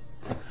know.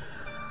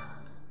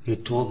 He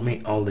told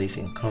me all this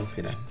in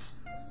confidence.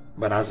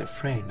 But as a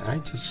friend, I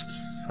just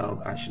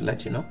felt I should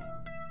let you know.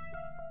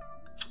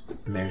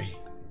 Mary,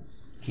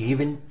 he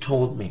even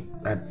told me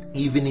that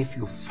even if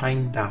you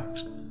find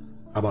out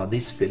about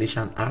this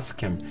Felicia and ask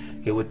him,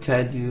 he would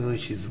tell you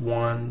she's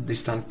one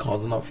distant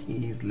cousin of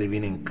his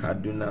living in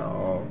Kaduna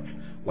or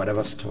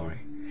whatever story.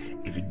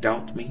 If you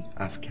doubt me,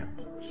 ask him.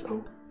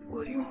 So,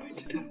 what do you want me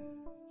to do?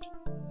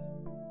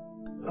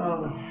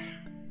 Oh,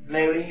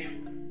 Mary,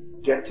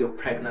 get your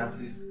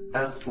pregnancies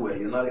elsewhere.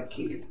 You're not a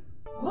kid.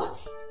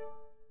 What?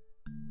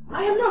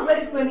 I am not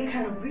ready for any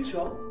kind of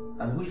ritual.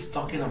 And who is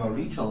talking about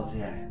rituals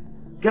here?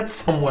 Get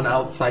someone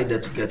outside there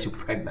to get you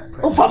pregnant.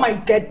 Over my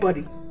dead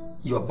body.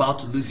 You're about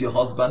to lose your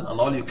husband and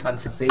all you can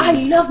say I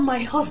love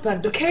my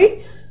husband,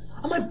 okay?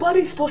 And my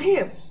body's for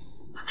him.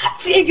 How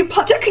dare you,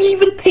 Patrick? How can you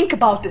even think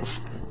about this?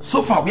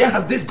 So far, where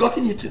has this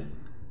gotten you to?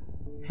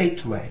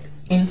 Hatred,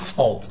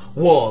 insult,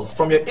 wars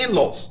from your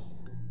in-laws.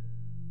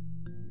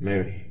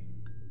 Mary,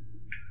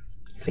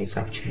 things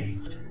have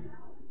changed.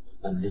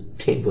 And the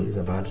table is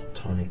about to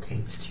turn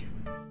against you.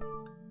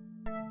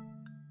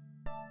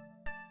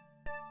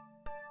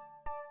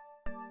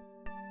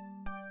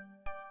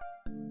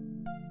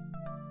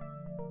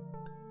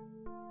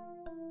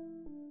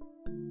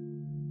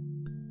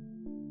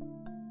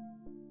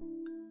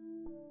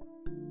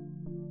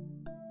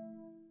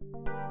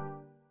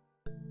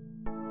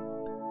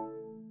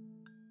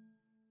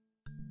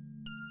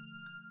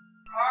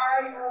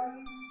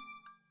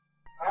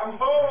 I'm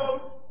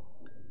home.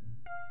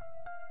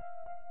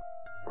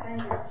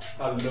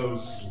 Hello,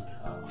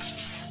 sweetheart.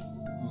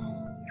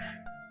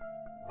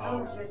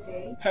 How's the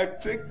day?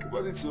 Hectic,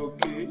 but it's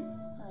okay.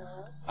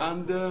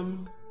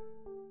 And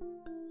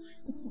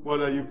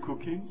what are you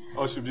cooking?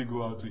 Or should we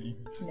go out to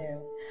eat?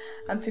 No,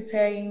 I'm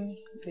preparing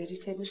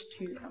vegetable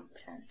stew and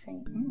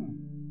plantain.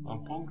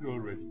 I'm hungry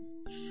already.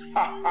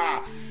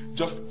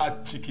 Just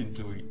add chicken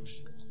to it.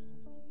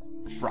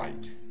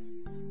 Fried.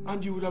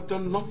 And you would have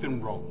done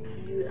nothing wrong.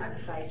 You and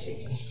fried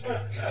chicken.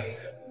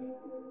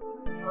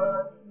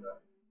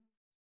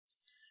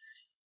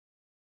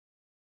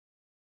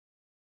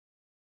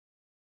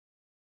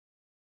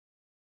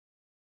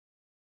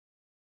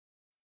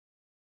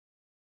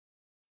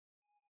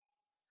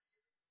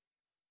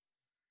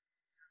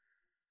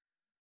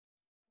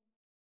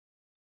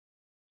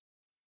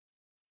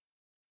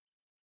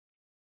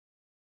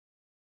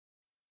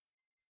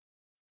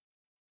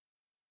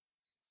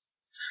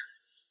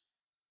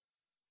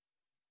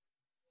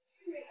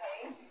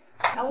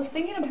 I was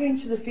thinking of going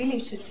to the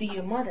village to see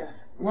your mother.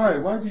 Why?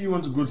 Why do you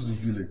want to go to the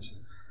village?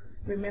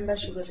 Remember,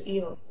 she was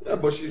ill. Yeah,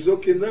 but she's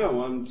okay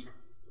now, and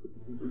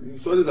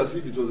it's always as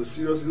if it was a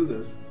serious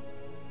illness.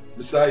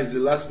 Besides,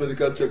 the last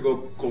medical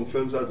checkup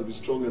confirms her to be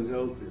strong and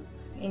healthy.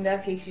 In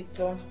that case, you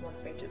don't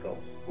want me to go.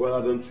 Well,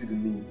 I don't see the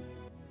need.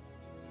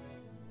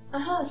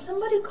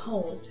 Somebody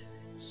called.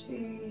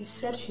 She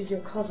said she's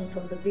your cousin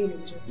from the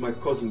village. My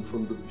cousin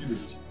from the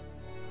village.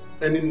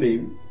 Any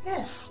name?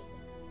 Yes.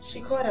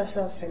 She called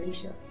herself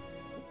Felicia.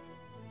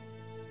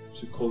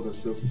 She called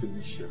herself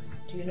Felicia.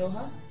 Do you know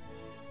her?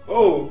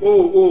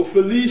 Oh,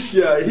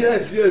 Felicia.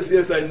 Yes,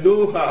 I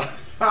know her.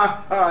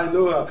 I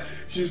know her.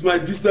 She's my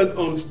distant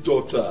aunt's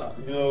daughter.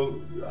 You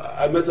know,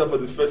 I met her for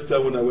the first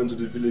time when I went to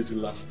the village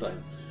last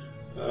time.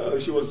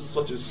 She was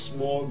such a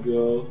small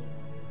girl.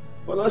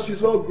 But now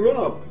she's all grown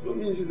up. I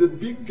mean, she's a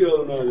big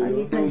girl now,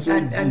 you know.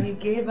 And you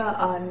gave her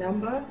our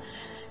number,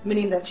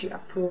 meaning that you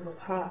approve of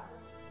her.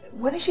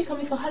 When is she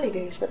coming for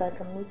holidays so that I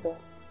can meet her?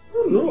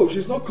 Oh, no,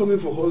 she's not coming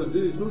for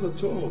holidays, not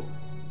at all.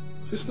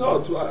 She's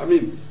not. I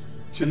mean,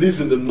 she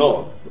lives in the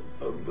north,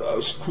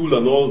 school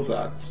and all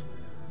that.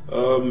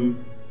 I'm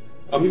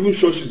even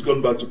sure she's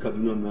gone back to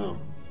Kaduna now.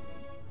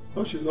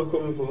 No, she's not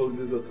coming for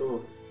holidays at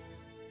all.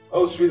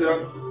 Oh,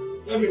 sweetheart,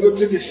 let me go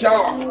take a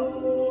shower.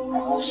 I'm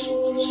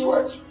also too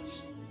sweat.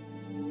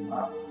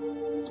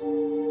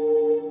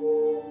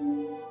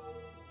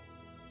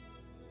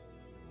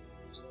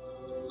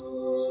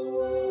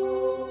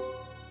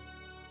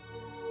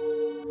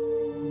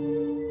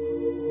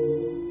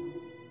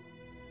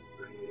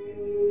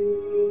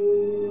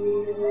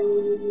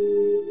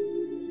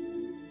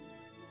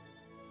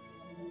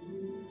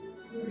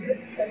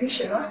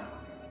 Felicia?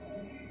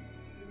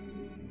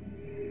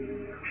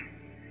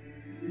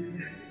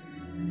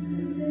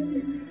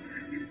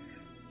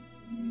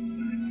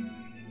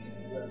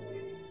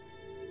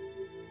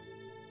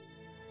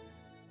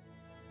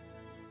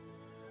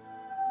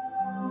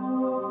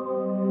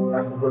 I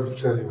forgot to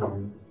tell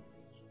you,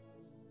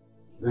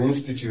 the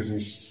Institute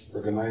is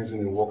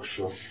organizing a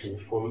workshop to be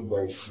followed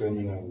by a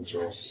seminar in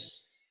Jos.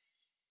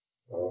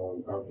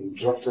 I've been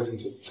drafted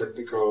into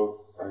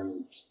technical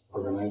and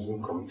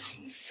organizing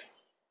committees.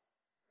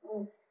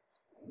 Oh,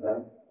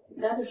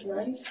 that is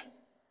nice.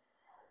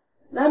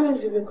 That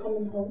means you'll be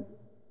coming home.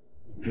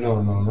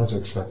 No, not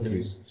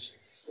exactly.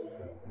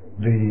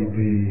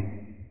 The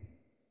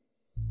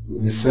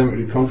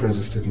conference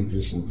is taking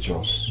place in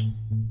Jos.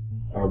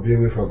 I'll be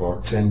away for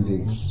about 10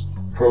 days,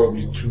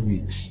 probably 2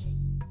 weeks.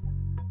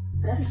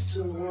 That is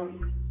too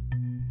long.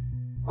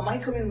 Am I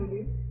coming with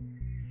you?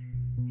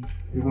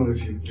 Even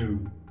if you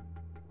do,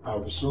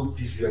 I'll be so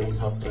busy I won't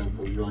have time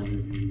for you and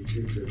you'll be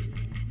irritated.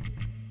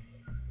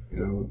 You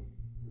know,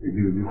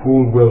 the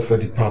whole welfare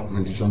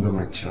department is under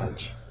my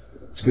charge.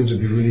 It's going to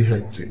be really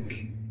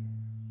hectic.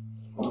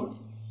 I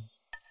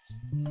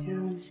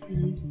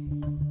understand.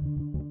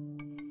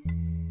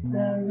 But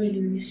I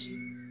really miss you.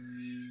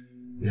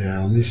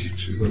 Yeah, I'll miss you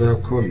too, but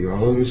I'll call you.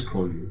 I'll always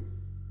call you.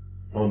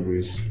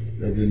 Always.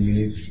 Every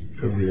minute,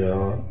 every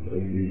hour,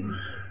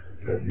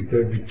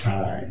 every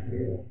time.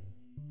 Yeah.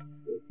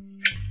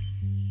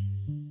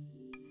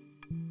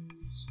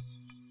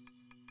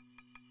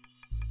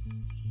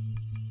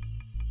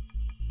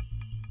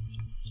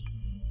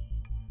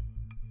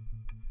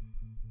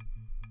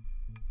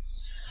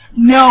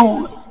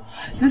 No,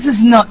 this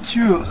is not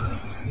true.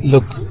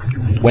 Look,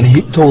 when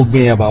he told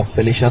me about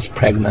Felicia's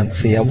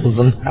pregnancy, I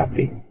wasn't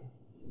happy.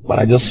 But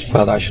I just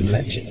felt I should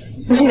let you know.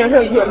 No,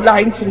 you're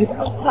lying to me.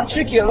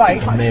 Patrick, you're lying.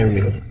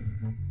 Mary,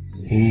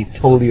 he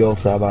told you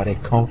also about a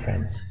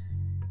conference.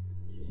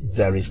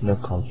 There is no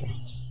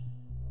conference.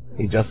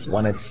 He just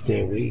wanted to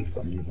stay away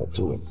from you for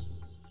 2 weeks.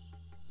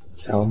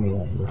 Tell me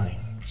I'm lying.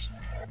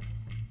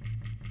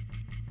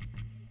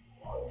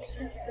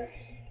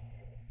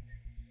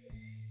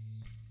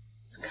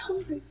 It's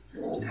coming.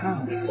 It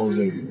has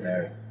already,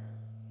 Mary.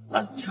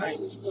 And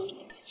time is not on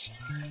my side.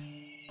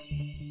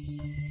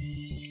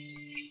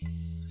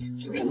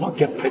 You cannot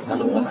get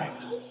pregnant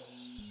overnight.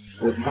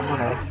 With someone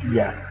else,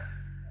 yes.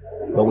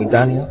 But with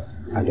Daniel,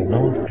 I don't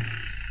know.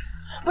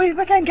 But if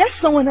I can get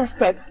someone else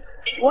pregnant,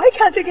 why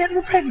can't I get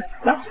me pregnant?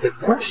 That's the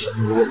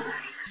question.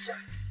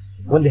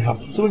 When they have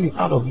thrown you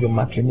out of your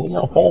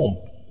matrimonial home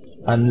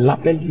and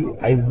labeled you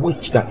a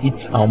witch that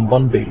eats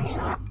unborn babies.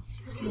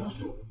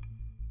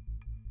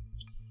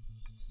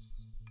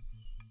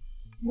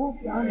 No,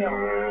 Daniel.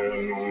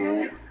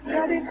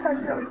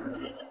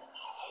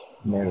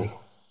 Mary,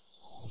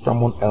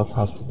 someone else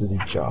has to do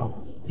the job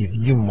if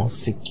you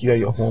must secure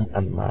your home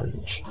and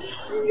marriage.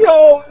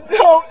 No,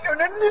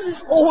 this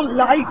is all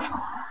lies.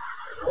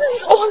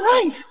 This is all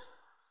lies.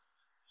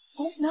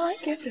 Oh, now I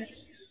get it.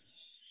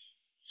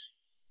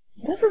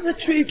 This is the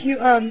trick you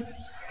and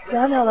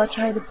Daniel are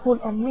trying to pull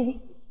on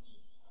me.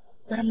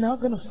 But I'm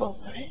not gonna fall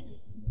for it.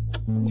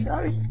 I'm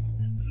sorry.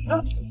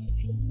 No.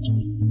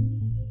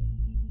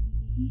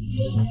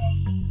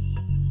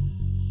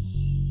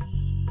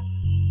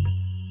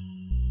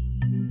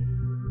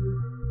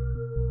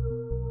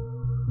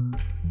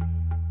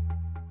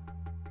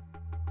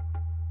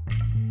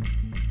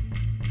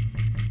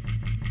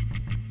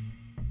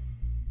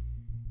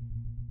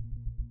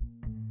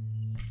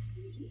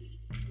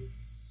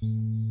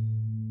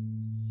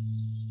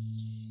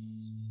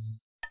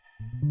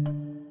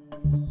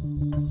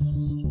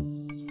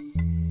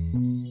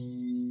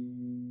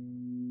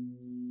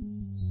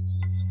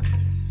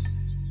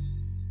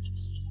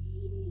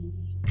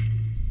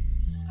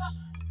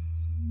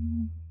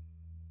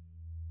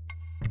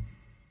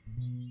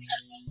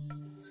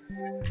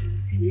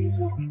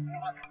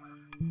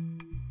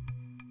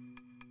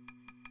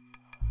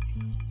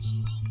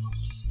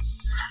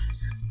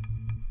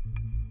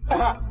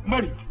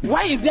 Mary,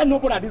 why is there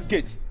nobody at this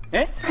gate?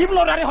 Eh? Even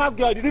though that house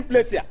girl didn't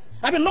place here.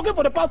 I've been looking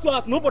for the past 2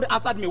 hours, nobody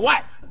answered me.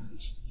 Why?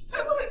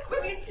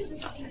 Wait, excuse me.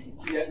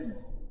 Yes.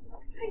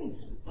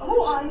 Please,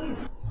 who are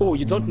Oh,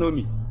 you don't know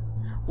me?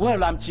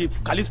 Well, I'm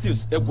Chief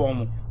Callistus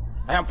Egwomu.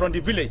 I am from the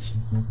village.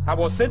 I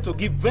was sent to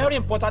give very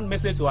important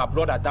message to our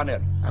brother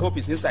Daniel. I hope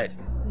he's inside.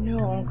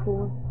 No,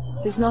 Uncle.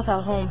 He's not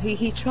at home.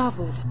 He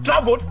traveled.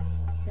 Traveled?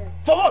 Yes.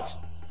 For what?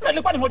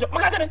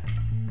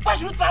 Why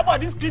should you travel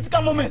at this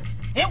critical moment?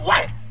 Eh,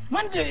 why?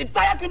 When the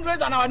entire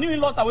kindred and our new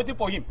in-laws are waiting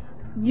for him.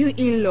 New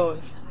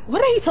in-laws?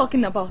 What are you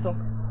talking about,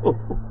 Uncle?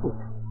 Oh.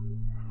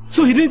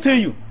 So he didn't tell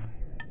you?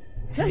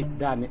 Hey,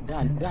 Danny,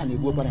 tell me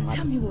what?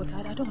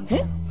 I don't know.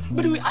 Eh?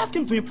 But we asked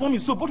him to inform you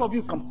so both of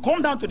you can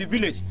come down to the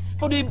village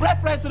for the bride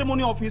price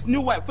ceremony of his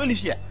new wife,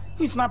 Felicia,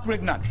 who is now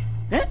pregnant.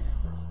 Eh?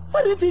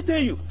 Why didn't he tell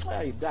you?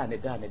 Hey, Danny.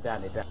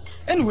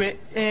 Anyway,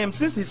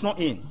 since he's not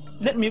in,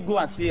 let me go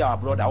and see our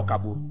brother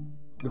Okabu,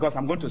 because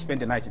I'm going to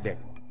spend the night there.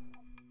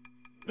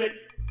 But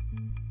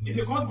if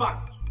he comes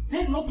back,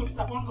 tell him not to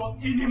disappoint us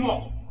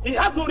anymore. He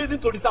has no reason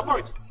to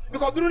disappoint,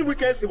 because during the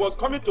weekends he was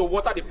coming to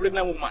water the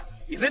pregnant woman.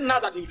 Is it now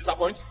that he will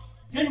disappoint?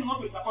 Tell him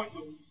not to disappoint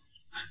you.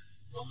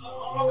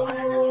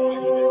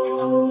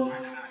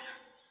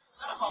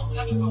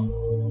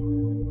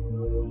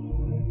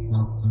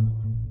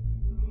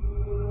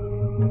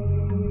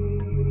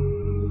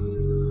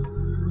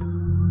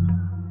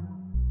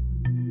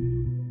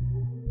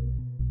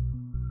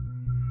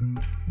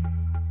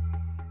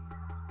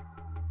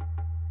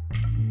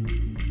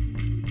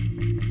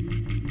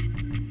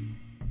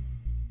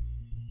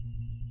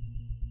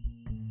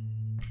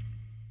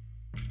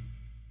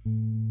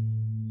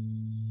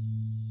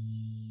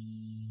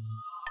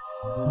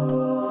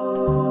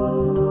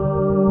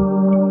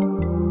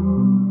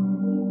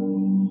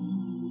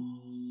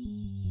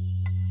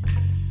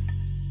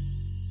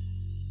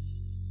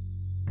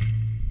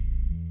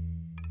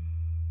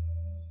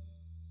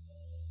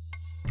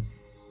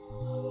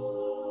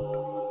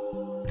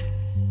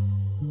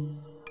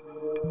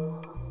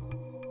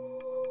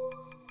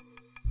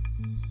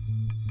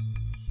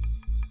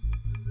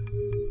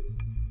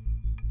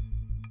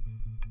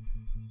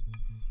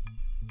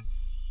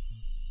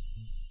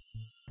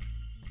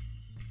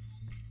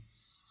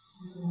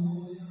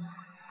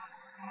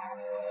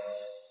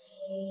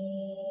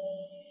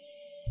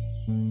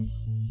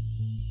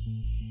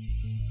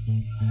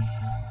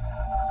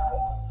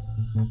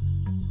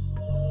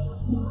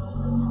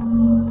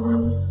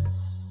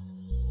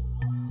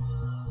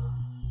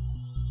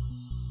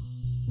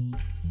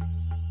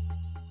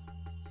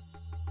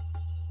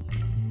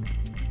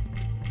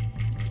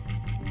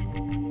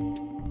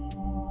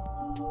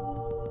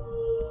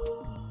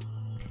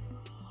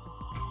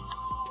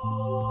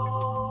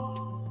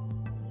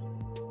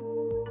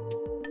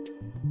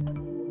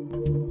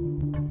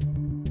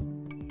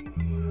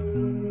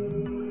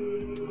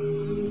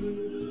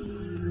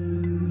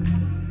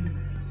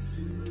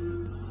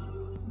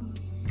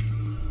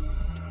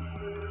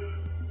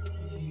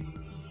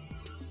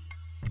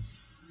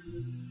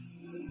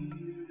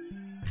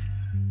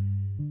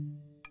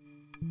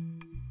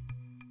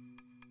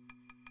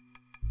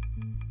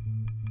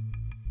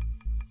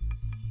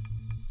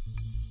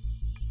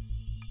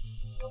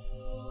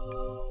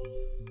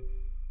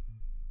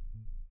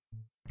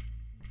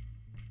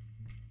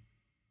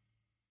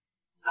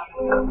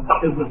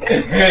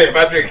 Hey,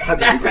 Patrick.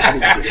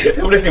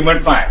 Everything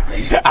went fine.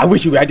 I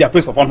wish you were there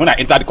first of all when I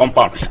entered the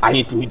compound. I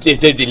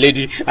intimidated the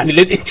lady, and the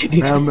lady...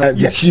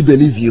 Did she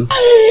believe you?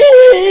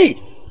 Hey!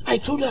 I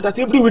told her that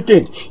every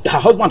weekend, her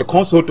husband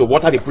comes home to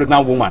water the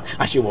pregnant woman,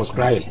 and she was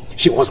crying.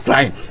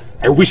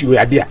 I wish you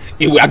were there.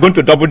 We are going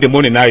to double the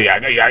money now you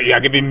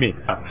are giving me.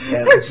 I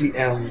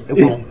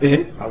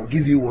will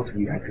give you what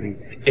we agreed.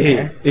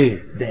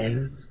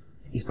 Then,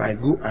 if I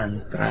go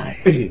and try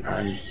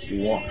and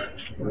work.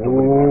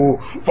 Oh,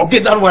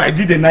 forget that one. I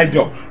did a nice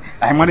job.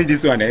 I manage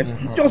this one, eh?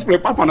 Just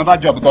prepare for another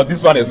job because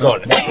this one is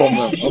gone. No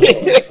problem.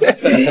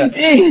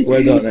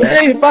 Well done, eh?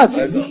 Hey, Pat,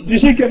 you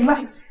shake him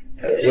now.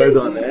 Well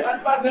done, eh?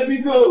 Pat, let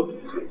me go.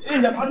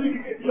 Hey, your family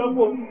get your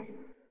phone.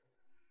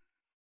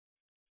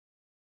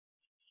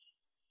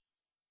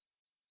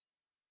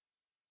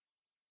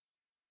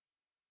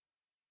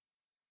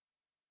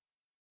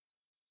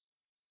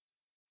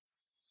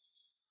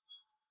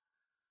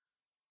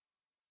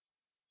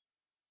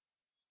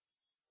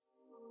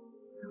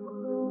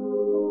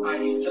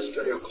 I just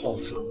got your call,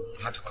 so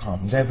I had to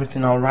come. Is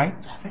everything alright?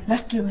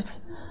 Let's do it.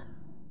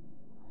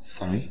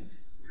 Sorry?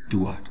 Do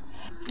what?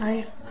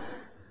 I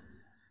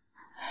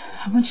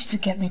want you to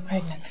get me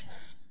pregnant.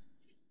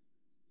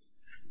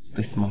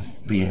 This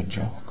must be a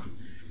joke.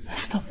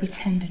 Stop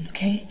pretending,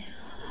 okay?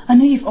 I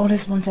know you've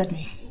always wanted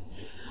me.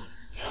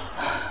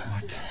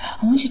 What?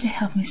 I want you to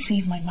help me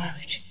save my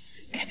marriage.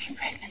 Get me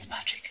pregnant,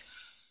 Patrick.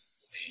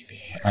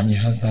 Baby, I'm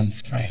your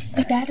husband's friend.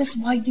 But that is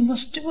why you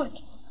must do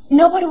it.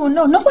 Nobody will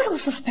know. Nobody will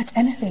suspect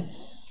anything.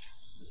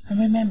 And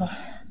remember,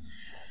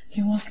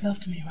 you once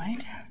loved me,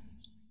 right?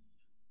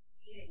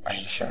 Are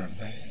you sure of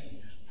this?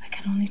 I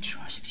can only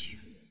trust you.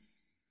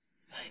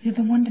 You're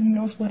the one that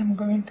knows what I'm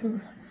going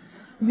through.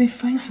 We've been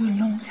friends for a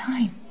long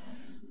time.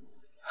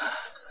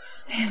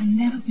 I have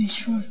never been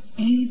sure of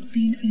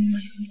anything in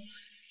my whole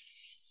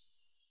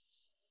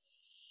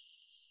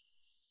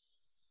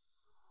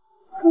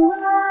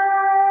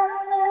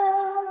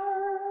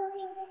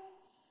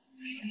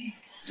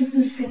Just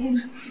the same.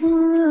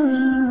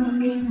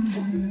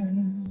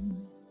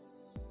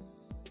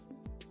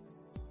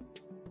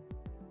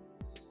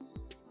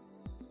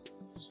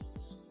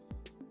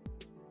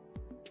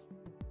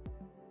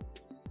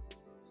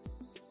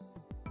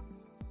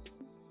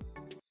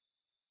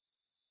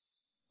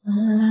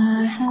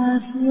 I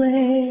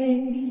halfway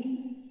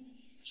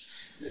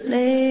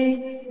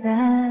late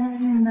at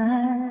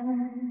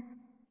night,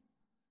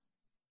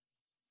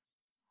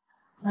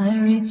 I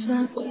reach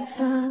out to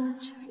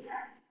touch,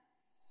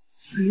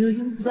 feel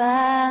you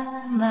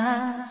by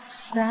my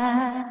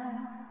side,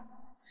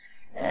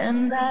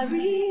 and I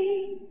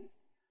reach.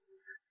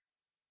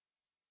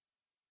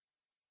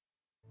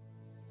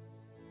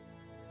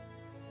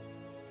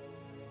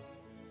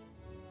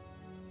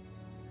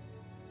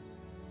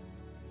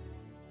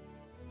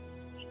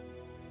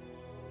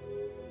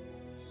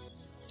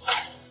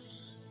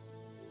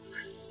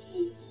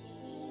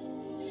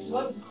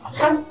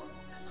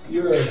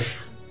 Yeah.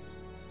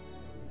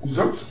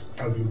 Result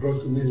has been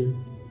brought to me.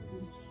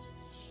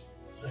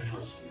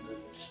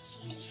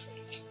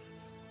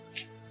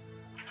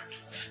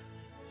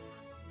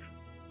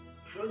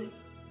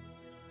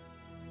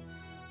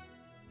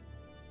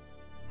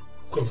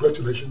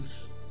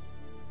 Congratulations.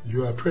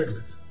 You are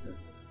pregnant.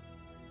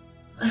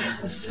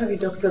 Sorry,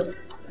 doctor.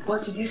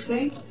 What did you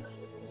say?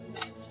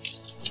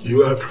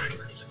 You are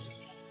pregnant.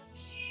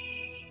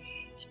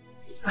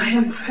 I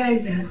am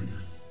pregnant.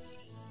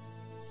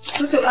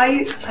 Doctor, are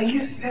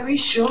you very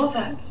sure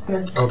that?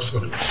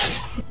 Absolutely.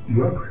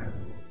 You are pregnant.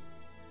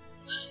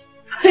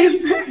 I am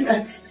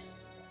pregnant.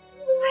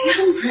 I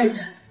am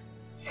pregnant.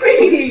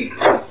 Really?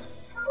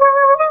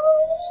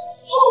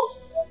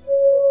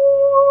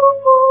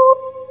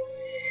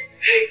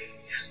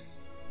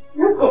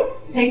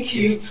 Thank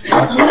you.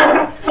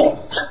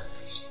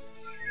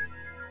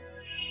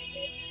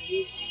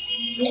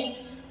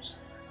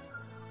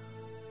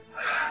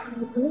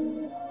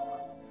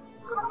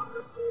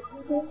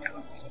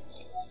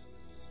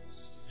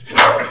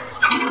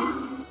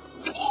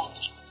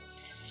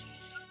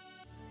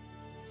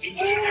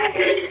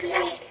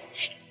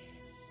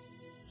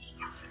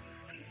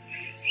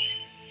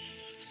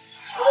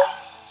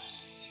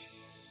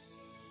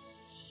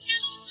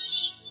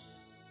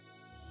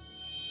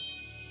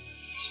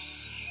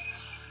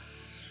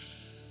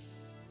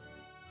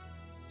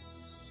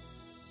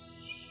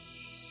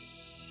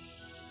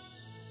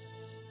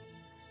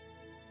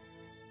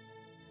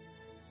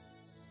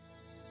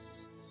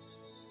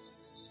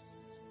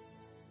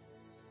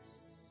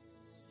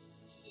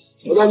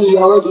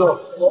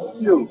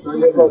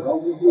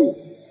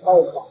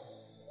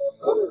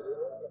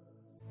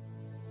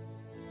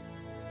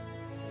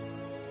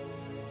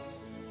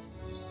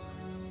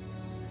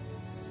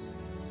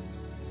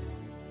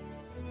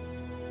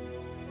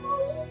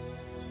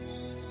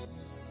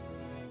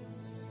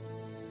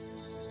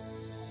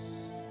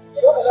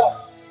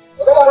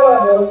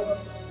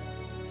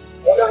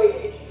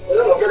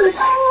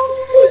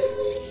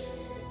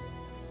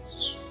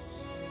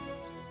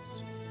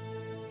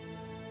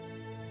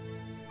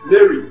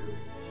 Mary,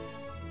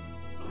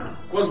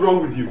 what's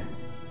wrong with you?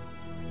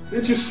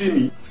 Didn't you see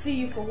me? See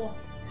you for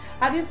what?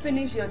 Have you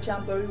finished your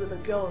jamboree with the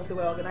girls they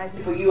were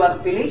organizing for you at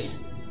the village?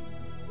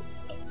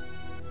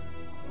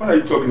 What are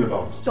you talking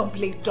about? Don't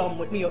play dumb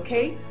with me,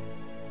 okay?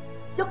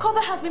 Your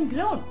cover has been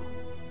blown.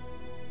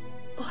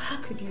 But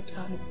how could you,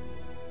 Danny?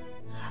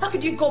 How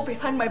could you go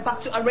behind my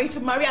back to arrange to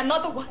marry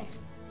another wife?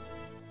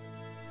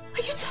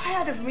 Are you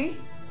tired of me?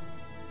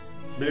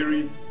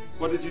 Mary,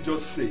 what did you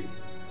just say?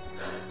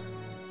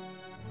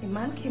 A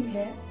man came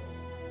here.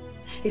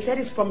 He said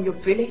he's from your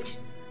village.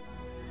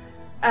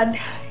 And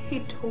he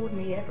told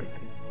me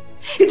everything.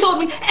 He told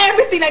me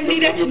everything I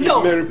needed to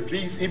know. Mary,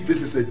 please, if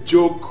this is a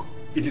joke,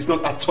 it is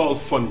not at all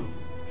funny.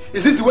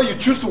 Is this the way you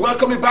choose to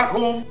welcome me back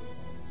home?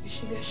 You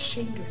should be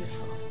ashamed of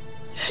yourself.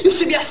 You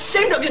should be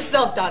ashamed of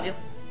yourself, Daniel.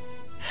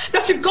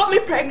 That you got me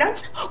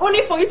pregnant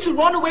only for you to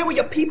run away with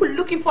your people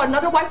looking for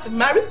another wife to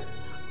marry?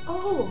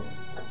 Oh,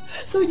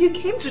 so you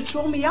came to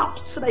throw me out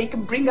so that you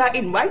can bring her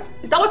in, right?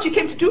 Is that what you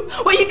came to do?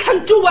 Well, you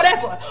can do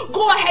whatever.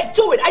 Go ahead,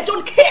 do it. I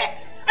don't care.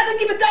 I don't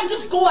give a damn.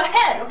 Just go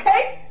ahead,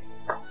 okay?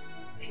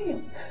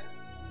 Damn.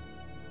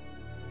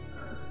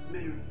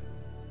 Mary,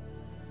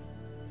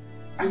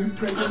 are you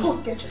pregnant? Oh,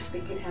 get your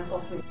stinking hands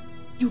off me.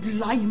 You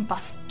lying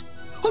bastard.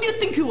 Who do you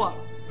think you are?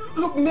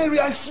 Look, Mary,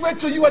 I swear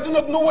to you, I do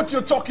not know what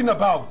you're talking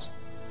about.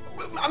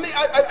 I mean,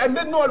 I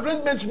made no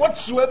arrangements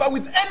whatsoever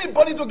with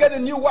anybody to get a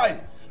new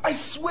wife. I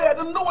swear, I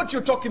don't know what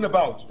you're talking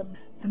about.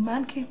 The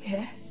man came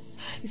here.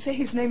 He said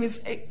his name is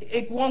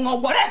Egwong or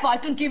whatever. I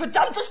don't give a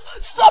damn. Just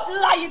stop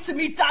lying to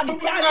me, damn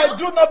it. I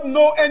do not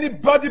know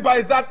anybody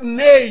by that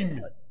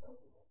name.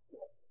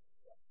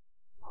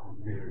 Oh,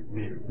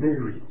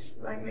 Mary.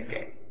 Lying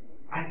again.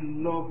 I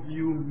love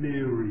you,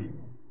 Mary.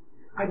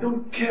 I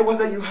don't care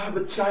whether you have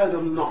a child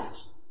or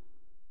not.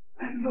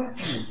 I love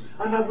you,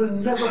 and I will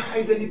never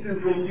hide anything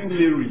from you,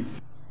 Mary.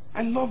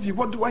 I love you.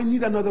 What do I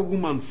need another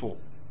woman for?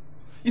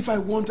 If I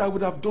want, I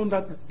would have done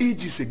that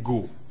ages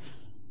ago.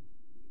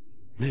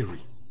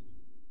 Mary,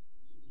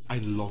 I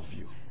love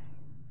you.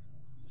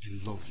 I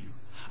love you.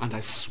 And I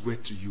swear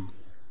to you,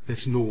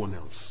 there's no one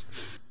else.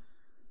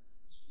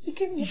 You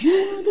came here.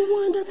 You're the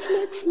one that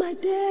makes my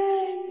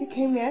day. You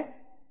came here.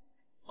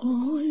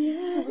 Oh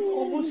yeah. He was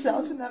almost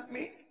shouting at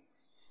me.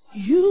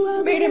 You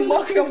are made a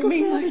mockery of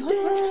me.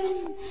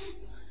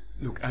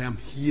 Look, I am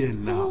here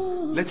now.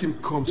 Let him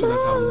come so that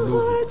I will know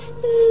him. Heart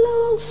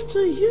belongs to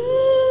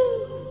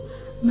you.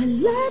 My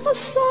life is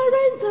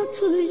surrendered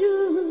to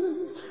you.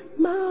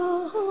 My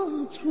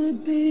heart will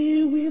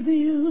be with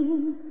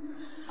you.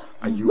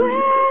 Are you Wherever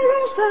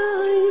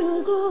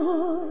you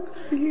go,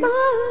 my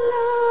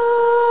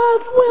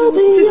love will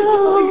be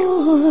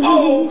yours.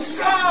 Oh,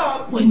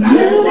 God!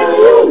 Whenever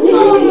you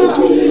need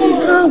me,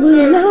 I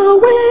will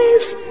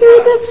always be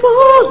there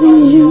for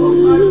you.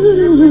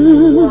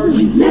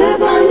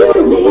 Whenever you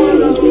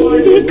need me,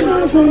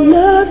 because I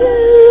love you.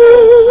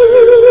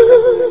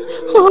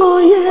 Oh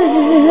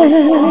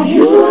yeah,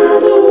 you are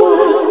the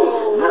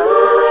one I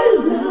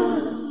love.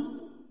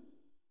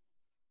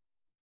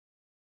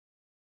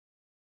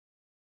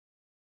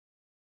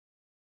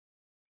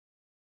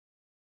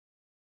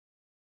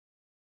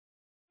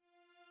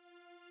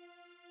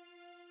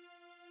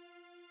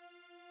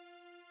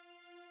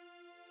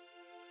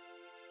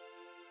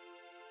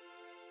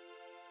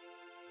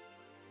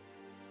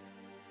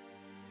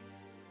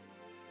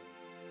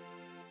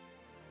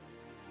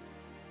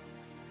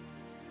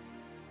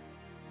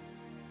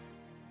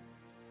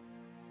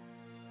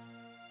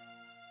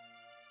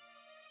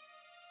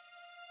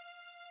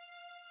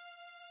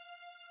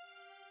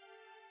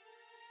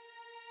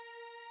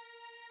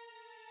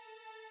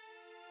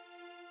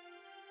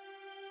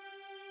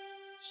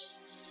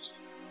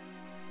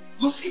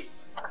 Lucy,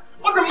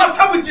 what's the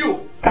matter with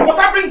you? Must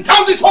I bring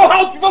down this whole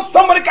house before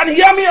somebody can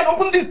hear me and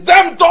open this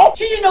damn door?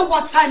 Do you know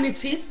what time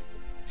it is?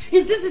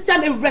 Is this the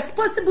time a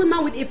responsible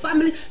man with a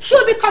family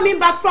should be coming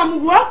back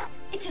from work?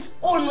 It is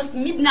almost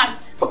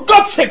midnight. For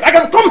God's sake, I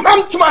can come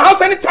home to my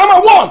house anytime I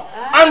want.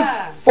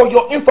 And for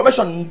your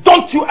information,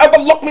 don't you ever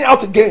lock me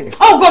out again.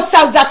 Oh, go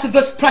tell that to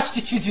those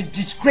prostitutes you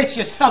disgrace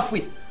yourself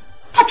with.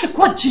 Patrick,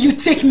 what do you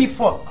take me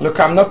for? Look,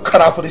 I'm not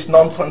cut out for this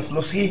nonsense,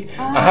 Lucy.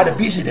 I had a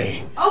busy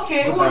day.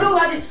 Okay, well, no,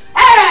 hey,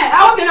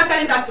 I hope you're not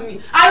telling that to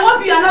me. I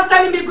hope you are not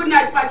telling me good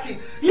night,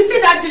 Patrick. You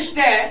see that dish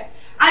there?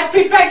 I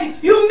prepared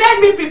it. You made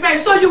me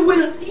prepare, so you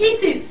will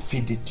eat it.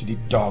 Feed it to the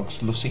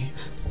dogs, Lucy.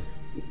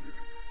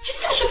 She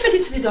said I should feed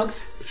it to the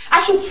dogs. I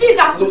should feed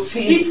that food.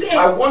 Lucy,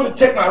 I want to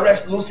take my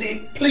rest,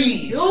 Lucy.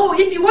 Please. No,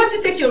 if you want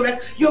to take your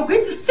rest, you're going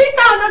to sit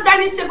down on the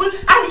dining table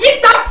and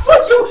eat that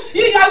food.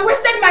 You are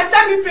wasting my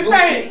time in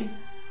preparing.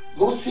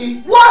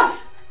 Lucy. What?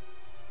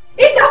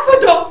 Eat that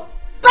food though.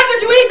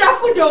 Patrick, you eat that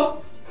food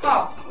though.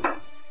 Oh.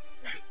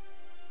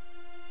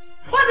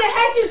 What the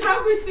heck is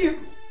wrong with you?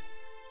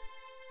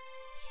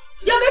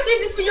 You're going to eat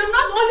this food. You're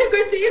not only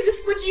going to eat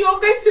this food, you're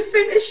going to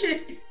finish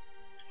it.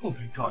 Oh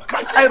my God,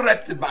 can't I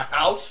rest in my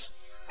house?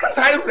 Can't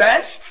I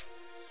rest?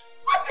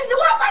 What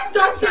have I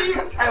done to you?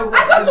 I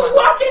go to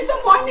work in the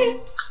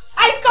morning.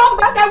 I come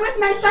back, I waste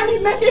my time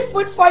in making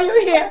food for you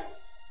here.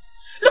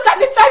 Look at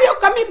the time you're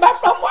coming back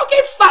from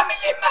working, family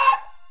man.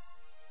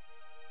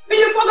 But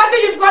you forgot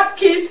that you've got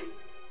kids.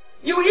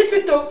 You eat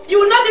it though. You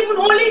will not even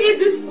only eat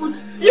this food,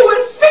 you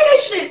will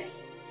finish it.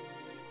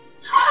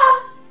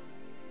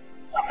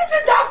 What is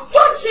it that I've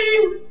done to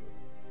you?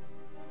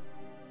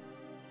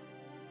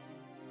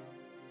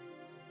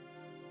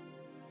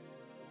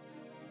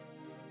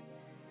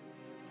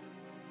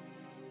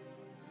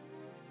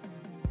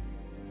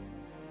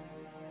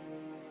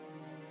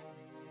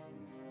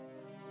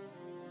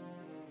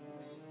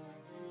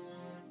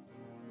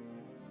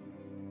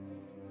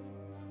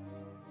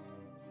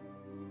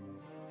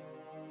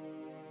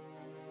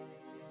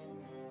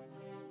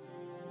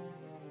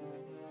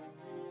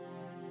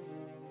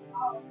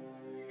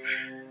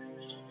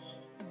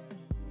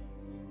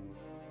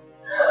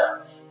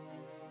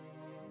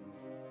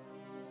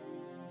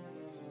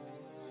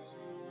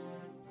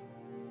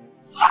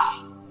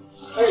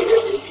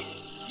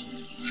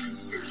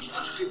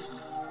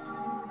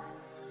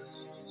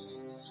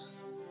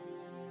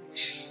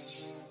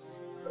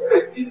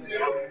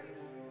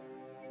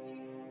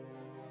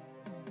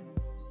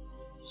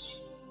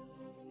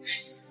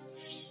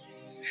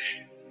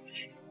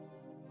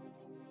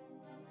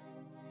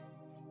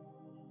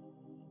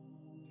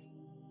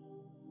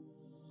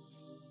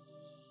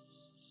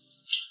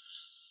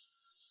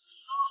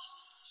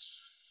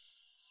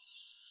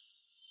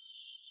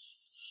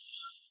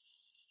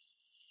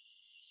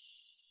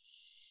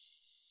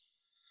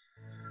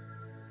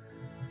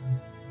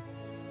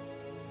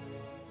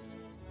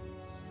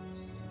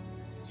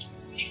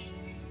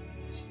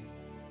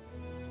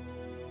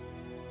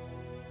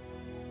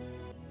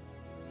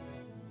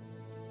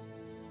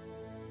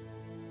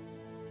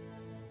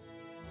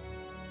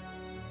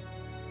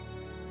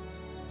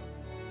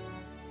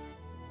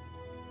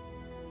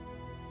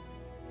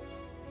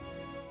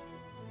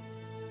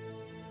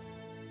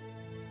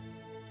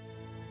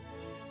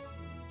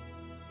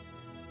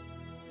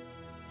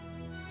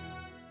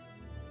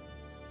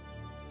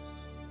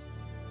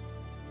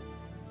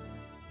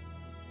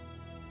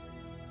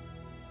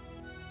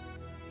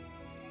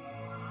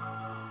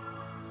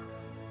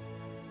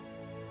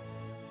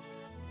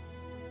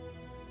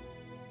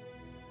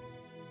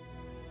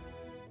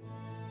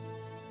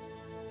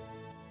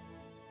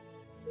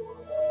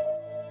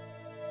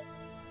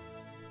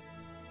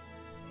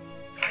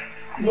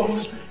 No,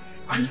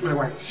 it's my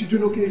wife. She's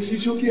doing okay.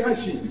 She's okay. I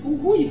see.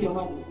 Who is your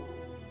wife?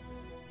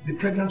 The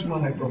pregnant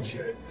one I brought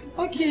here.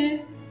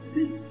 Okay.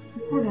 Please,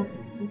 hold on.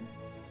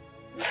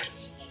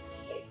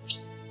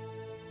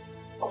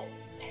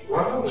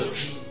 Wow.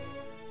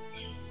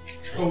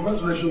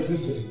 Congratulations,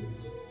 Mr.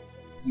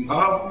 You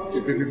have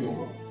a baby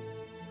boy.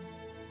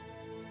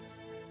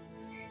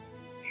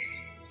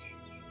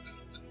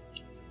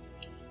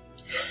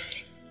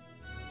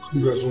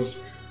 Congratulations.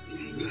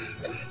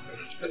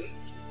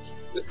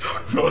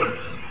 Doctor.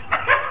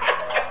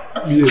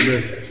 Yeah,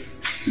 man.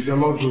 It's a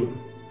lot good.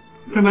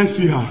 Can I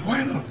see her?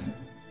 Why not?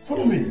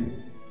 Follow me.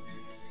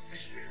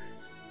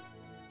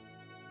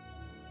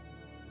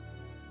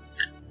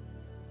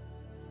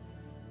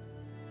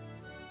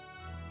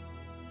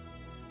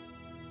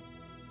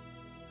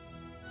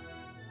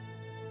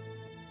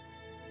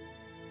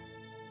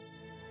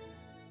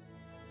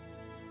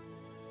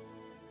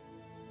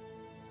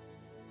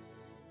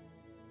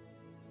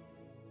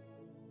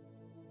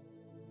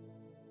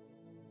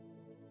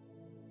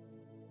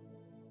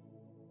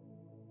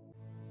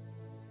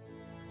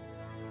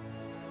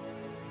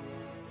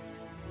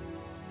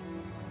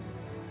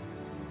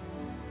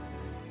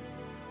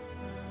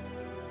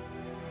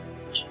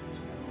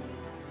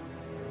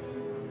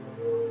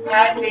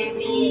 Hi,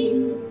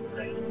 baby.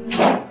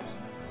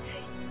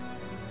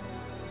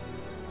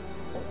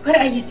 What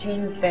are you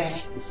doing there?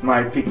 It's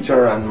my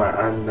picture and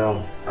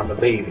I'm a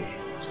baby.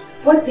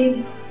 What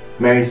baby?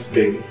 Mary's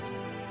baby.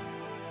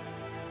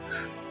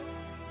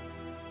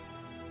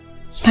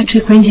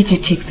 Patrick, when did you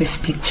take this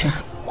picture?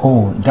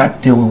 Oh,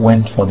 that day we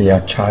went for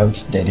their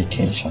child's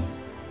dedication.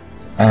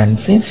 And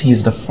since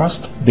he's the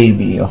first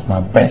baby of my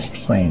best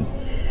friend,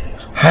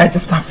 after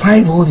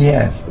 5 whole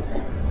years,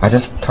 I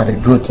just thought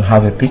it good to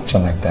have a picture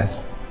like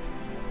this.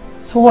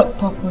 For what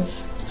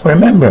purpose? For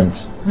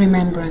remembrance.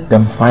 Remembrance.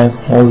 Them 5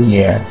 whole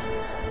years.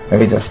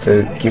 Maybe just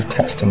to give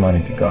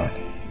testimony to God.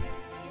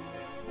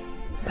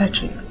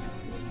 Patrick,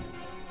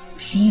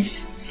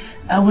 please,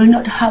 I will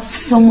not have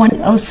someone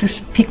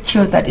else's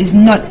picture that is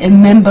not a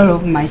member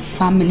of my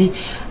family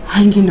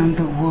hanging on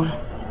the wall.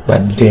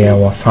 But they are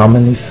our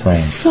family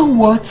friends. So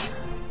what?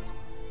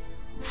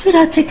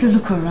 Sweetheart, take a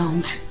look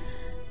around.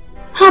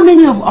 How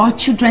many of our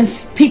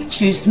children's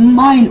pictures,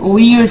 mine or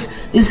yours,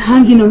 is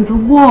hanging on the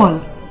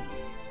wall?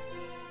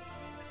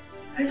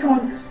 I don't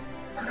want to sit.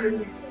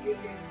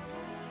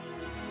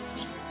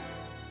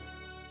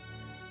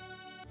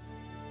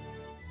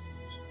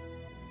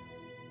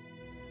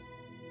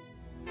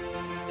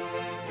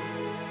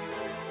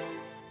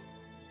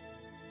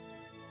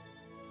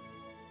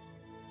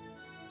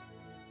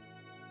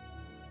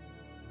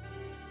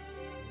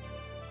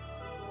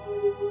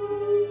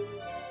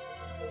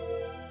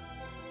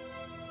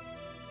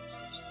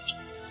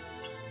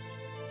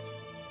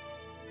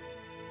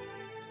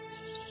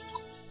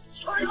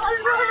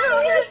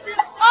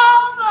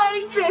 Oh my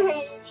baby!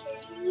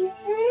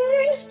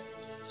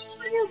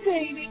 You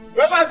baby.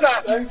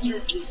 Sir. Thank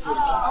you.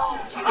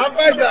 I'm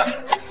better.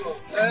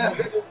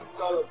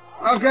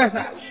 Okay,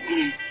 sir.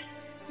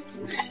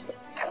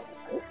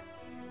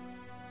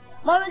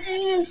 Mama,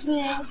 did you miss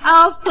me?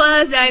 Of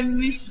course I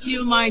missed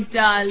you, my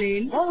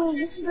darling. Oh,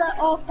 you see that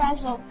all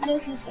kinds of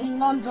places in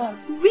London.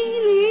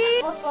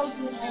 Really?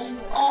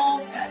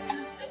 All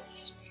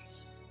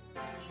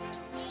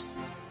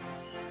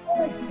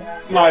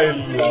My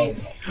love,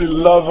 the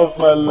love of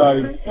my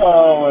life.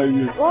 How are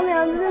you? Mommy,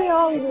 I'm really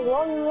hungry.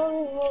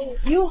 Mommy.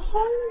 You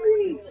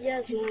hungry?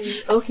 Yes,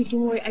 Mommy. Okay,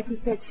 don't worry. I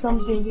prepared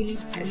something really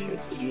special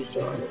for you,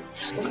 darling.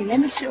 Okay, let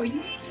me show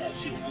you.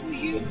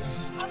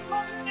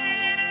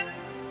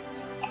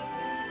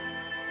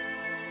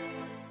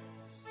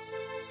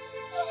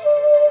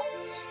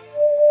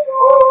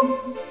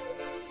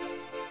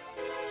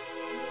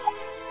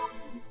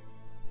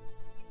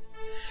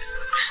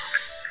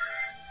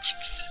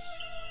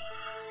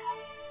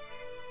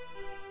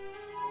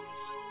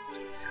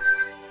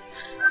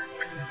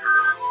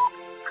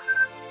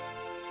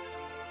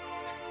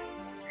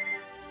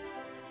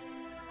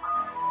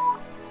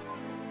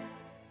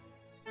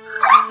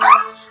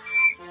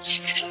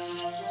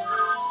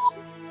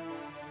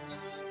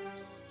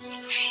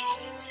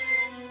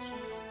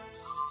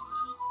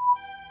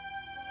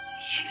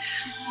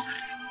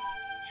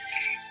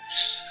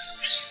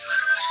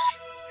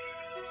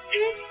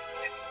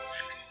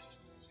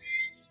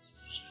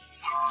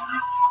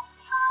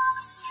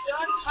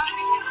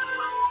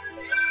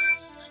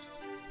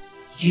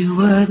 You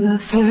were the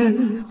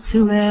first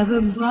who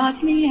ever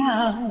brought me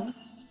out,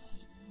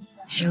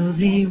 showed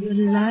me what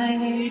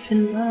life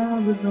and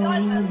love was all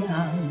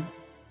about,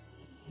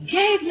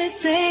 gave me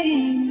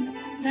things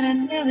that I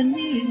never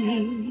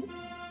needed.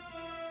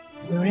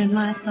 You're in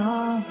my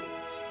thoughts,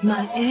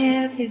 my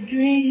every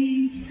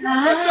dream.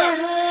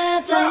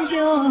 I found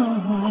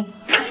joy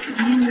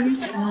in your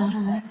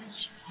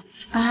touch.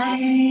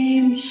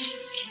 I'm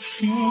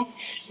kisses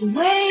the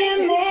way you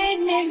made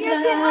me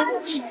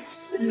blush.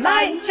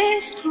 Life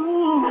is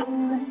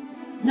cruel,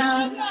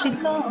 now she's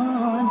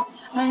gone.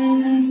 I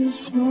love you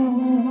so,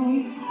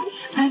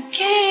 I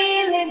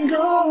can't let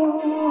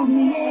go.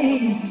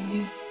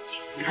 Yeah.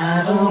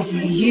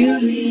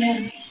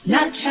 reunion,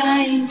 not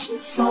trying to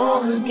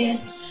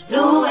forget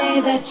the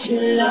way that you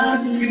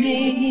love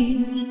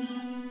me.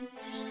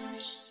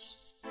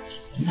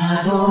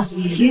 Not on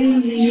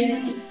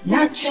reunion,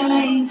 not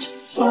trying to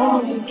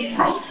forget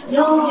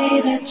the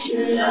way that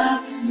you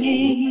love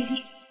me.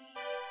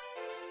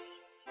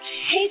 I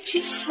hate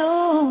you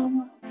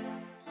so.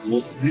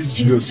 This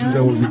Julius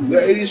Caesar was a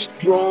very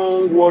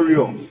strong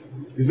warrior,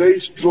 a very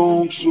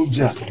strong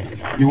soldier.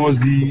 He was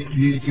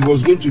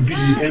going to be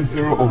the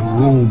emperor of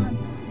Rome.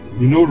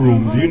 You know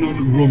Rome? Do you know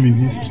Rome in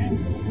history?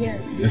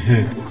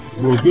 Yes.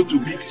 He was going to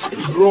be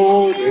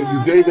strong,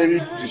 a very, very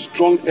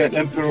strong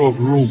emperor of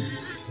Rome.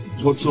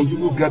 But some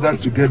people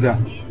gathered together.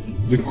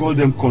 They called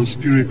them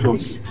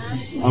conspirators.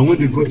 And when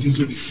they got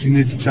into the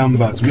Senate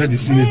chambers, where the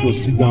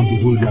senators sit down to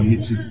hold their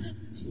meeting,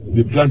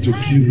 they planned to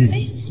kill him.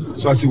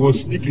 So as he was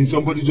speaking,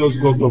 somebody just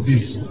got off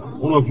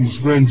one of his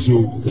friends,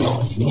 so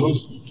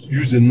just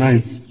used a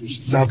knife to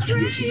stab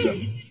Julius Caesar.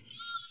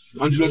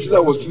 And Julius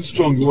Caesar was still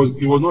strong. He was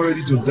not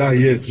ready to die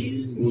yet.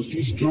 He was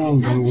still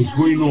strong and it was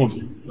going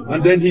on.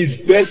 And then his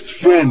best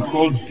friend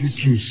called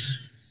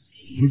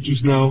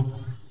Brutus now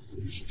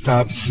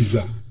stabbed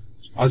Caesar.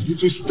 As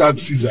Brutus stabbed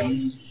Caesar,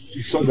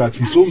 he saw that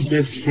his own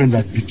best friend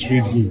had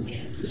betrayed him.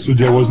 So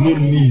there was no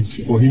need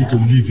for him to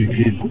live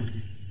again.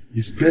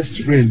 His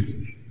best friend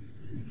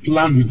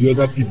planned with the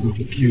other people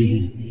to kill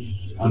him.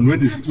 And when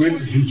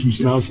Brutus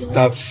now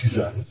stabbed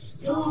Caesar,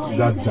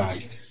 Caesar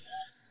died.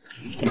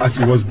 As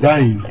he was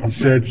dying, he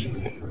said,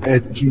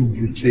 "Et tu,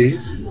 Brute,"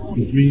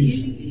 it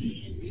means,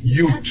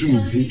 "You too,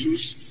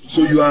 Brutus.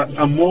 So you are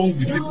among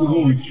the people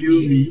who will kill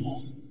me."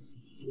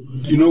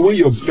 You know, when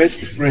your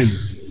best friend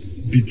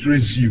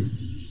betrays you,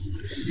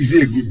 is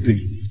it a good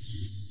thing?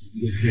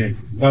 Yeah.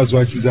 That's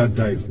why Caesar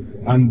died.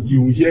 And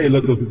you will hear a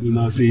lot of people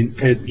now saying,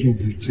 "Et tu,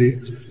 Brute."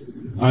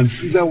 And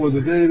Caesar was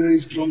a very, very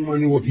strong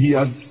man. He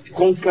has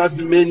conquered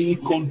many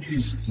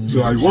countries.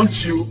 So I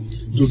want you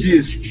to be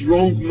a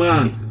strong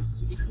man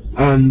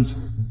and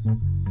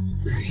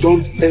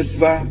don't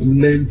ever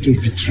learn to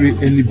betray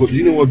anybody.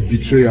 You know what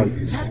betrayal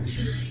is?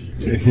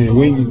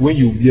 When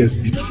you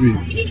betray.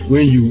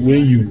 When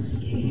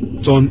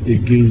you turn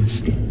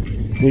against.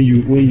 When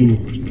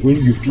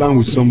you plan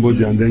with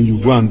somebody and then you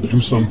go and do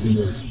something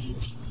else.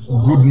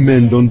 Good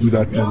men don't do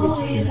that kind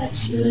of thing.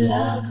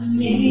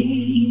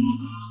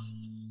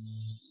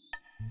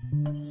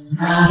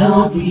 Not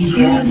over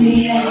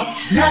reunion,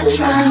 not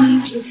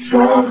trying to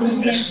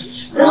forget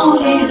the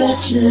way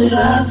that you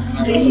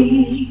love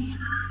me.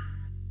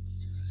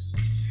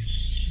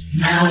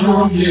 Not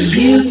over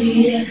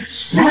reunion,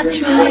 not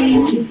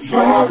trying to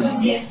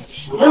forget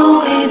the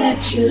way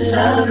that you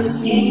love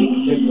me.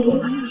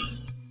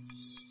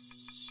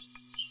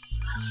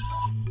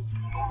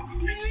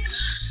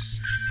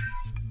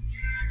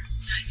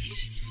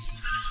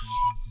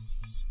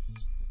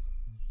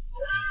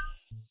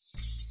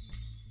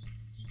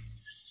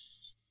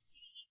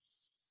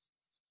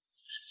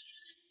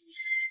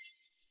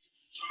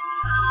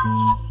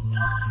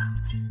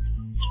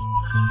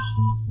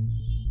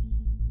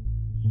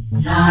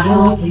 Not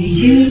over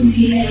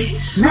reunion,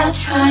 not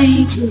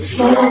trying to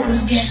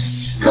forget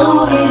the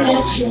way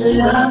that you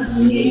love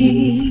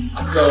me.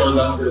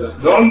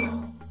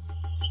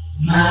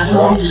 Not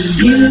over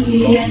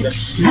reunion,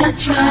 not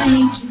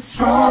trying to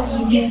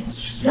forget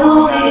the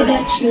way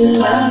that you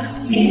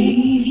love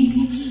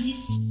me.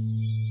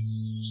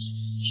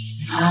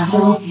 Not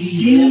over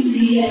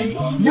reunion,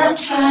 not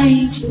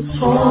trying to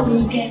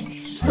forget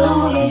the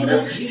way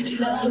that you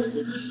love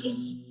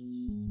me.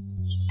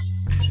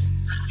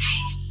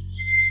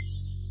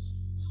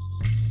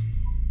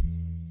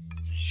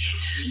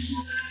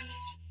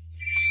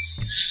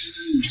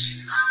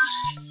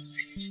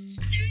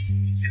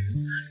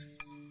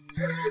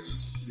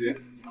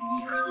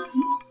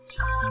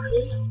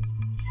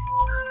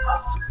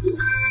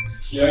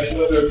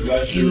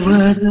 You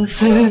were the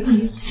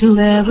first who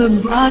ever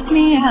brought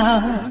me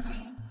out,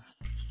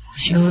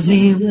 showed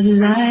me what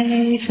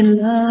life and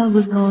love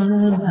was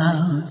all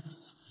about.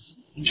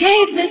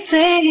 Gave me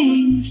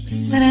things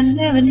that I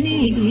never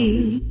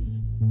need.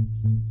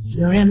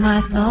 You're in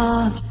my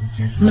thoughts,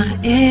 my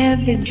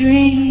every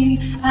dream.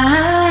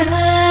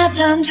 I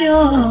found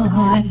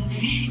joy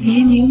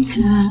in your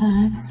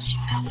touch.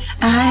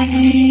 I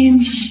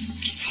miss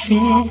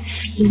kisses,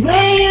 the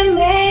way you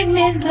made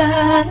me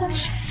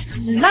blush.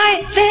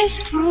 Life is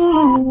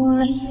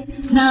cruel,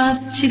 now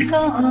that you're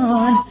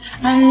gone.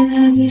 I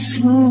love you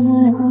so,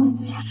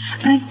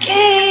 I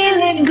can't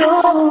let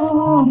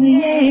go,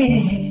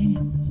 yeah.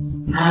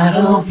 Not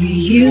over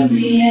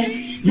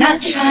reunion,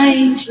 not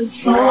trying to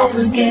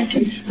forget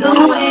the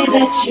way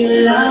that you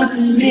love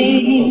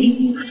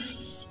me.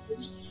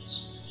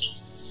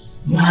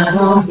 Not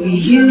over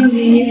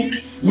reunion,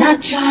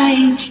 not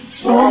trying to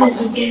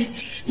forget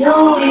the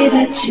way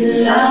that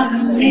you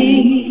love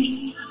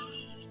me.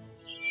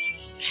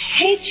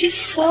 I hate you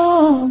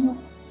so,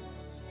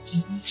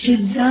 what you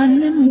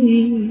done to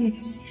me,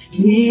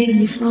 made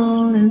me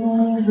fall in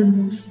love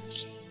with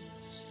you.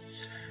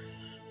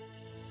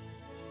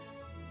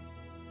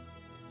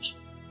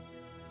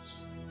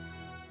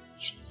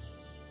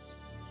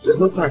 There's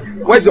no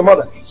time. Where's your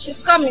mother?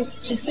 She's coming.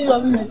 She's still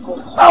loving makeup.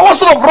 What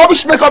sort of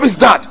rubbish makeup is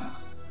that?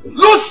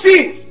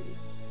 Lucy!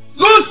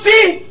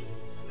 Lucy!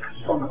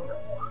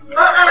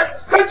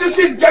 Can't you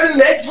see it's getting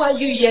late? Why are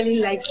you yelling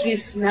like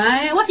this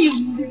now? What do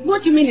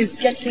you mean it's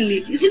getting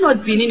late? Is it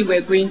not Benin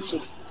we're going to?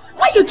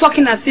 Why are you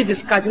talking as if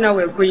it's Kaduna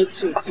we're going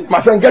to? My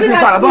friend, get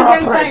inside. I don't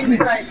have time,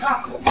 please.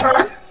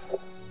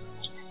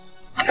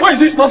 What is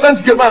this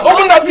nonsense gate, man?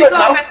 Open that gate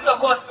now.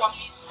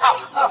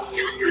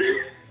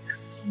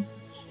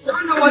 I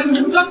don't know why you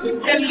just be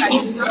telling like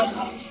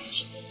this.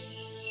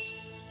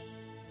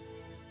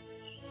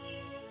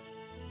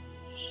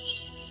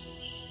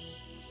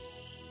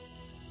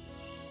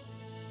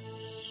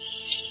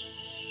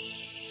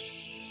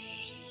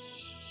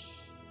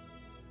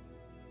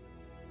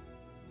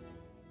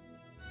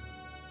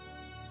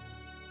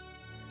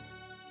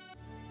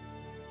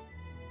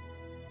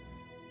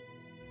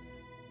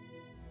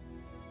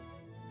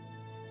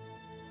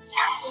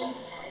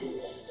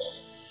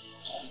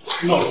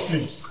 Nurse,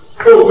 please.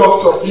 Oh,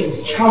 doctor,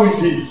 please. How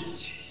is he?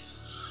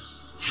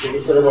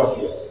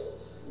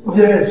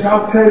 Yes,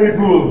 how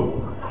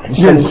terrible.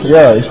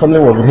 Yeah, his family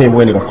was with him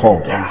when he got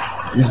called.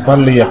 He's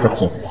badly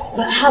affected.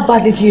 But how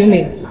badly do you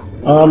mean?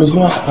 His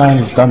lower spine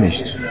is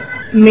damaged.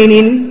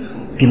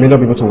 Meaning? He may not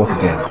be able to walk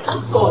again.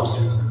 God.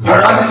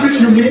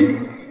 Analysis, you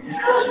mean?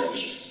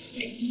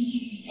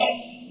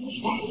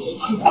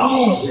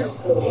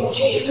 Oh,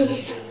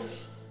 Jesus.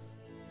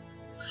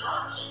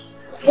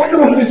 Why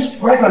can't this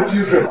pregnant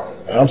children?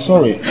 I'm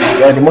sorry.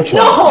 They are the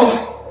mortuary. No!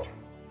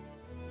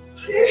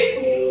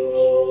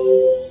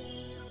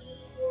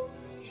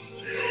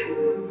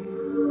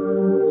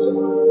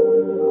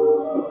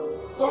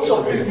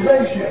 Doctor,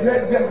 where is he?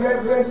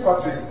 Where is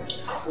Patrick?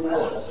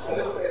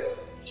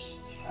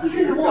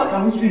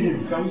 Can we see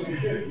him? Can we see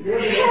him?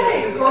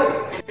 Hey, God.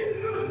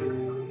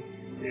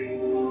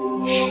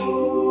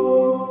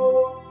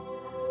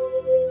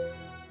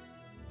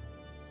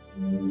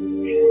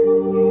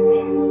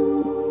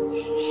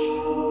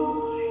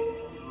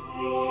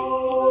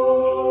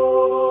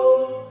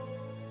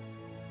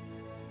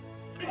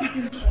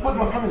 Where's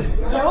my family?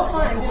 They're all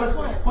fine. Where's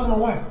my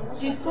wife?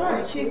 She's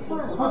fine. She's fine.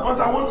 I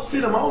want to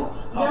see them out.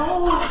 They're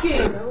all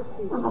okay. I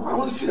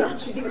want to see them. Let me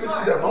see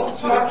them. I want to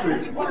see them.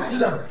 I want to see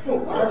them.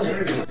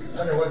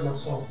 Where's my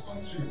son?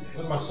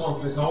 Where's my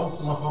son, please? I want to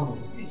see my family.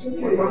 It's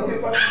okay.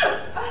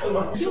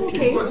 It's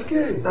okay. It's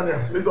okay. Daniel,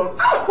 please don't.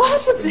 What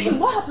happened to him?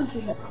 What happened to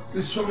him?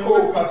 Please show me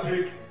where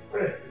Patrick.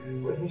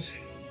 Let me see.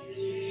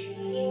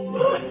 Oh,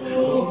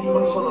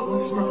 my son.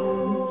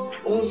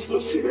 I want to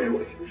see Mary.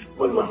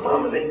 Where's my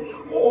family?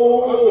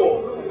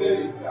 Oh,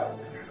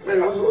 Mary,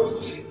 what's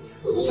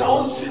this? I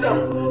want to see them. I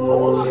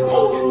want to see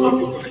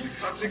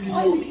Patrick.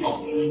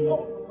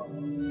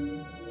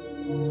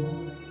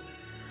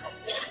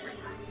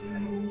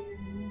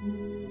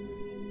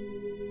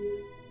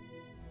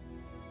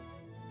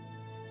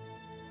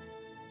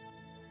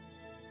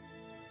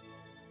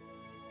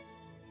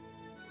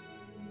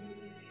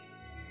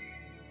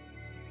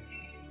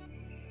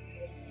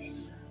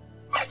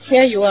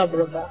 Here you are,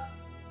 brother.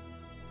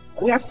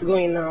 We have to go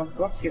in now.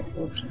 What's your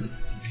food?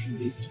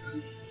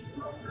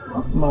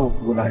 What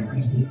mouth would I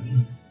use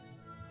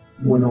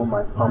when all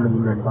my family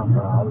members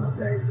are out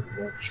there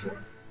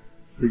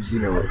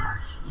freezing away?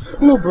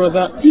 No,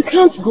 brother. You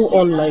can't go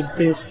on like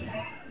this.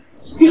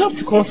 You have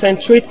to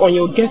concentrate on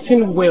your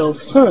getting well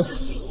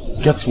first.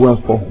 Get well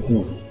for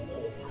who?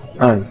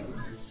 And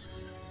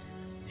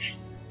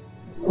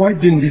why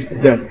didn't this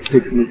death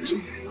take me to?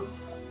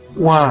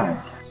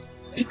 Why?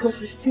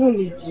 Because we still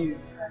need you.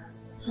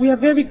 We are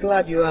very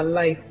glad you are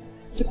alive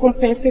to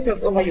compensate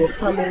us over your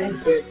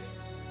family's death.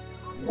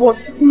 But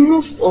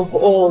most of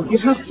all, you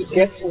have to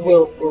get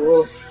well for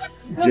us.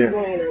 Let's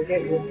go in and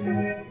get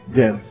well.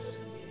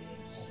 James,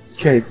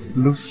 Kate,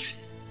 Lucy,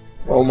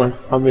 all my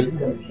family. It's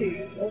okay,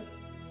 it's okay.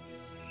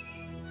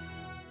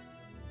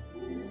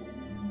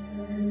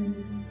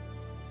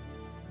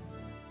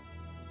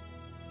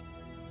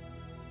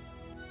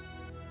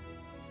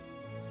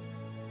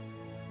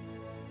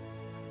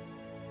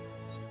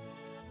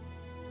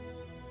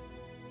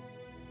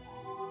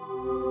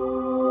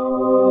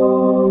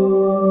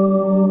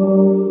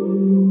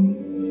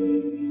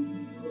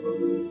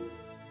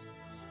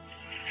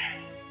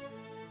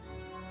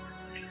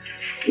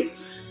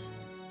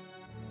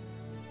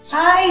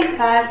 Hi,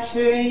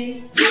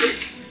 Patrick.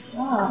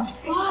 Wow.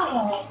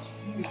 Wow.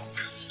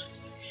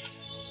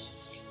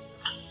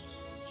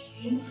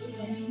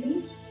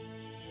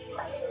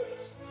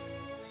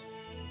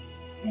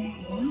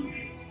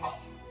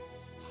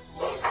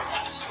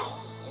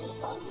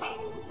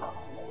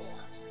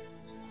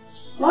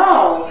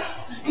 Wow,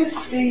 it's good to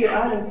see you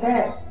out of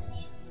bed.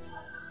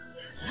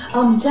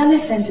 Daniel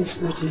sent his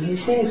greeting. He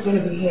said he's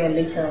going to be here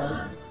later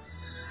on.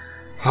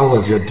 How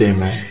was your day,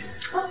 man?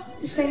 Oh,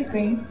 the same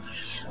thing.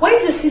 Where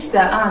is your sister,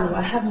 Anne?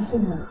 I haven't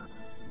seen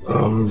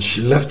her.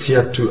 She left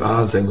here 2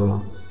 hours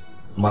ago,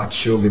 but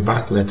she'll be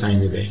back later in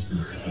the day.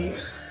 Okay.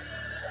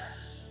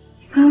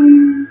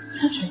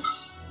 Patrick,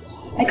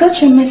 I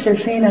got your message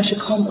saying I should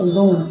come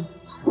alone.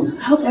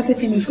 I hope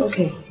everything is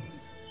okay.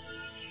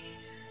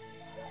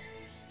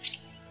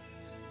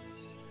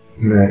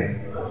 Mary,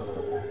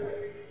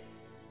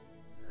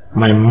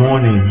 my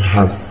morning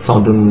has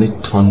suddenly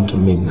turned to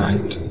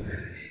midnight.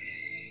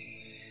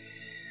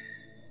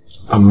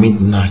 A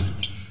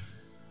midnight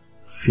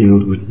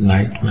filled with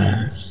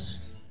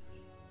nightmares.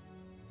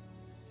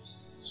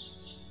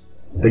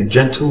 The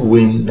gentle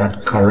wind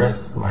that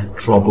caressed my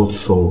troubled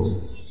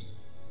soul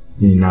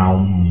now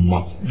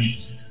mocked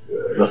me.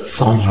 The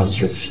sun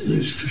has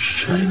refused to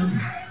shine.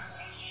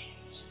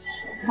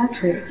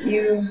 Patrick,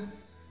 you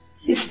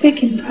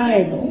speak in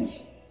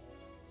parables.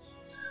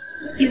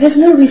 There's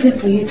no reason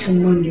for you to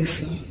mourn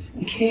yourself,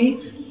 okay?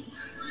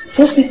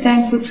 Just be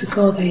thankful to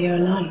God that you're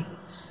alive.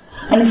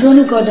 And it's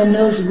only God that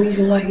knows the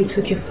reason why He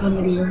took your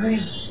family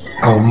away.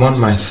 I'll mourn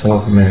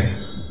myself, Mary.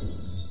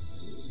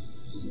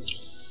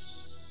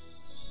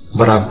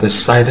 But I've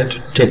decided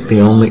to take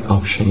the only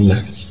option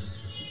left.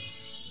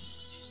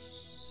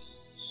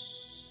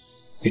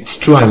 It's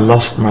true I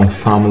lost my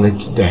family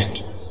to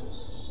death,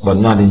 but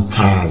not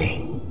entirely.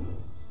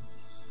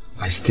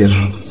 I still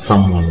have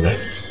someone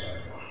left.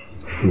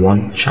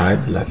 One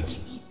child left.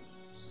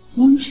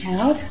 One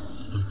child?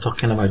 I'm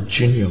talking about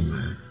Junior,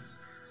 man.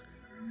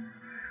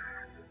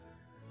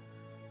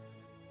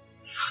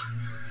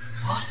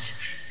 What?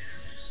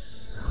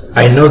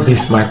 I know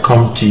this might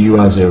come to you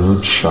as a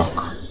rude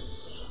shock,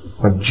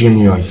 but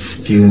Junior is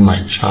still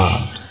my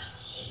child.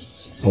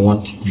 I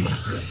want him back.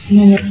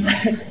 No,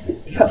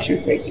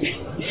 Patrick, wait.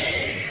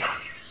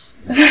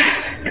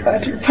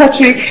 God,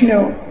 Patrick,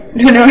 no.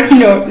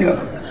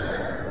 No.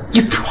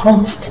 You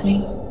promised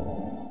me.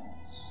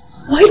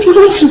 Why do you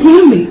want to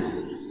ruin me?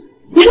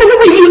 No,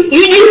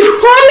 you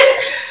promised.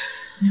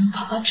 No,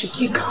 Patrick,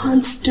 you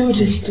can't do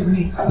this to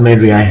me.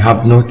 Mary, I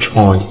have no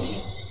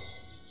choice.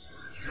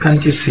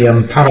 Can't you see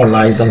I'm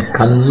paralyzed and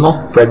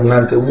cannot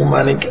pregnant a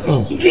woman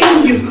again?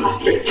 Damn you,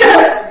 Patrick.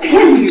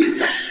 Damn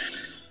you.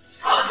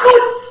 Oh,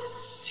 God.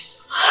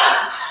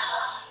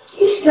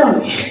 Please tell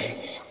me.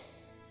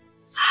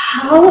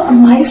 How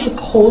am I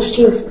supposed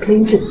to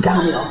explain to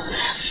Daniel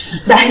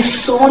that his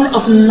son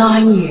of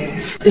 9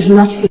 years is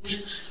not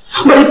his,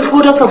 but a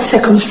product of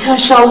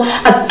circumstantial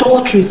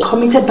adultery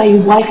committed by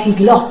a wife he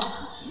loved?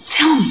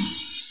 Tell me.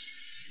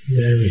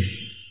 Mary,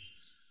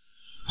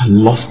 I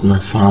lost my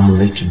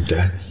family to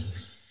death.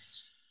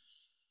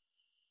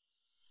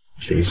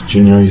 Please,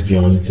 Junior is the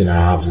only thing I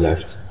have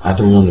left. I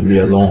don't want to be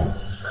alone.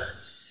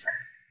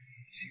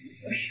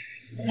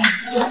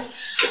 Just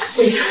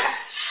wait.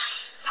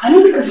 I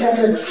need to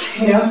consider this,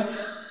 you know?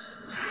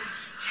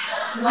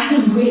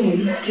 I'm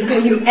willing to pay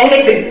you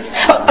anything.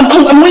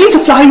 I'm willing to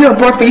fly you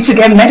abroad for you to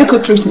get medical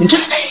treatment.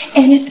 Just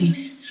anything.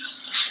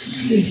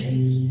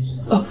 Stay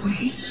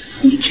away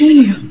from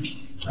Junior.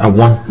 I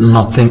want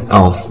nothing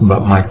else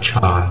but my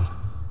child,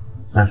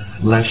 my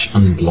flesh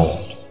and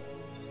blood.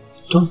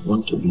 I don't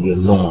want to be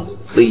alone,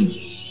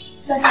 please.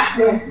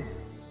 Patrick,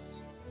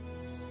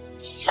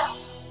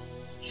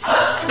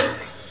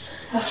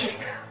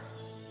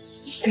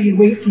 stay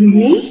away from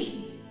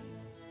me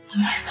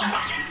and my family.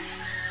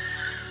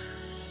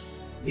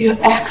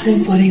 You're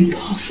asking for the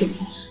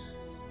impossible.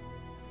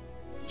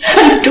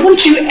 And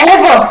don't you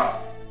ever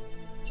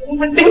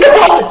even think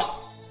about it.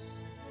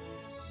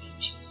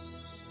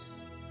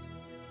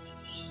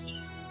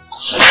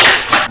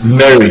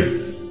 Mary.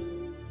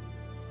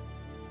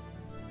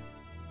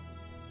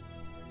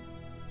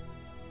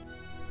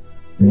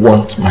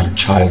 Want my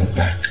child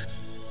back.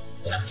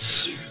 I'm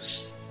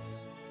serious.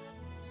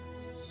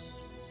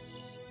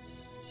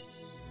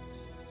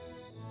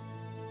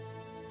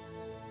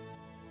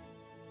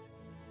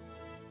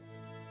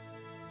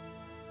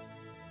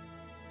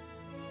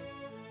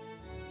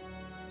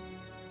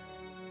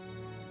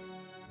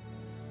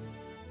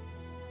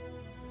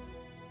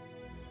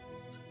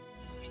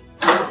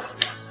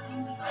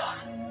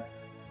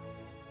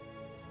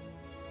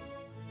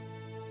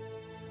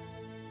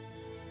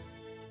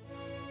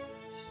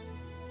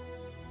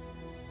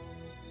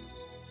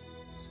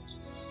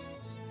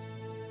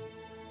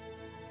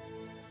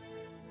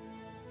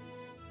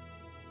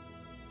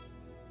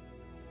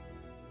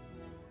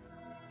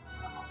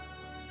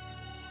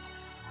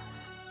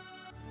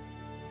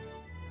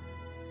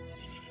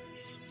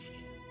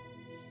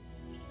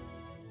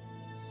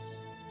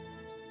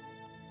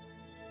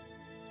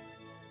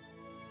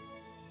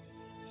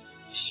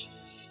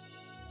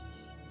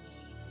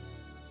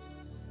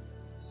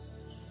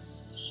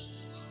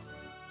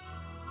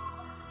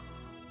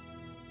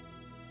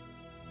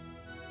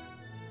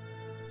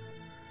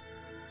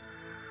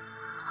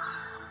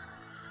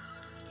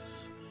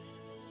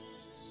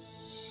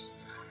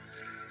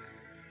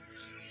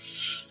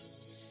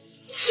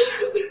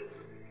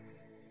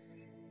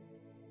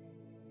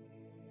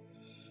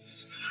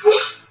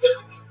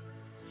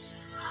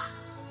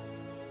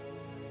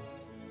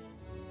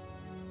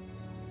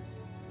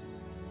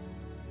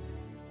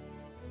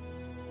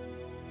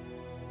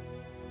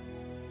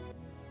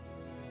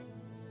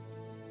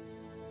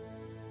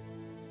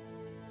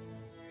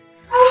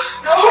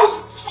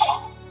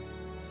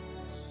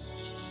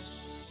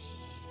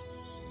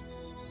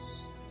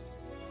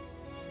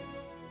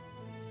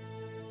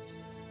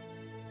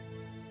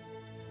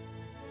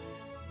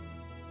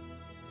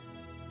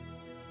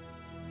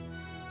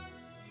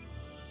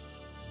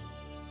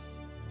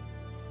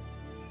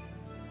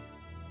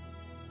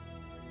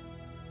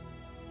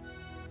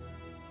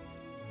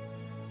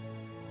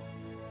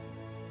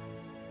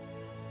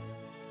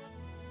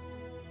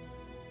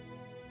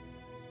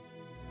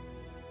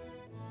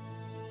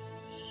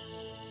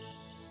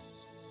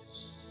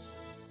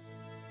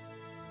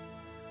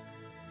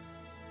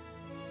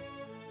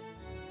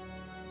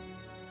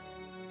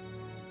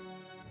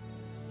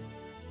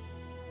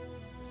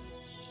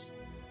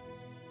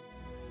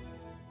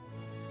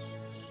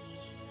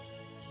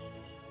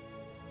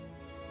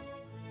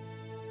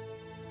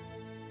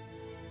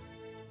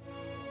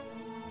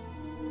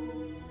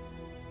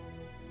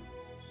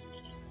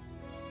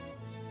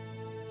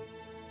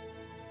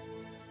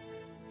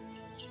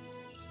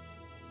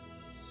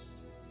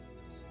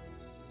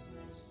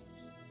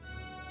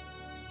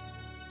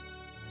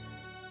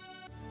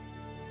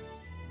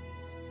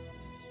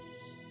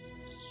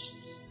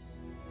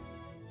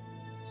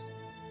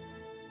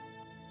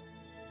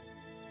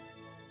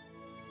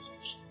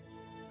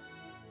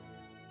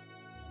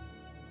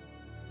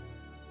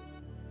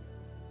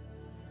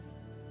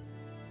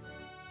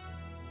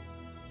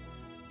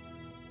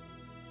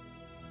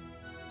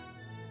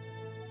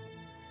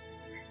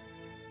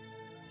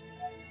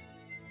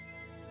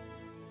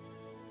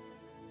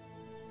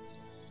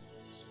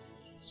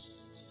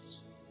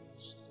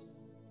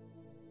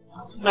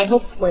 I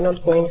hope we're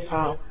not going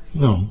far.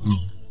 No, no.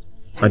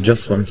 I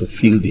just want to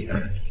feel the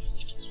air.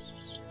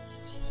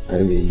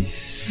 Maybe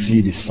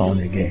see the sun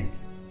again.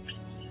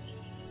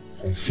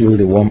 And feel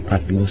the warm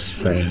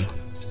atmosphere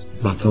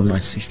battle my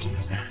system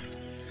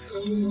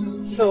again.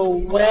 So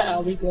where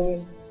are we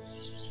going?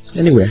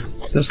 Anywhere.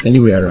 Just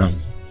anywhere around.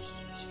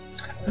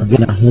 I've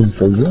been at home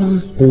for 1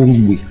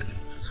 whole week.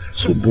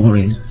 So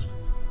boring.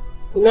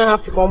 We now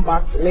have to come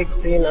back to make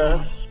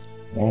dinner.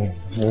 Oh,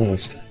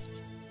 almost.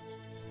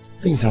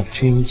 Things have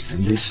changed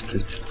in this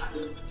street.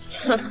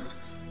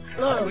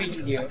 Not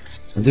really.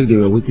 As if they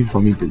were waiting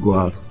for me to go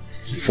out.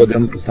 For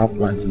them to start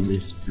planting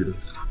this street.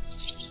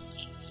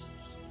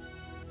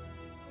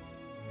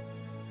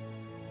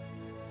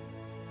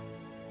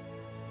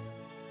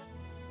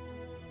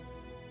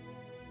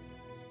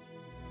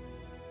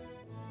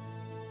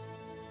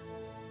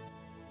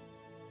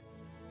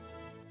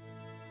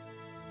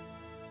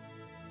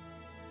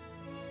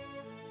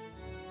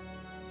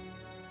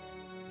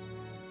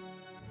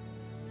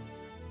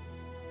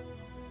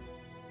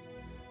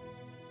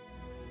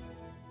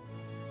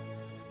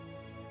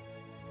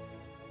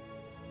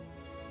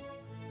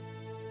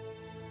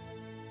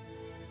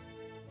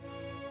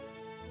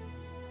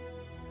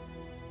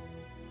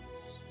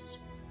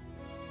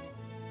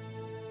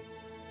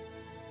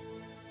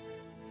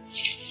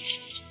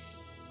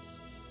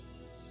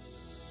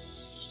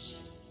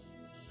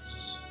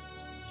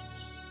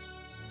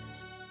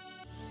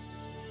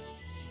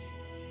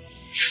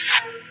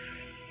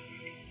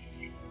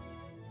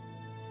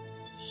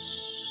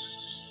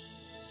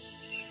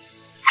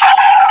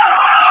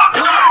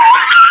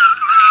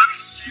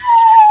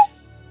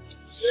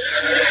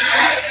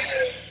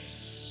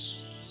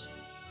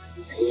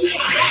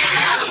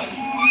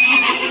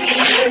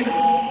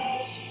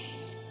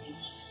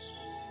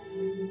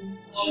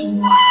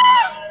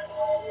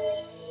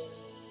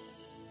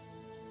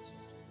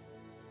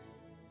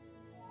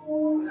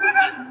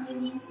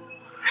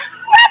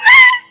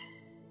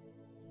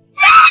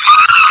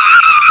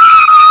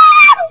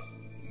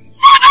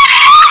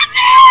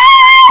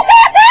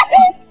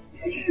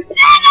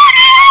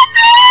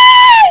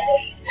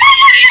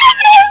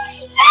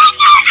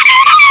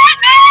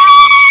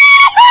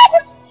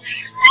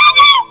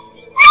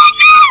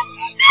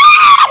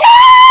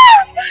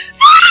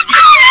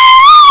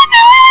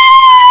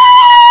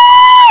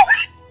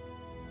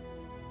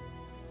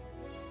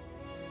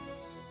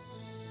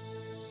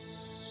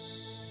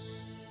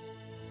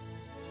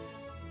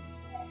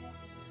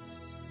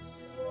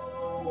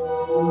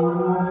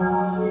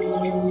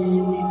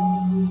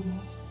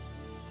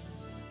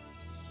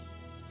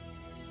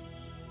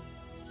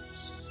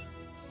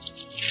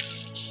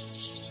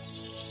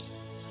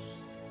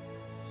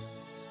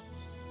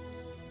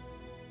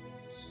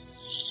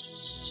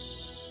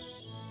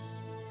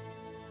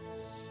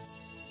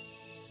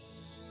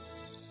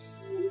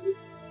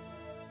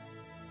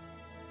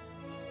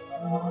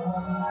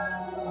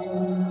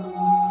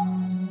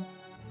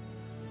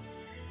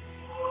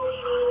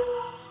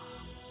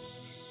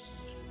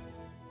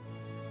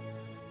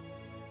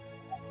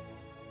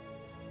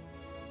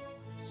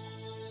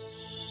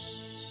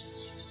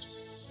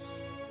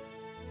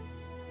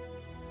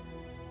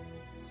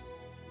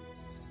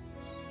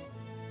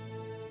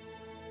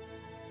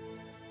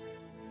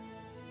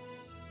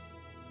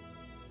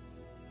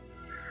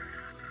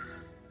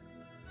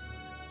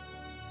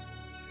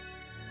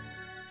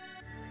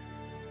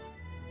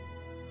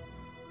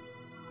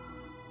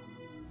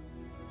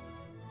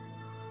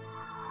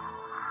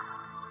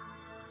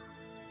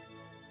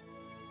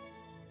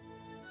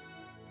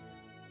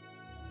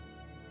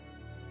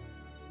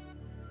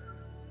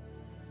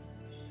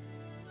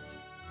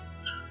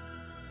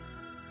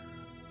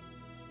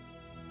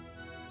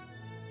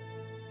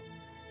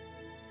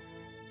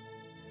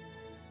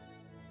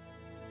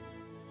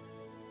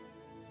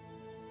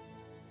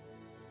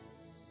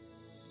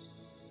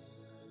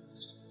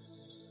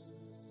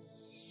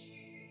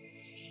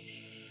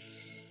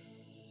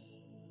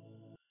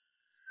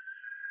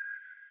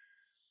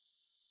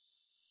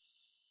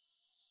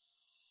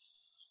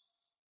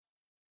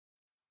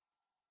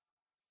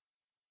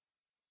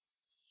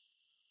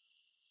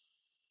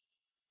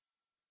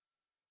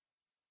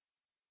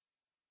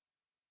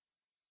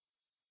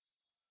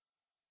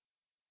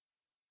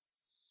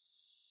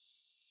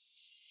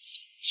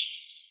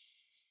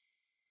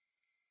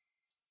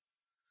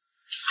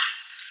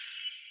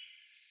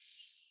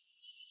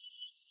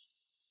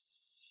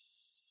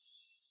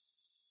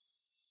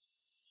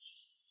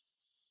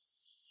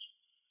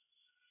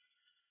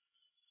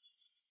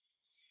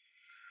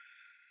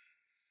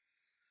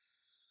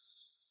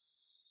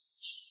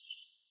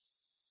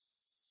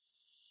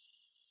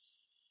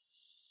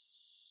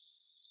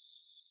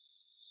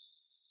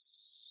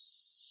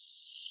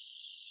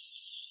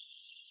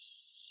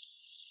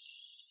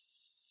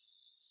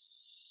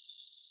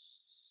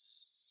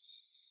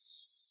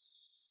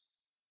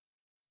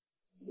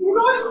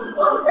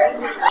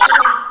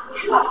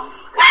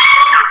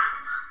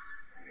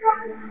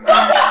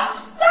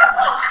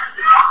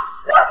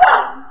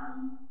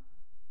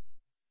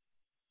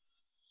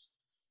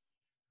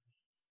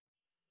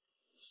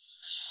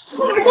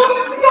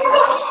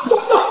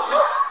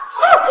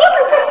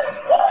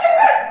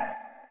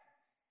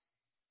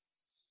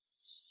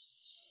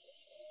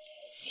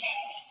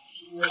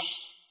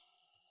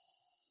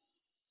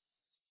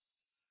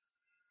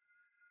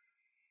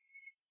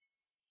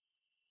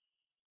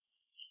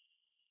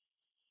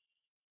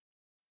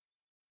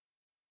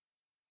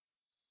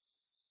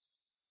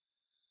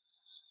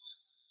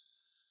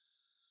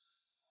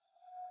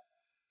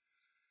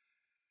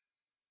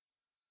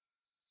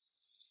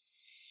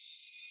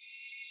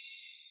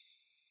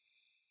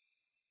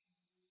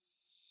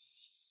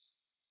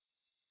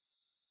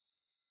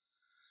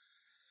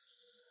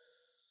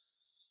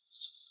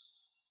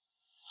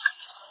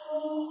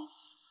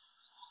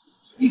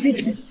 Is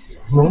it dead?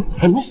 No,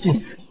 I missed him.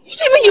 What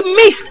do you mean you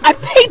missed? I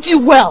paid you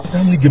well.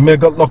 That nigga man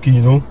got lucky,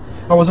 you know.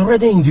 I was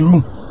already in the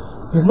room.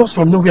 The nurse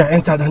from nowhere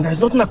entered and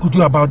there's nothing I could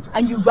do about it.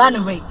 And you ran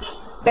away.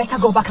 Better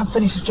go back and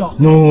finish the job.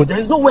 No,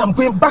 there's no way I'm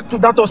going back to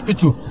that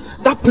hospital.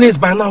 That place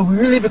by now will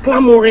really be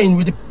clamoring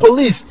with the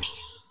police.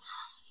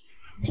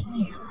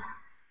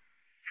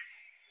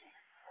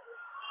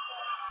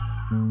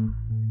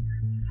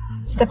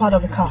 Step out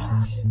of the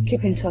car.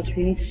 Keep in touch.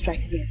 We need to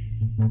strike again.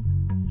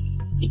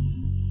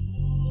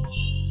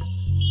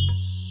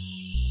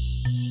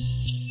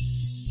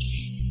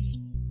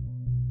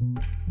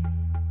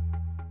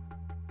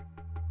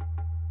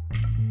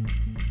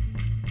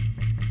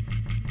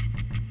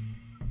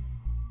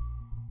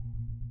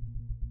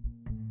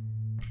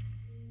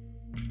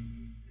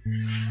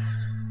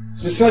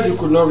 You said you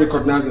could not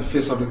recognize the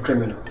face of the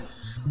criminal.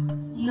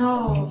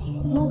 No,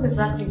 not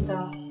exactly,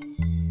 sir.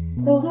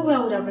 There was no way I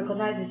would have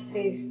recognized his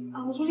face.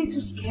 I was really too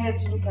scared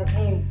to look at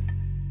him.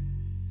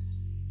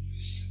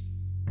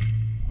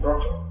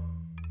 Doctor,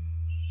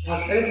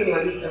 has anything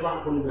like this ever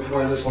happened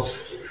before in this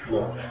hospital?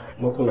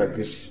 No, nothing like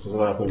this has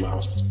ever happened in my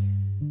hospital.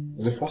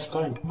 It's the first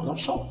time, and I'm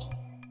shocked.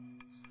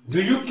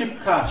 Do you keep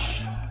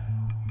cash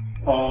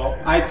or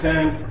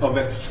items of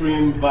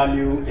extreme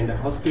value in the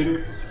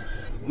hospital?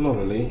 Not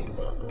really,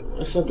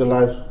 except the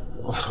life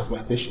of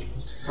my patient.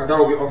 And that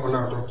will be all for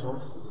now,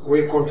 doctor.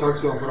 We'll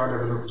contact you on further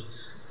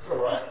developments.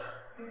 Alright.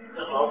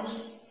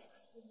 Office.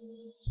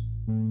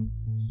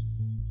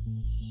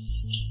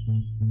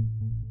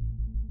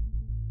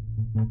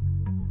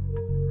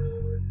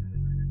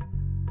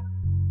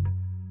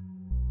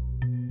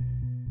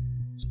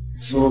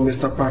 So,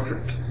 Mr.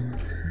 Patrick,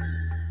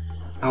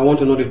 I want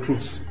to know the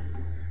truth.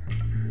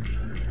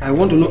 I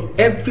want to know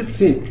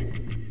everything.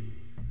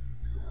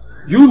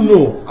 You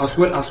know as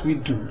well as we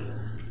do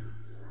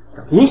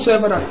that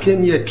whosoever that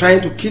came here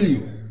trying to kill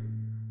you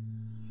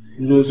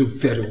knows you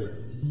very well.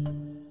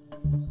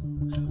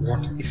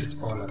 What is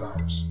it all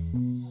about?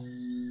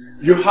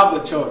 You have a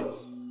choice,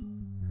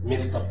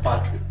 Mr.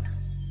 Patrick.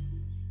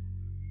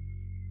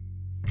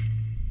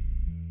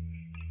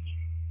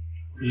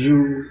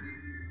 You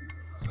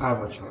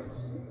have a choice.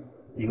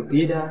 You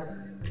either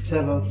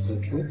tell us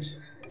the truth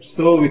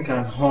so we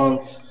can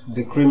hunt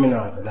the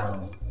criminals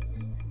down,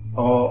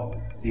 or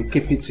you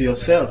keep it to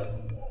yourself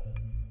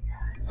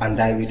and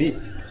die with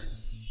it.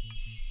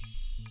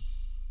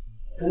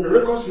 From the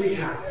records we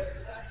have,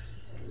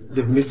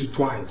 they've missed you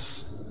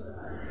twice,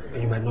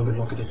 and you might not be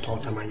lucky the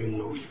third time, and you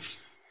know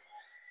it.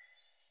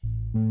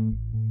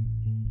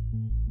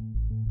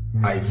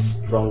 I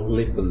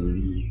strongly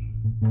believe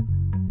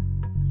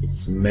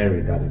it's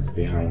Mary that is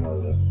behind all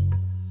this,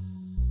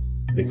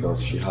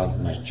 because she has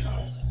my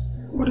child.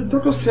 But the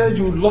doctor said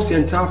you lost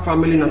your entire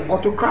family in an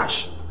auto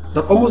crash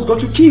that almost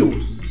got you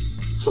killed.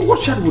 So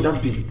what child would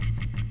that be?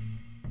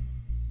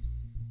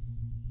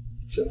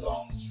 It's a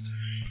long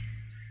story.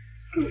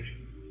 Good.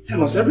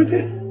 Tell us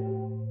everything.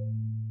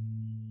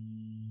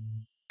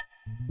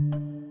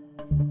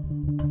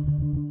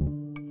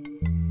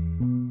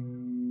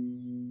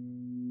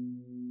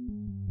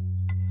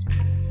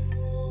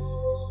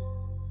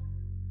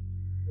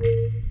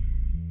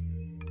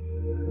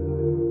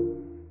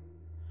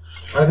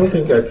 I don't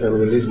think I can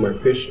release my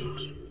patient.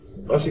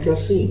 As you can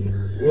see,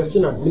 we are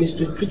still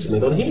administering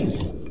treatment on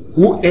him.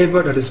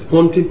 Whoever that is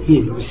wanting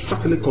him will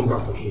certainly come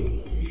back for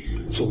him.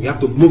 So we have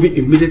to move him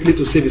immediately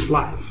to save his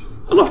life.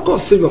 And of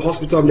course, save the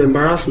hospital from the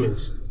embarrassment.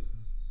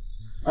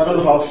 I don't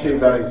know how safe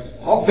that is.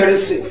 How very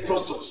safe,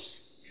 trust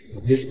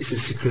us. This is a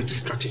security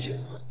strategy.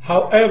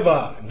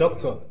 However,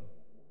 doctor,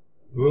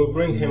 we'll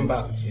bring him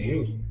back to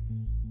you.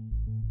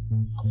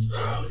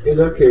 In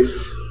that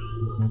case,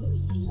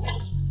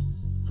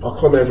 I'll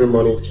come every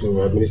morning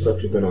to administer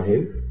treatment on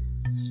him.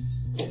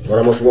 But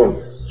I must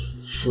warn,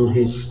 should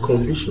his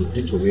condition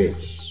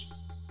deteriorate,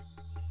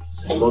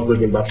 I'll not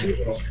bring him back to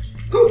the hospital.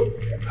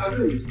 Good. I'll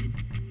do it.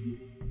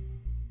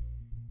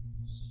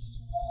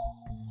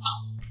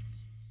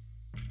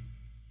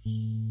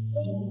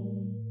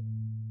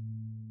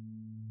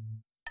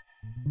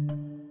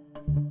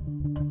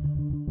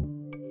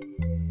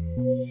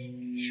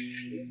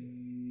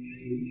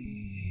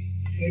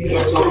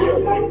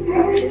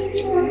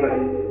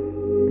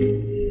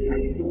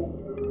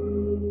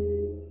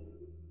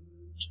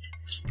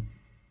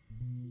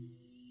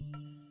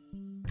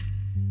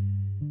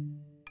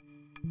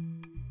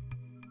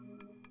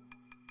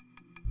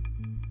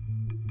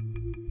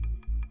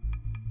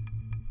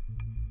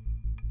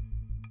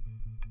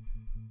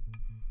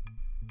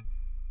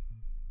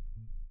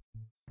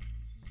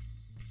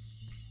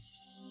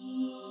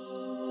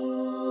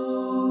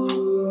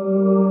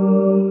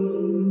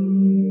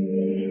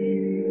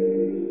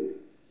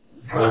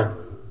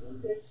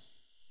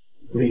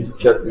 Please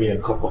get me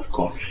a cup of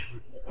coffee.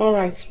 All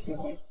right,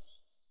 brother.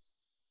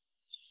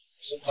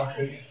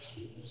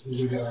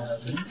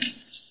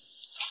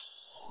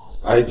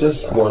 I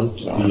just want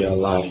to be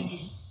alive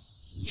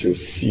to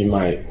see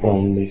my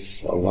only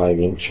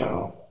surviving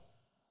child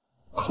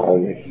call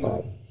me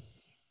father.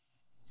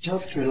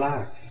 Just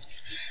relax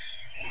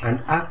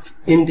and act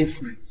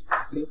indifferent.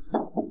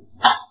 Okay?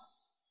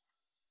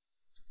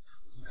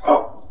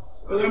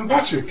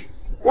 Patrick,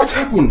 what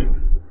happened?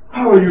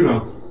 How are you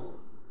now?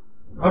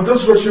 I'm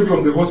just rushing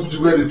from the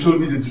hospital where they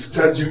told me they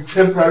discharged you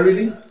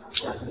temporarily.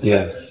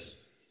 Yes.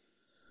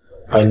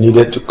 I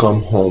needed to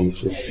come home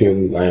to feel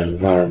my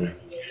environment.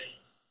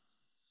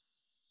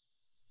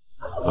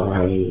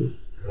 I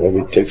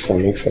maybe take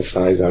some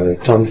exercise and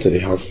return to the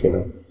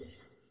hospital.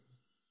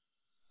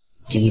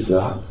 These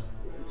are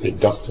the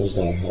doctors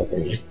that are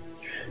helping me.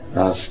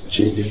 That's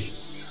JD.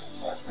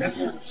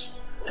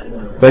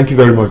 Thank you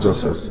very much,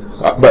 doctors.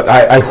 But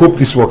I hope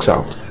this works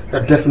out.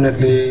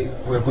 Definitely,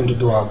 we're going to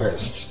do our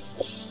best.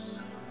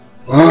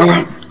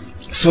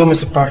 So,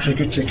 Mr. Patrick,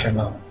 you take care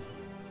now.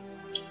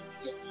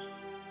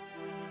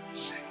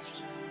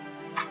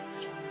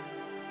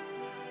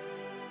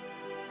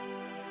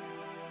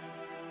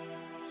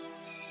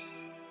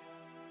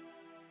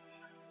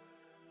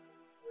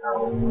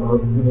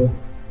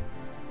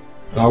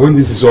 Now, when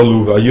this is all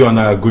over, you and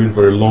I are going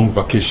for a long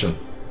vacation,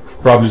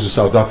 probably to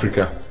South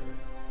Africa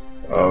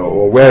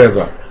or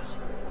wherever.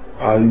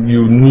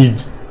 You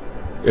need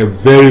a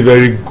very,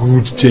 very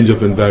good change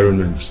of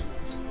environment.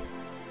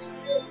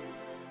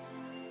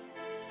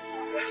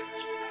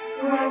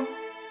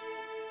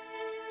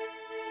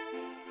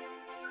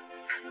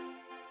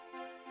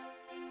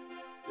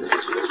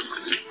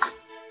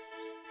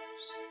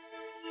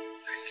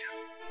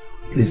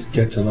 Please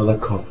get another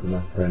cup for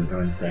my friend.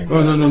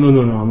 Oh, no,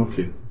 I'm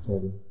okay.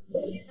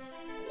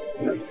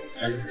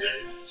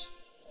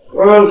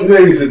 Well,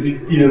 today is a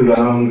big deal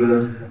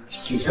and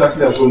he's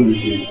casting at home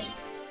these days.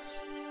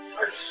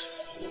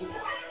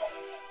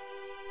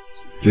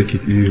 Take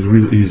it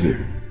real easy.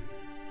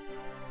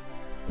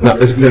 Now,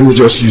 let me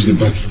just use the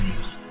bathroom.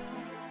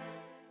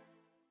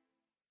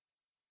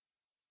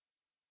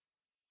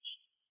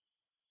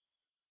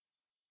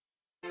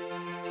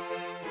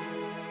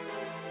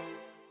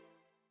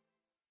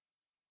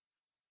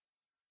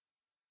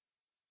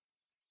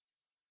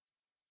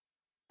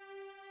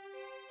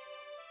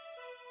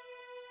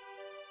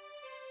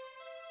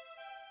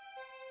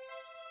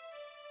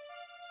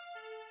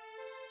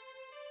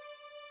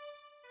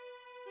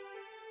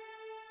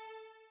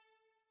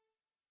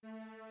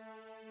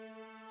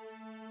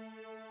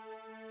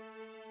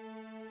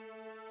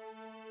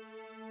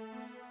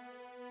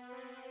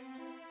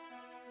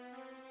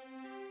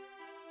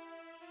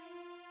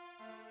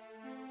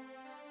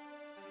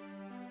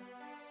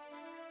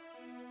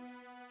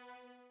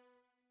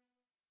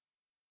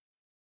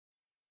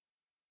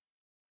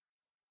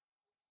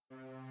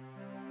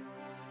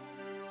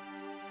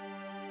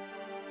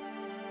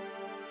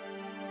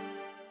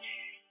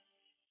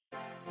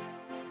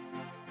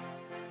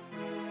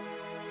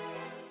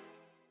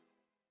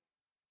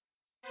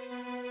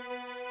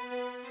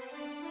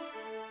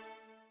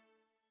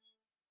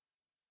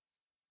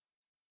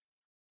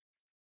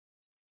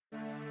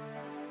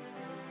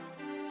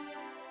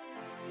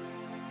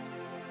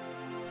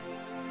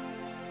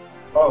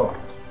 Oh,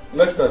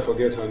 lest I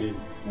forget, honey.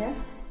 Yeah?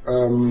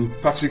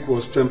 Patrick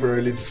was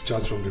temporarily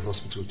discharged from the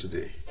hospital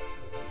today.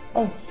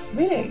 Oh,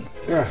 really?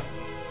 Yeah.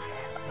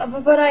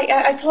 But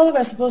I told him I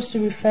was supposed to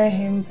refer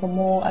him for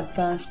more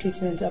advanced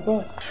treatment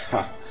abroad.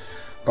 Ha.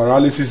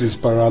 Paralysis is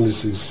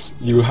paralysis.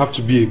 You have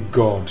to be a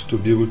god to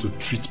be able to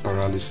treat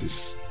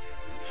paralysis.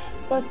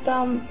 But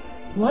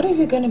what is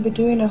he going to be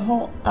doing at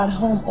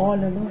home all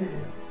alone?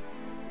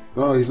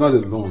 No, he's not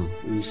alone.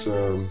 His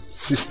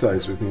sister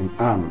is with him,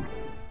 Anne.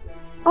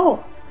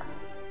 Oh.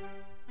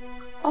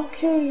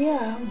 Okay,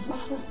 yeah.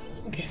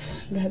 I guess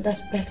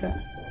that's better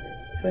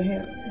for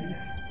him.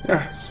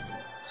 Yeah.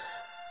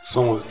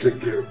 Someone will take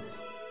care of him.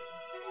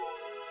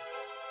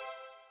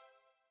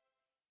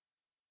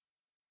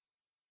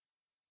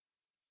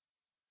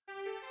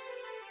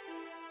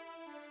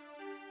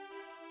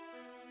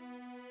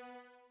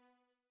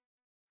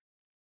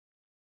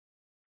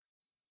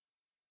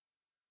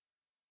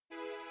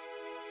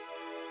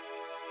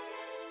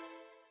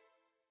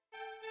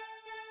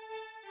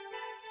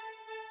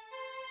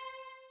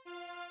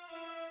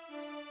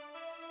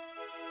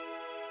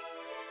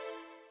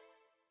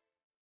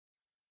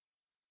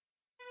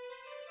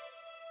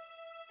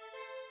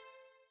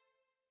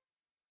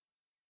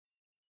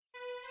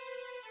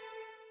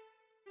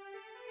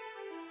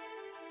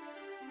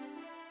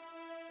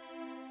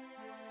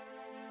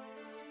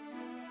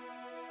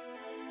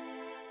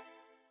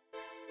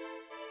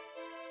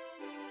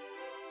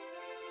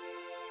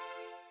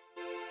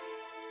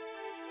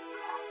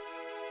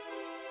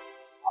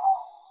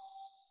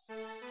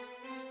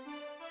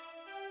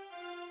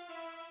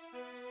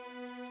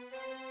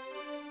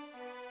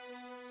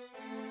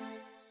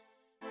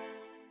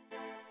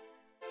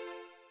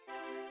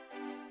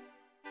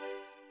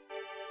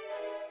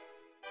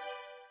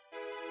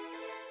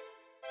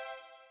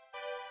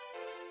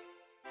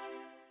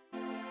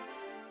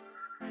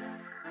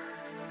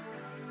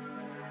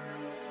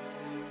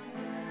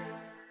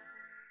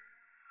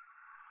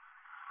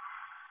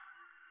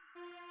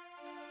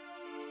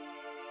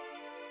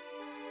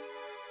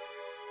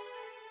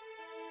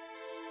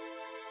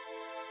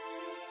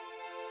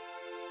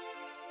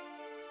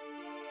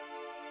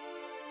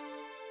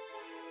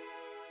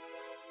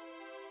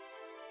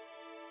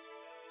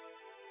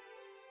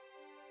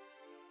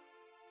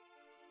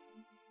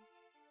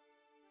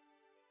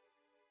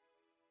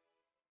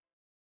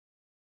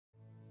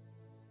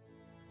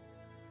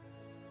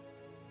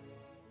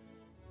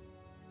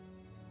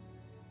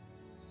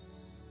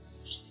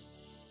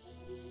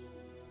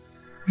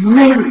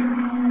 Mary!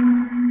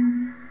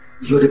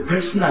 You're the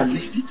person I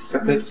least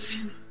expected to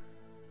see.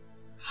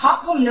 How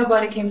come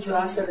nobody came to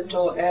answer the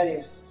door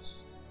earlier?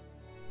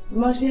 You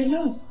must be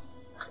alone.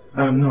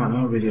 No,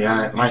 not really.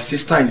 My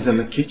sister is in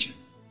the kitchen.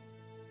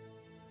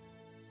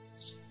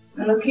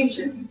 In the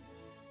kitchen?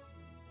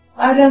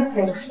 I don't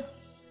think so.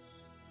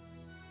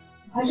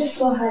 I just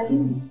saw her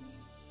in.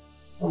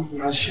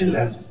 Has she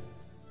left?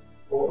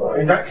 Well,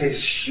 in that case,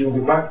 she'll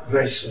be back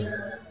very soon.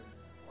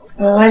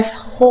 Well, let's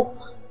hope.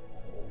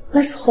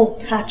 Let's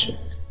hope, Patrick.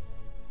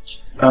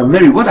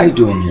 Mary, what are you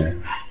doing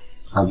here?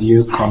 Have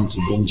you come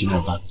to bring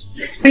Junior back to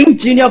me? Bring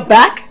Junior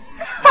back?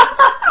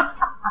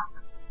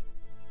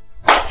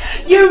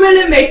 You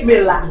really make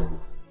me laugh.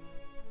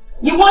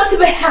 You want to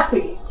be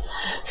happy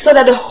so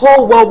that the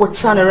whole world will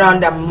turn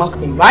around and mock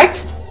me,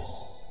 right?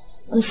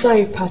 I'm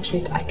sorry,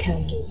 Patrick, I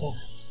can't do that.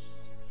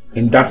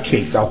 In that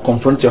case, I'll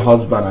confront your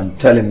husband and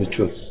tell him the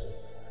truth.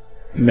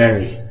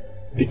 Mary,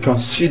 be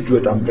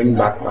considerate and bring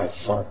back my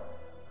son.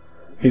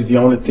 He's the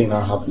only thing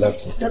I have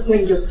left. That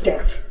means you're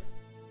dead.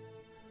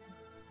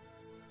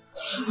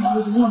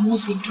 You're the one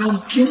who's been trying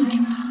to kill me.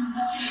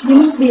 You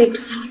must be a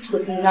cat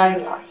with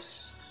 9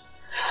 lives.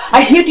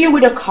 I hit you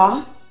with a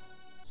car,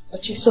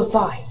 but you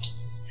survived.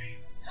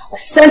 I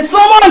sent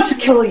someone to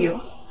kill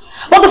you,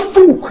 but the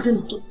fool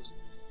couldn't do it.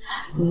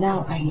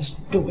 Now I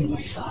must do it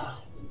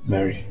myself.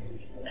 Mary,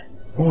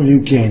 what will you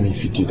gain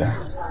if you do that?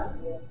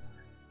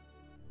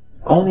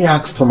 I only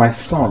asked for my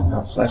son,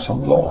 of flesh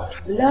and blood.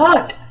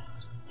 Lord.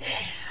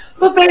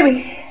 But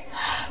baby,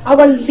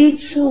 our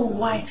little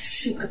white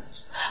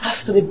secret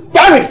has to be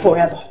buried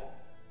forever.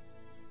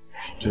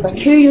 If I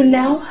kill you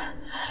now,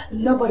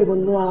 nobody will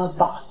know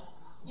about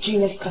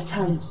Gina's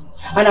paternity,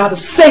 and I'll be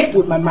safe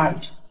with my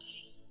marriage.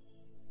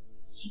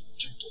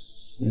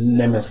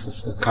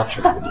 Nemesis will catch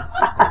up with you.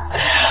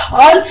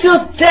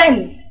 Until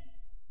then,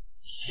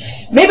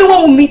 maybe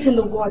when we meet in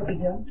the world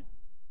beyond,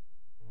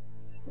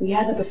 we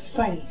either be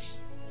friends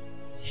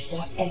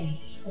or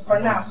enemies. But for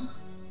now,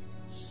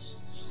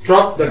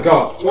 drop the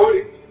gun.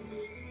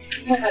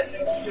 I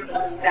don't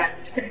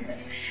understand.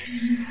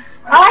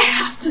 I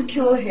have to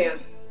kill him.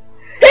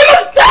 He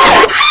must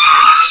die!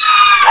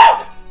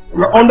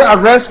 We're under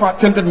arrest for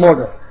attempted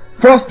murder,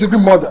 first-degree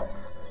murder,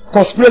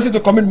 conspiracy to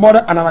commit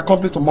murder, and an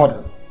accomplice to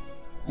murder.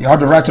 You have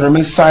the right to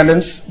remain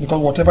silent because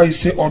whatever you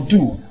say or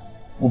do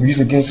will be used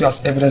against you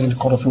as evidence in the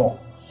court of law.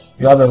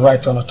 You have a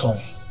right to an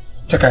attorney.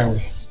 Take her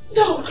away.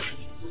 No!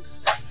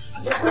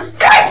 He's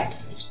dead!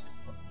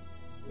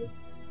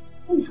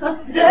 He's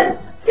not dead!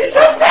 He's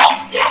not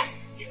dead!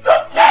 Yes! He's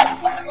not dead!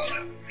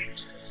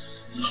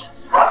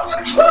 I have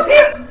to kill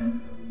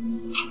him!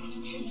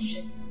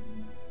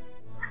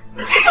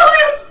 Kill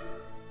him!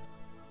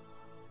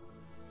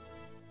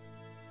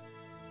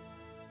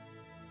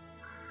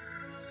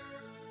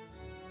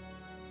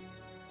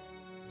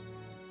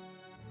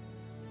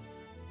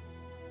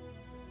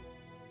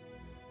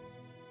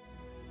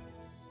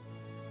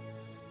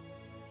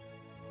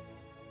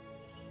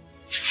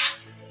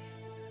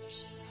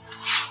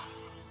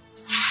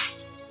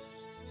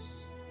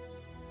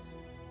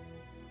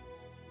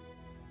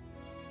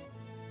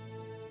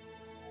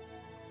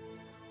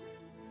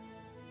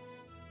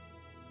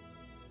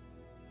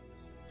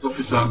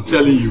 Officer, I'm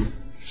telling you,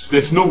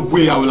 there's no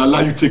way I will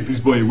allow you to take this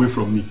boy away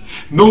from me.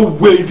 No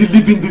way is he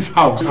leaving this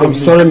house. I'm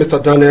sorry,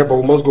 Mr. Daniel, but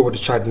we must go with the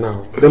child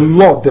now. The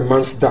law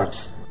demands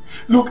that.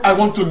 Look, I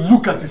want to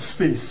look at his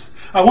face.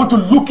 I want to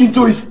look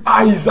into his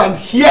eyes and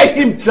hear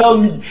him tell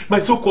me, my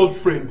so-called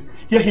friend,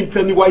 hear him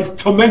tell me why he's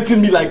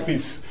tormenting me like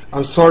this.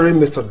 I'm sorry,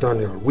 Mr.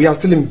 Daniel. We are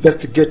still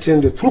investigating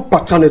the true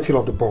paternity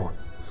of the boy.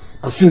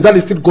 And since that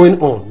is still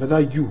going on, neither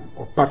you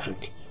or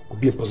Patrick will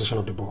be in possession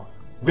of the boy.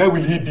 Where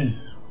will he be?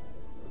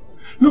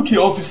 Look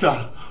here,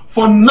 officer.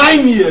 For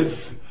 9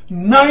 years,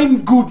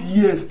 9 good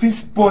years,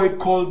 this boy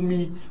called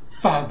me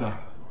father.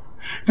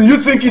 Do you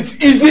think it's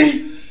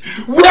easy?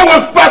 Where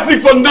was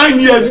Patrick for 9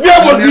 years?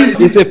 Where was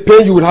he? It's a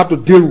pain you will have to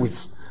deal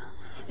with.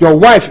 Your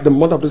wife, the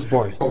mother of this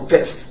boy,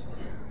 confessed.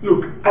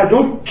 Look, I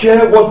don't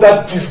care what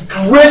that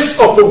disgrace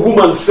of a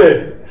woman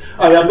said.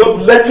 I am not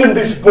letting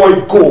this boy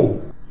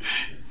go.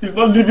 He's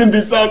not leaving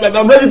this house and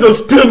I'm ready to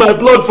spill my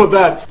blood for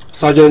that.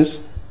 Sergeant,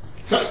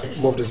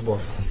 move this boy.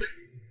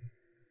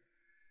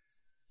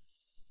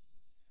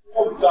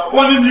 Officer, I'm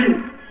warning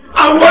you.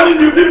 I'm warning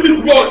you. Leave this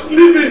boy.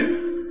 Leave him.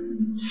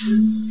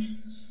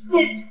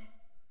 Look.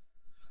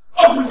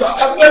 Officer,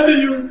 I'm telling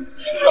you.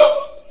 Look.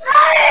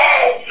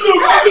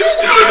 Look.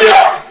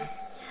 Junior.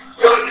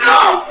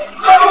 Junior.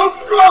 Oh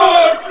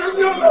God.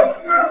 Junior.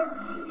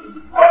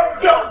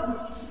 Officer.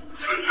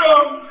 Junior.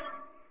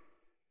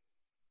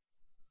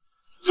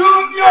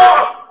 Junior.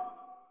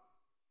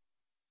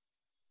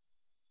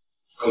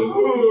 Oh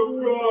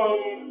God.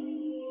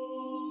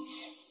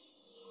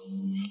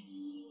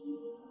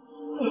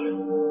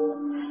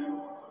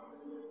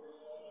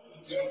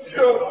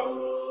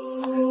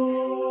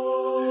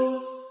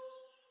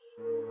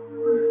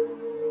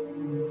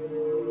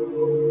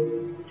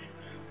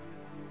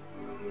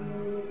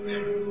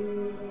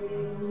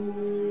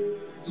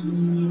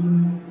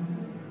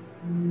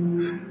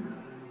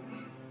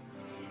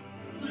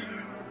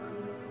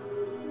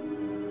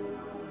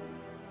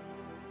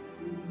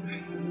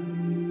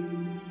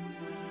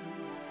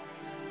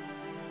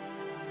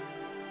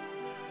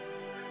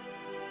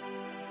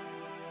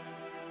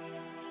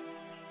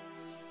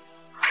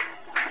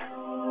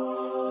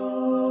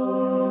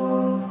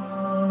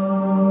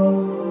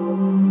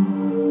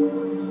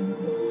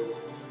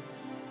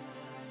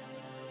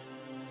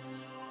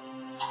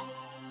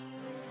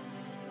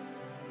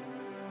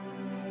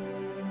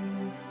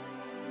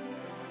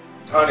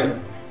 Daniel,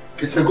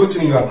 it's a good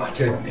thing you have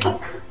attended me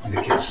on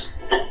the case.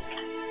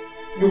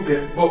 Look,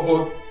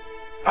 but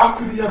how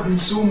could he have been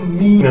so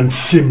mean and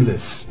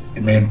shameless?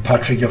 You mean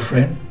Patrick, your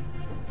friend?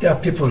 There are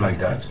people like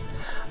that.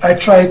 I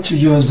tried to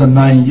use the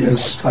 9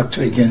 years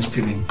factor against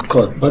him in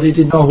court, but it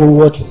did not hold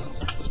water.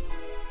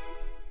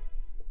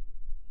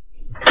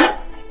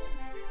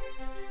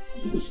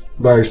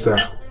 Barrister,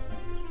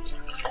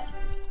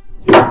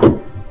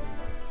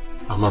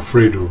 I'm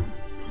afraid of.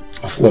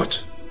 Of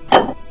what?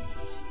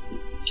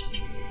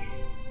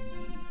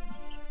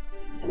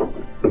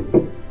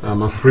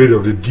 I'm afraid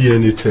of the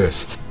DNA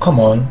test. Come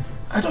on,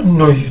 I don't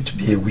know you to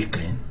be a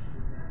weakling.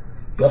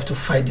 You have to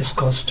fight this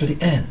cause to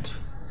the end.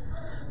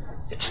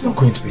 It's not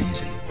going to be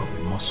easy, but we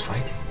must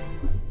fight it.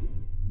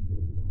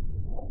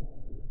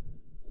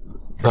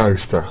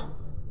 Barrister,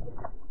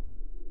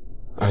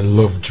 I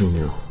love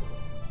Junior.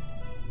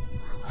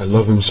 I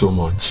love him so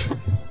much.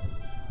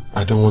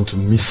 I don't want to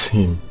miss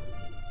him.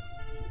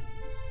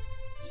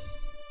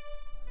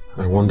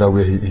 I wonder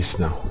where he is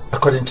now.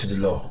 According to the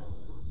law,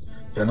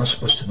 you're not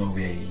supposed to know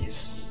where he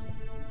is,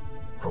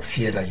 for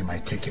fear that you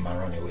might take him and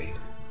run away.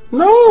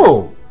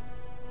 No!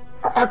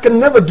 I can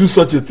never do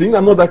such a thing.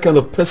 I'm not that kind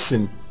of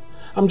person.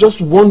 I'm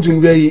just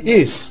wondering where he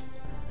is.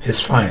 He's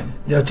fine.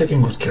 They are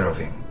taking good care of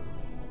him.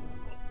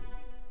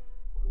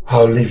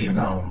 I'll leave you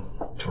now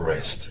to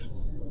rest.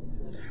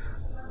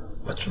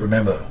 But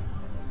remember,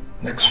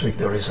 next week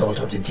the result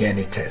of the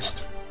DNA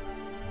test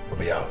will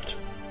be out.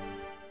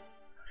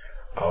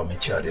 I'll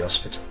meet you at the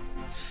hospital.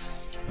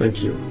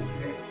 Thank you.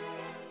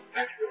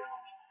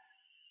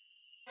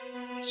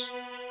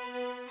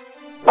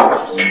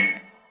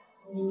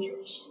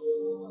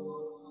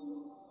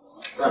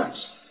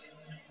 Thanks.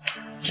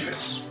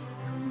 Cheers.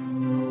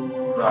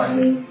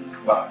 Bye.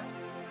 Bye.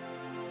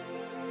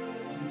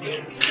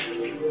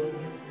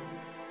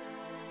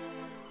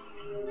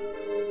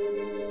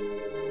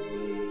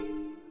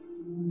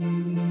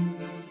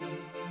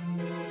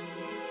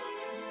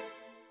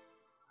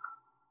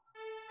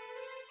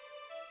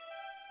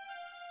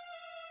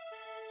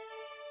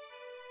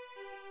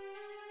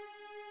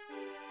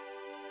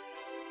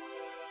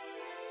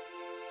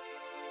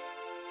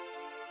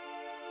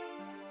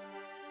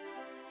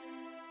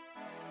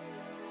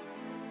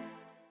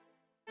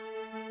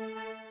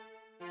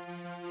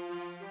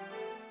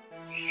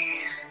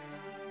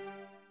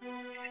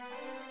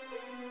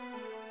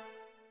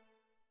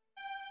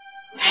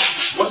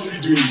 What is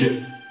he doing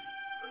here?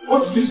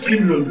 What is this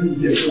criminal doing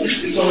here?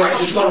 It's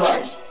alright, it's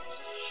alright.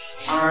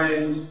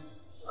 I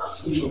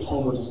asked him to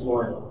come with his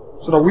lawyer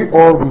so that we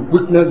all will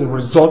witness the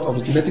result of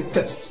the genetic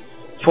test.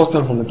 First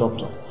time from the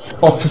doctor.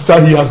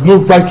 Officer, he has no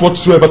right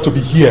whatsoever to be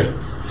here.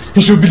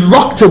 He should be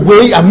locked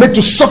away and made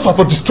to suffer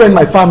for destroying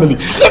my family.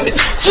 Let me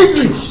give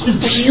you,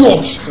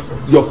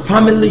 idiot! Your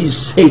family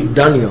is safe,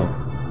 Daniel.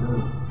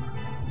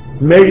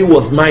 Mary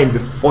was mine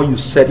before you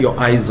set your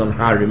eyes on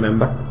her,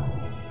 remember?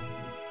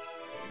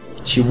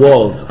 She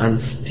was and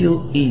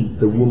still is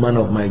the woman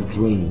of my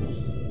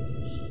dreams.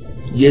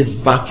 Years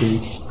back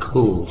in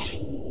school,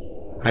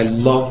 I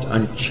loved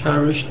and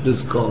cherished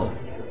this girl,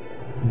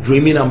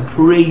 dreaming and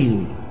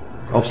praying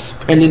of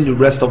spending the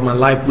rest of my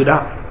life with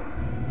her.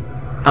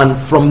 And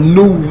from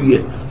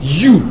nowhere,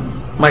 you,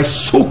 my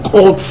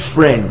so-called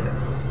friend,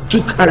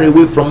 took her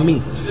away from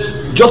me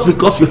just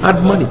because you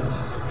had money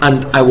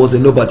and I was a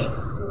nobody.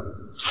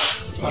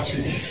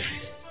 Patrick,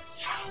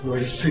 you are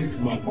a sick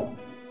man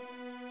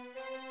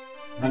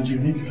and you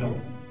need help.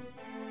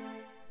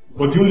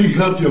 But the only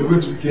help you are going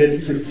to get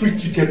is a free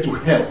ticket to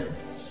hell,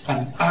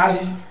 and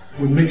I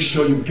will make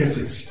sure you get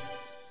it.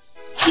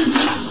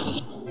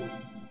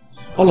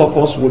 All of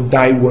us will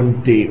die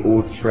one day,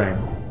 old friend.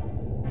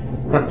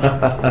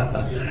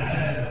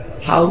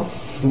 How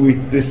sweet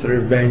this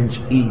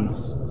revenge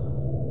is.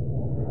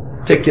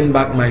 Taking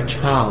back my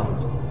child,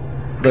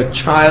 the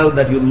child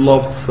that you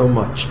loved so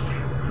much,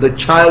 the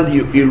child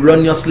you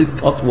erroneously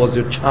thought was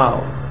your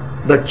child,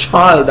 the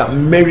child that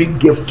Mary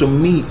gave to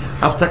me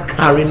after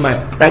carrying my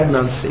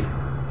pregnancy,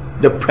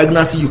 the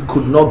pregnancy you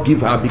could not give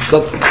her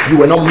because you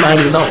were not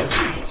man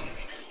enough.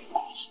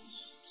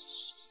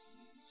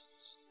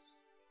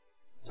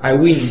 I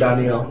win,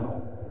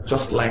 Daniel,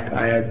 just like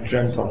I had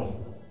dreamt of.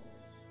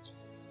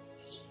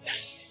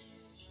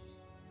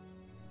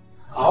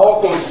 Are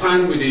all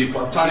concerned with the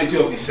paternity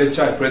of the said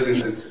child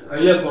present?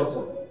 Yes,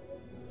 doctor.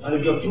 And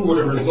if you're through with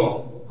the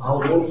result, I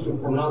would want you to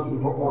pronounce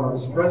it for all of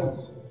his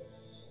presence.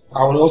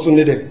 I will also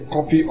need a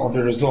copy of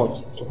the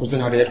result to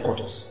present at the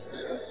headquarters.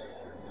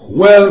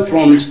 Well,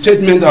 from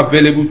statements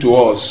available to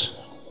us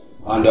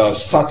and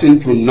certain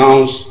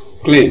pronounced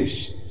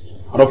claims,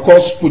 and of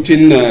course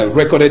putting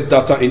recorded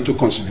data into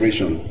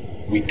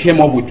consideration, we came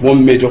up with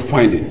one major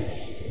finding,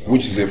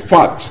 which is a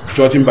fact,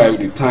 judging by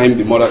the time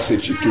the mother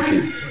said she took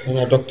him.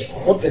 Now, doctor,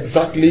 what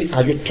exactly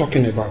are you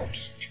talking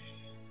about?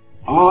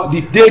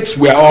 The dates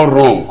were all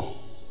wrong.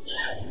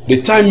 The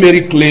time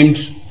Mary claimed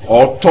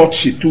or thought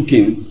she took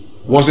him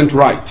wasn't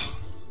right.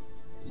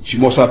 She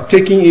must have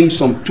taken him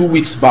some 2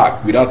 weeks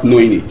back without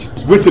knowing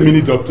it. Wait a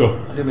minute, doctor.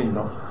 What do you mean,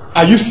 doctor?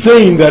 Are you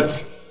saying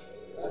that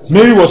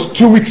Mary was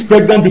 2 weeks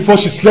pregnant before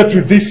she slept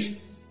with this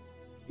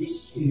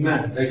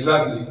man.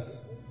 Exactly.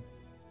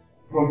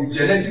 From the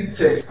genetic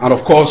test and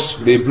of course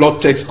the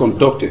blood test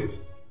conducted,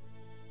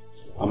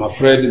 I'm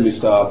afraid,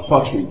 Mr.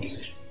 Patrick,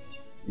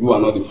 you are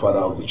not the father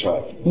of the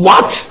child.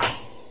 What?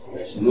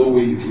 There's no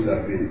way you could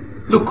have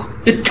been. Look,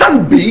 it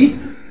can't be.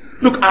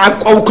 Look,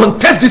 I will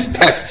contest this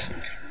test.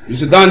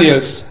 Mr.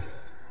 Daniels,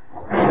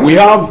 we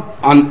have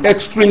an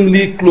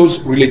extremely close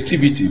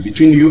relativity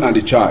between you and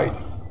the child.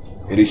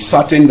 It is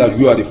certain that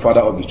you are the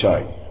father of the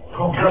child.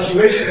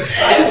 Congratulations.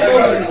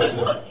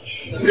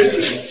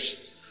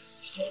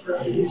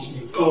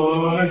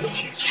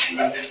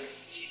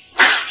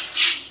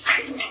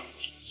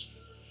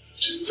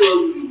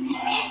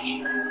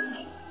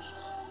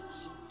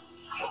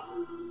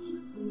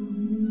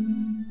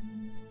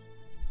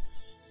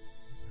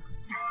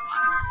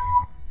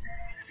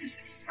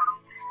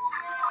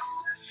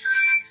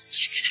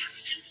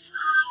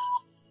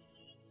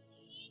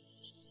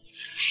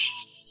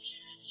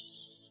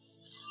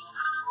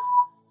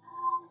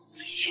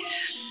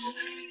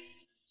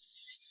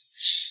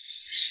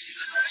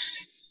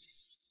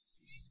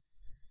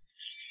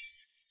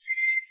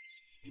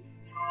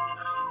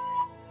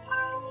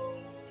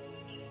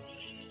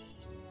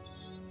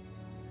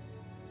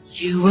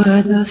 You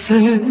were the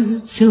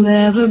first who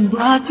ever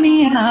brought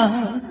me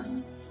out.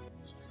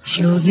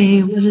 Showed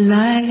me what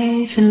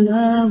life and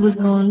love was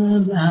all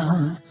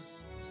about.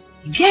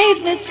 You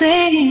gave me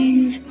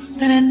things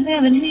that I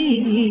never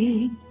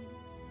need.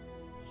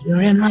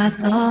 You're in my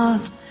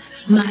thoughts,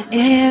 my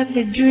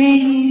every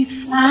dream.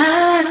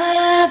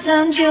 I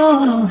found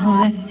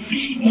joy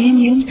in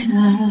your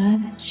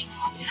touch.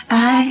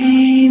 I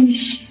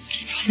miss your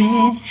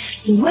kisses,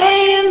 the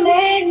way you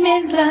made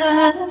me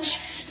blush.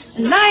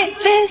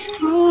 Life is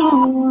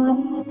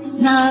cruel,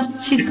 now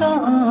that you're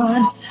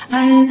gone.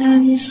 I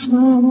love you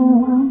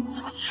so,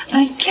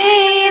 I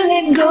can't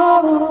let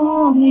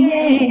go,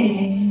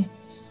 yeah.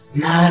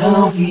 Not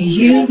over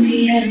you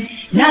yet,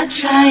 not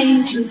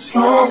trying to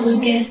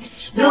forget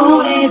the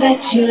way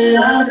that you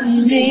love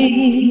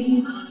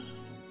me.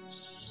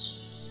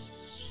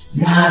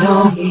 Not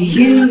over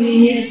you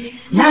yet,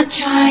 not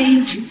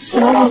trying to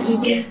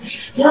forget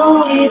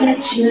the way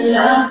that you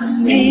love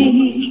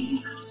me.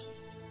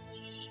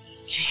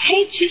 I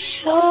hate you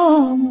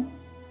so,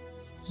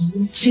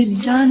 what you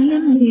done to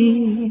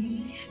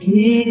me,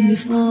 made me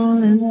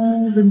fall in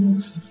love with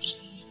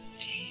most.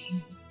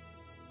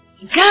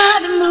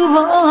 Gotta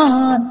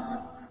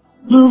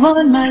move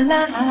on my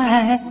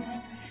life,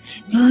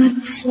 but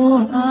it's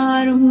so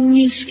hard when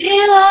you're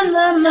still on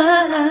my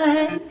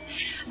mind.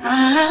 I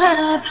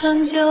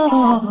found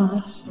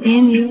joy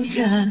in your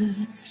touch.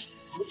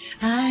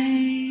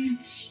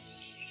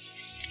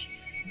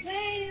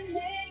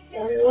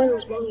 Where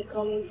is mommy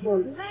coming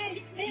from?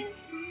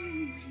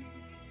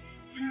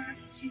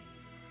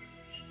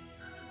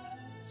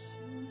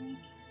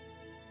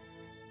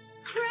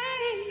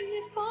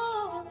 Crazy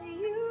for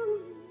you.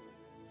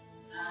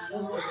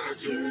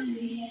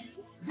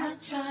 Not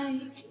trying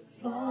to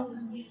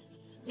forget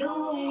the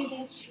way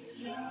that you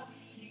love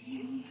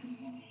me.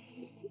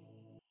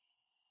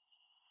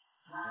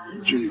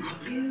 Junior,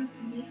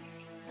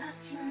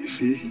 you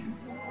see?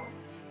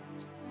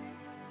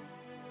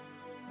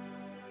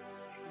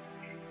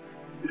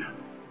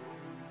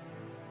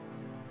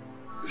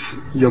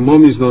 Your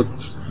mom is not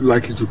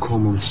likely to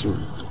come on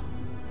soon.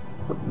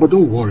 But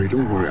don't worry.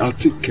 I'll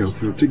take care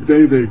of you. I'll take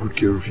very, very good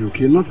care of you,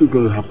 okay? Nothing's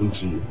going to happen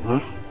to you, huh?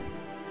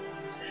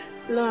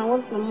 No, I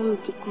want my mom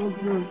to come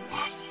home.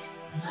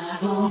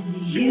 Not only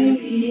you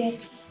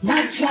yet,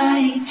 not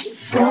trying to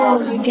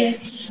forget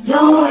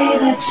the way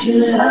that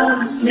you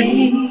love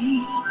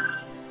me.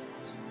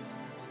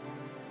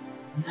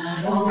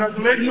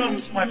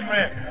 Congratulations, my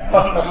friend.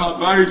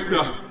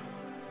 Barrister.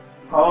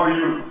 How are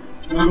you?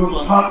 I'm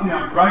happy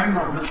I'm rising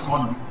up this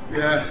morning.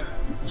 Yeah.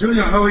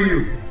 Junior, how are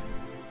you?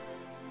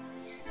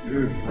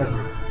 Good. That's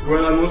good.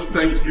 Well, I must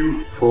thank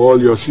you for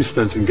all your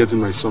assistance in getting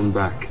my son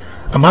back.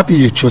 I'm happy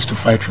you chose to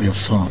fight for your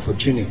son. For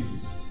Junior,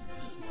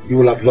 you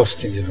will have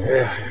lost him, you know.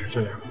 Yeah,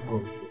 Junior.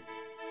 Go.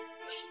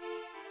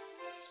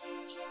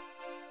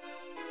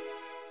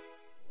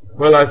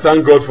 Well, I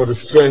thank God for the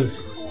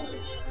strength.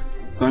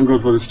 Thank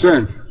God for the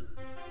strength.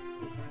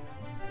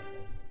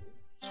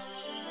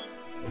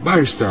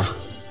 Barrister.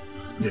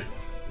 Yeah.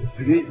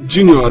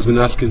 Junior has been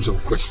asking some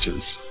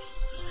questions.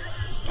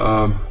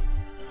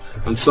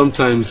 And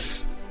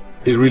sometimes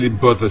it really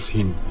bothers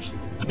him.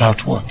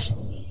 About what?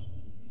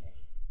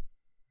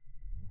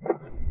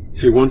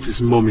 He wants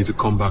his mommy to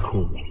come back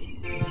home.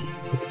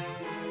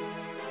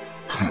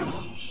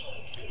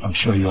 I'm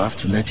sure you have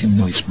to let him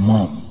know his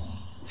mom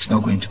is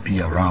not going to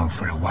be around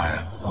for a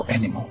while or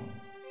anymore.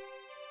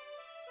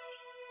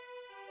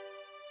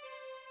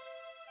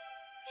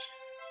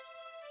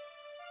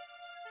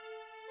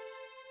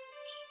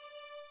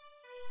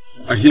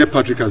 I hear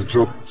Patrick has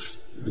dropped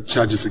the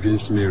charges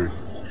against Mary.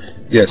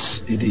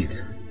 Yes, he did.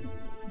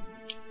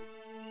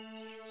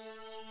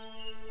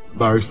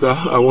 Barrister,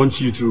 I want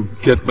you to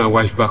get my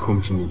wife back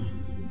home to me.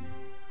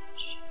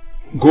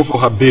 Go for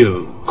her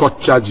bail,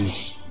 cut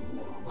charges,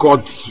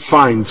 God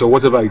finds or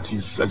whatever it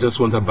is. I just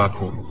want her back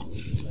home.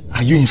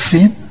 Are you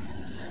insane?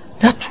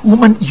 That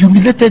woman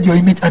humiliated your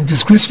image and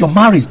disgraced your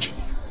marriage.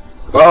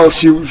 Well,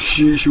 she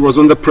was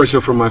under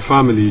pressure from my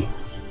family,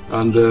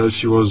 and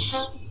she was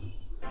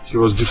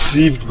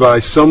deceived by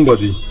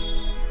somebody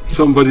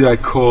I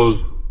call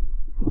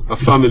a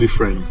family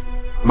friend,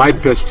 my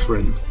best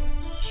friend.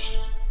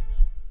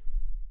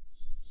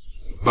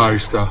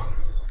 Barrister,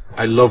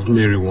 I loved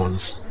Mary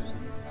once,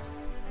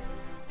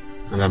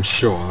 and I'm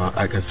sure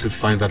I can still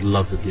find that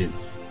love again.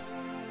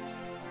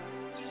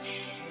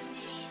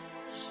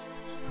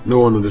 No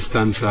one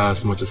understands her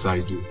as much as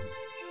I do.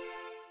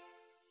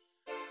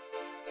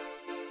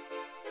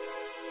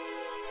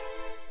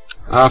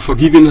 I have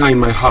forgiven her in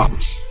my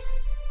heart.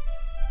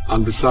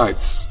 And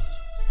besides,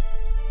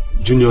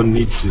 Junior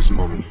needs his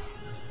mommy.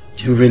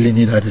 Do you really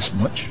need her this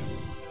much?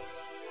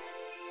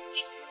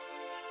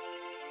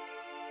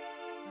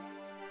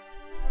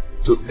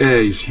 To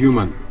err is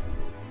human.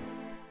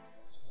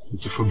 And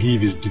to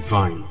forgive is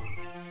divine.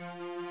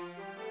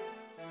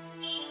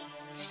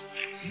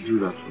 Do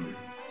that for me.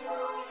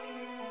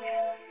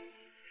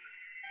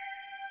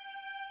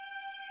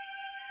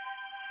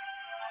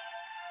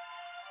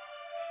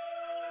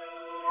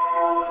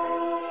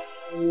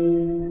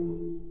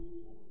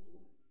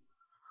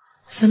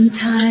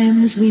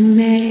 Sometimes we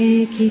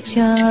make each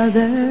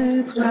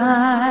other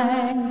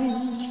cry.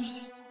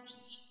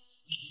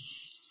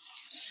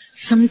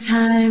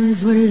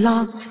 Sometimes we're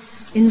locked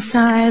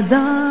inside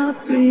the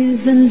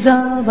prisons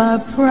of our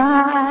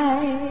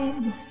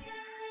pride.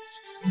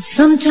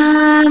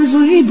 Sometimes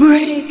we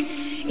break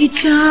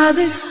each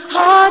other's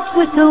heart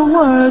with the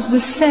words we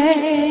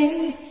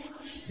say.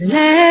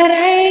 Let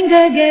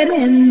anger get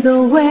in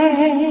the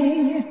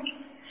way.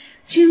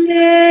 Too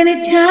many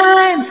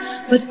times,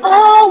 but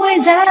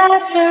always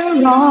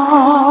after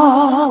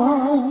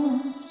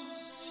all.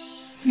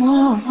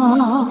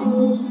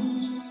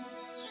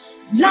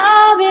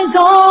 Love is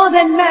all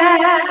that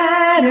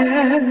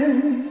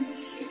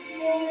matters.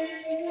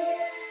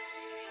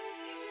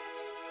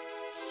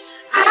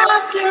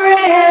 After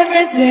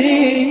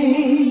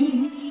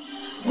everything,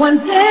 one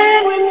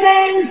thing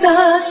remains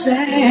the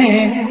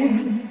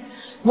same.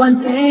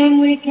 One thing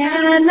we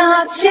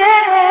cannot change.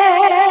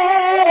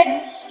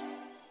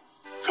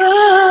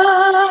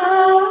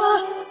 Oh,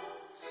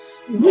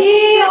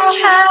 we all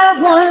have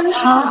one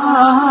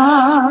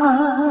heart,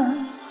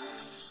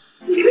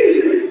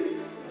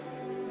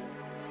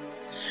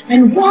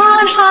 and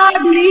one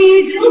heart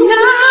needs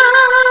another.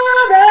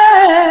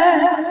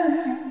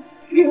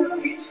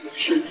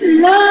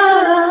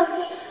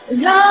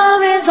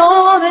 Love is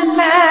all that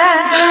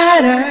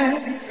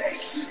matters.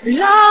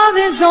 Love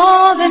is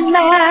all that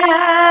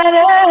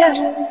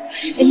matters.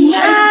 It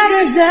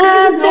matters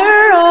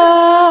after all.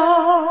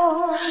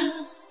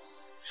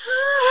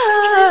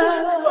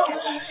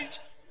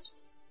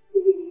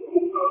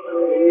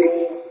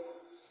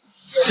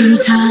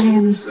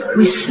 Sometimes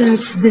we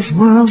search this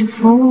world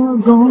for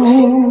gold,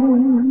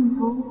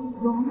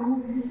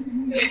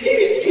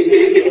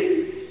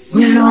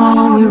 when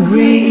all we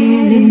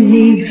really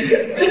need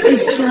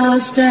is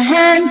just a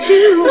hand to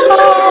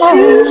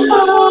hold.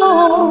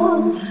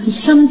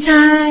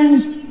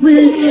 Sometimes we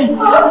let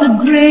the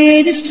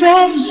greatest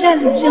treasure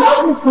just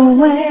slip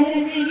away,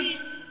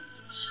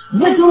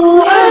 with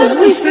words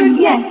we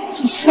forget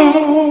to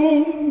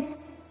say.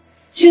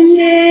 Too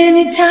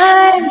many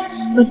times,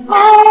 but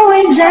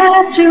always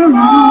after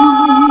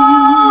all.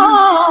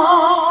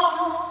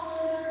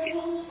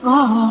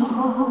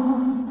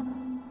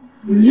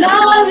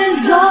 Love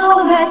is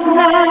all that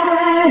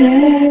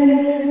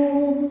matters.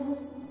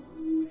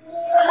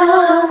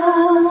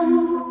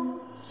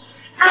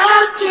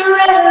 After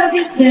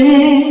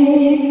everything,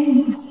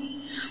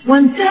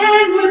 one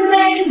thing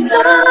remains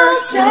the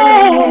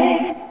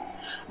same.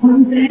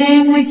 One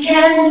thing we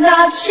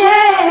cannot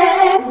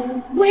change.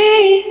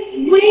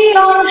 We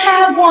all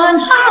have one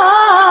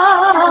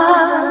heart.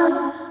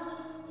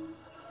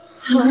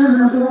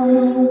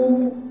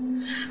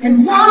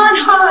 And one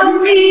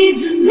heart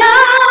needs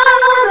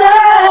another.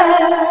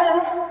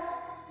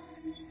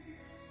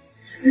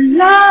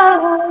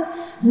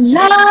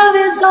 Love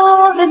is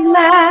all that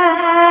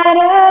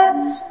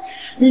matters.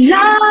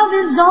 Love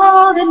is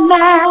all that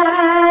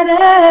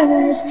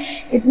matters.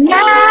 It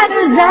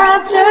matters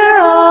after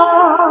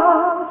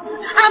all.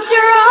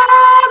 After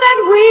all that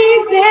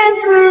we've been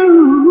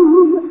through,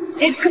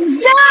 it comes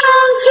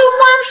down to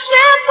one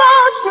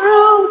simple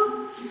truth.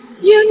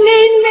 You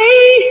need me,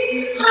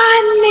 I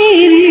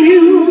need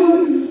you.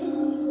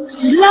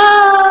 'Cause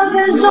love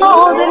is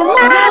all that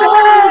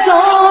matters.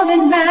 All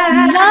that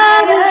matters.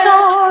 Love is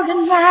all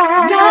that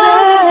matters.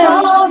 Love is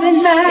all that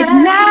matters. It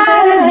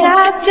matters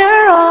after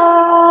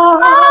all.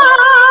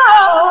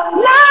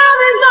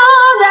 Love is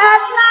all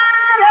that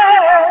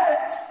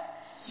matters.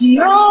 It's the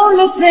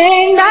only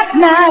thing that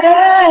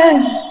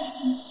matters.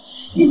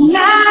 It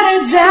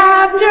matters after all.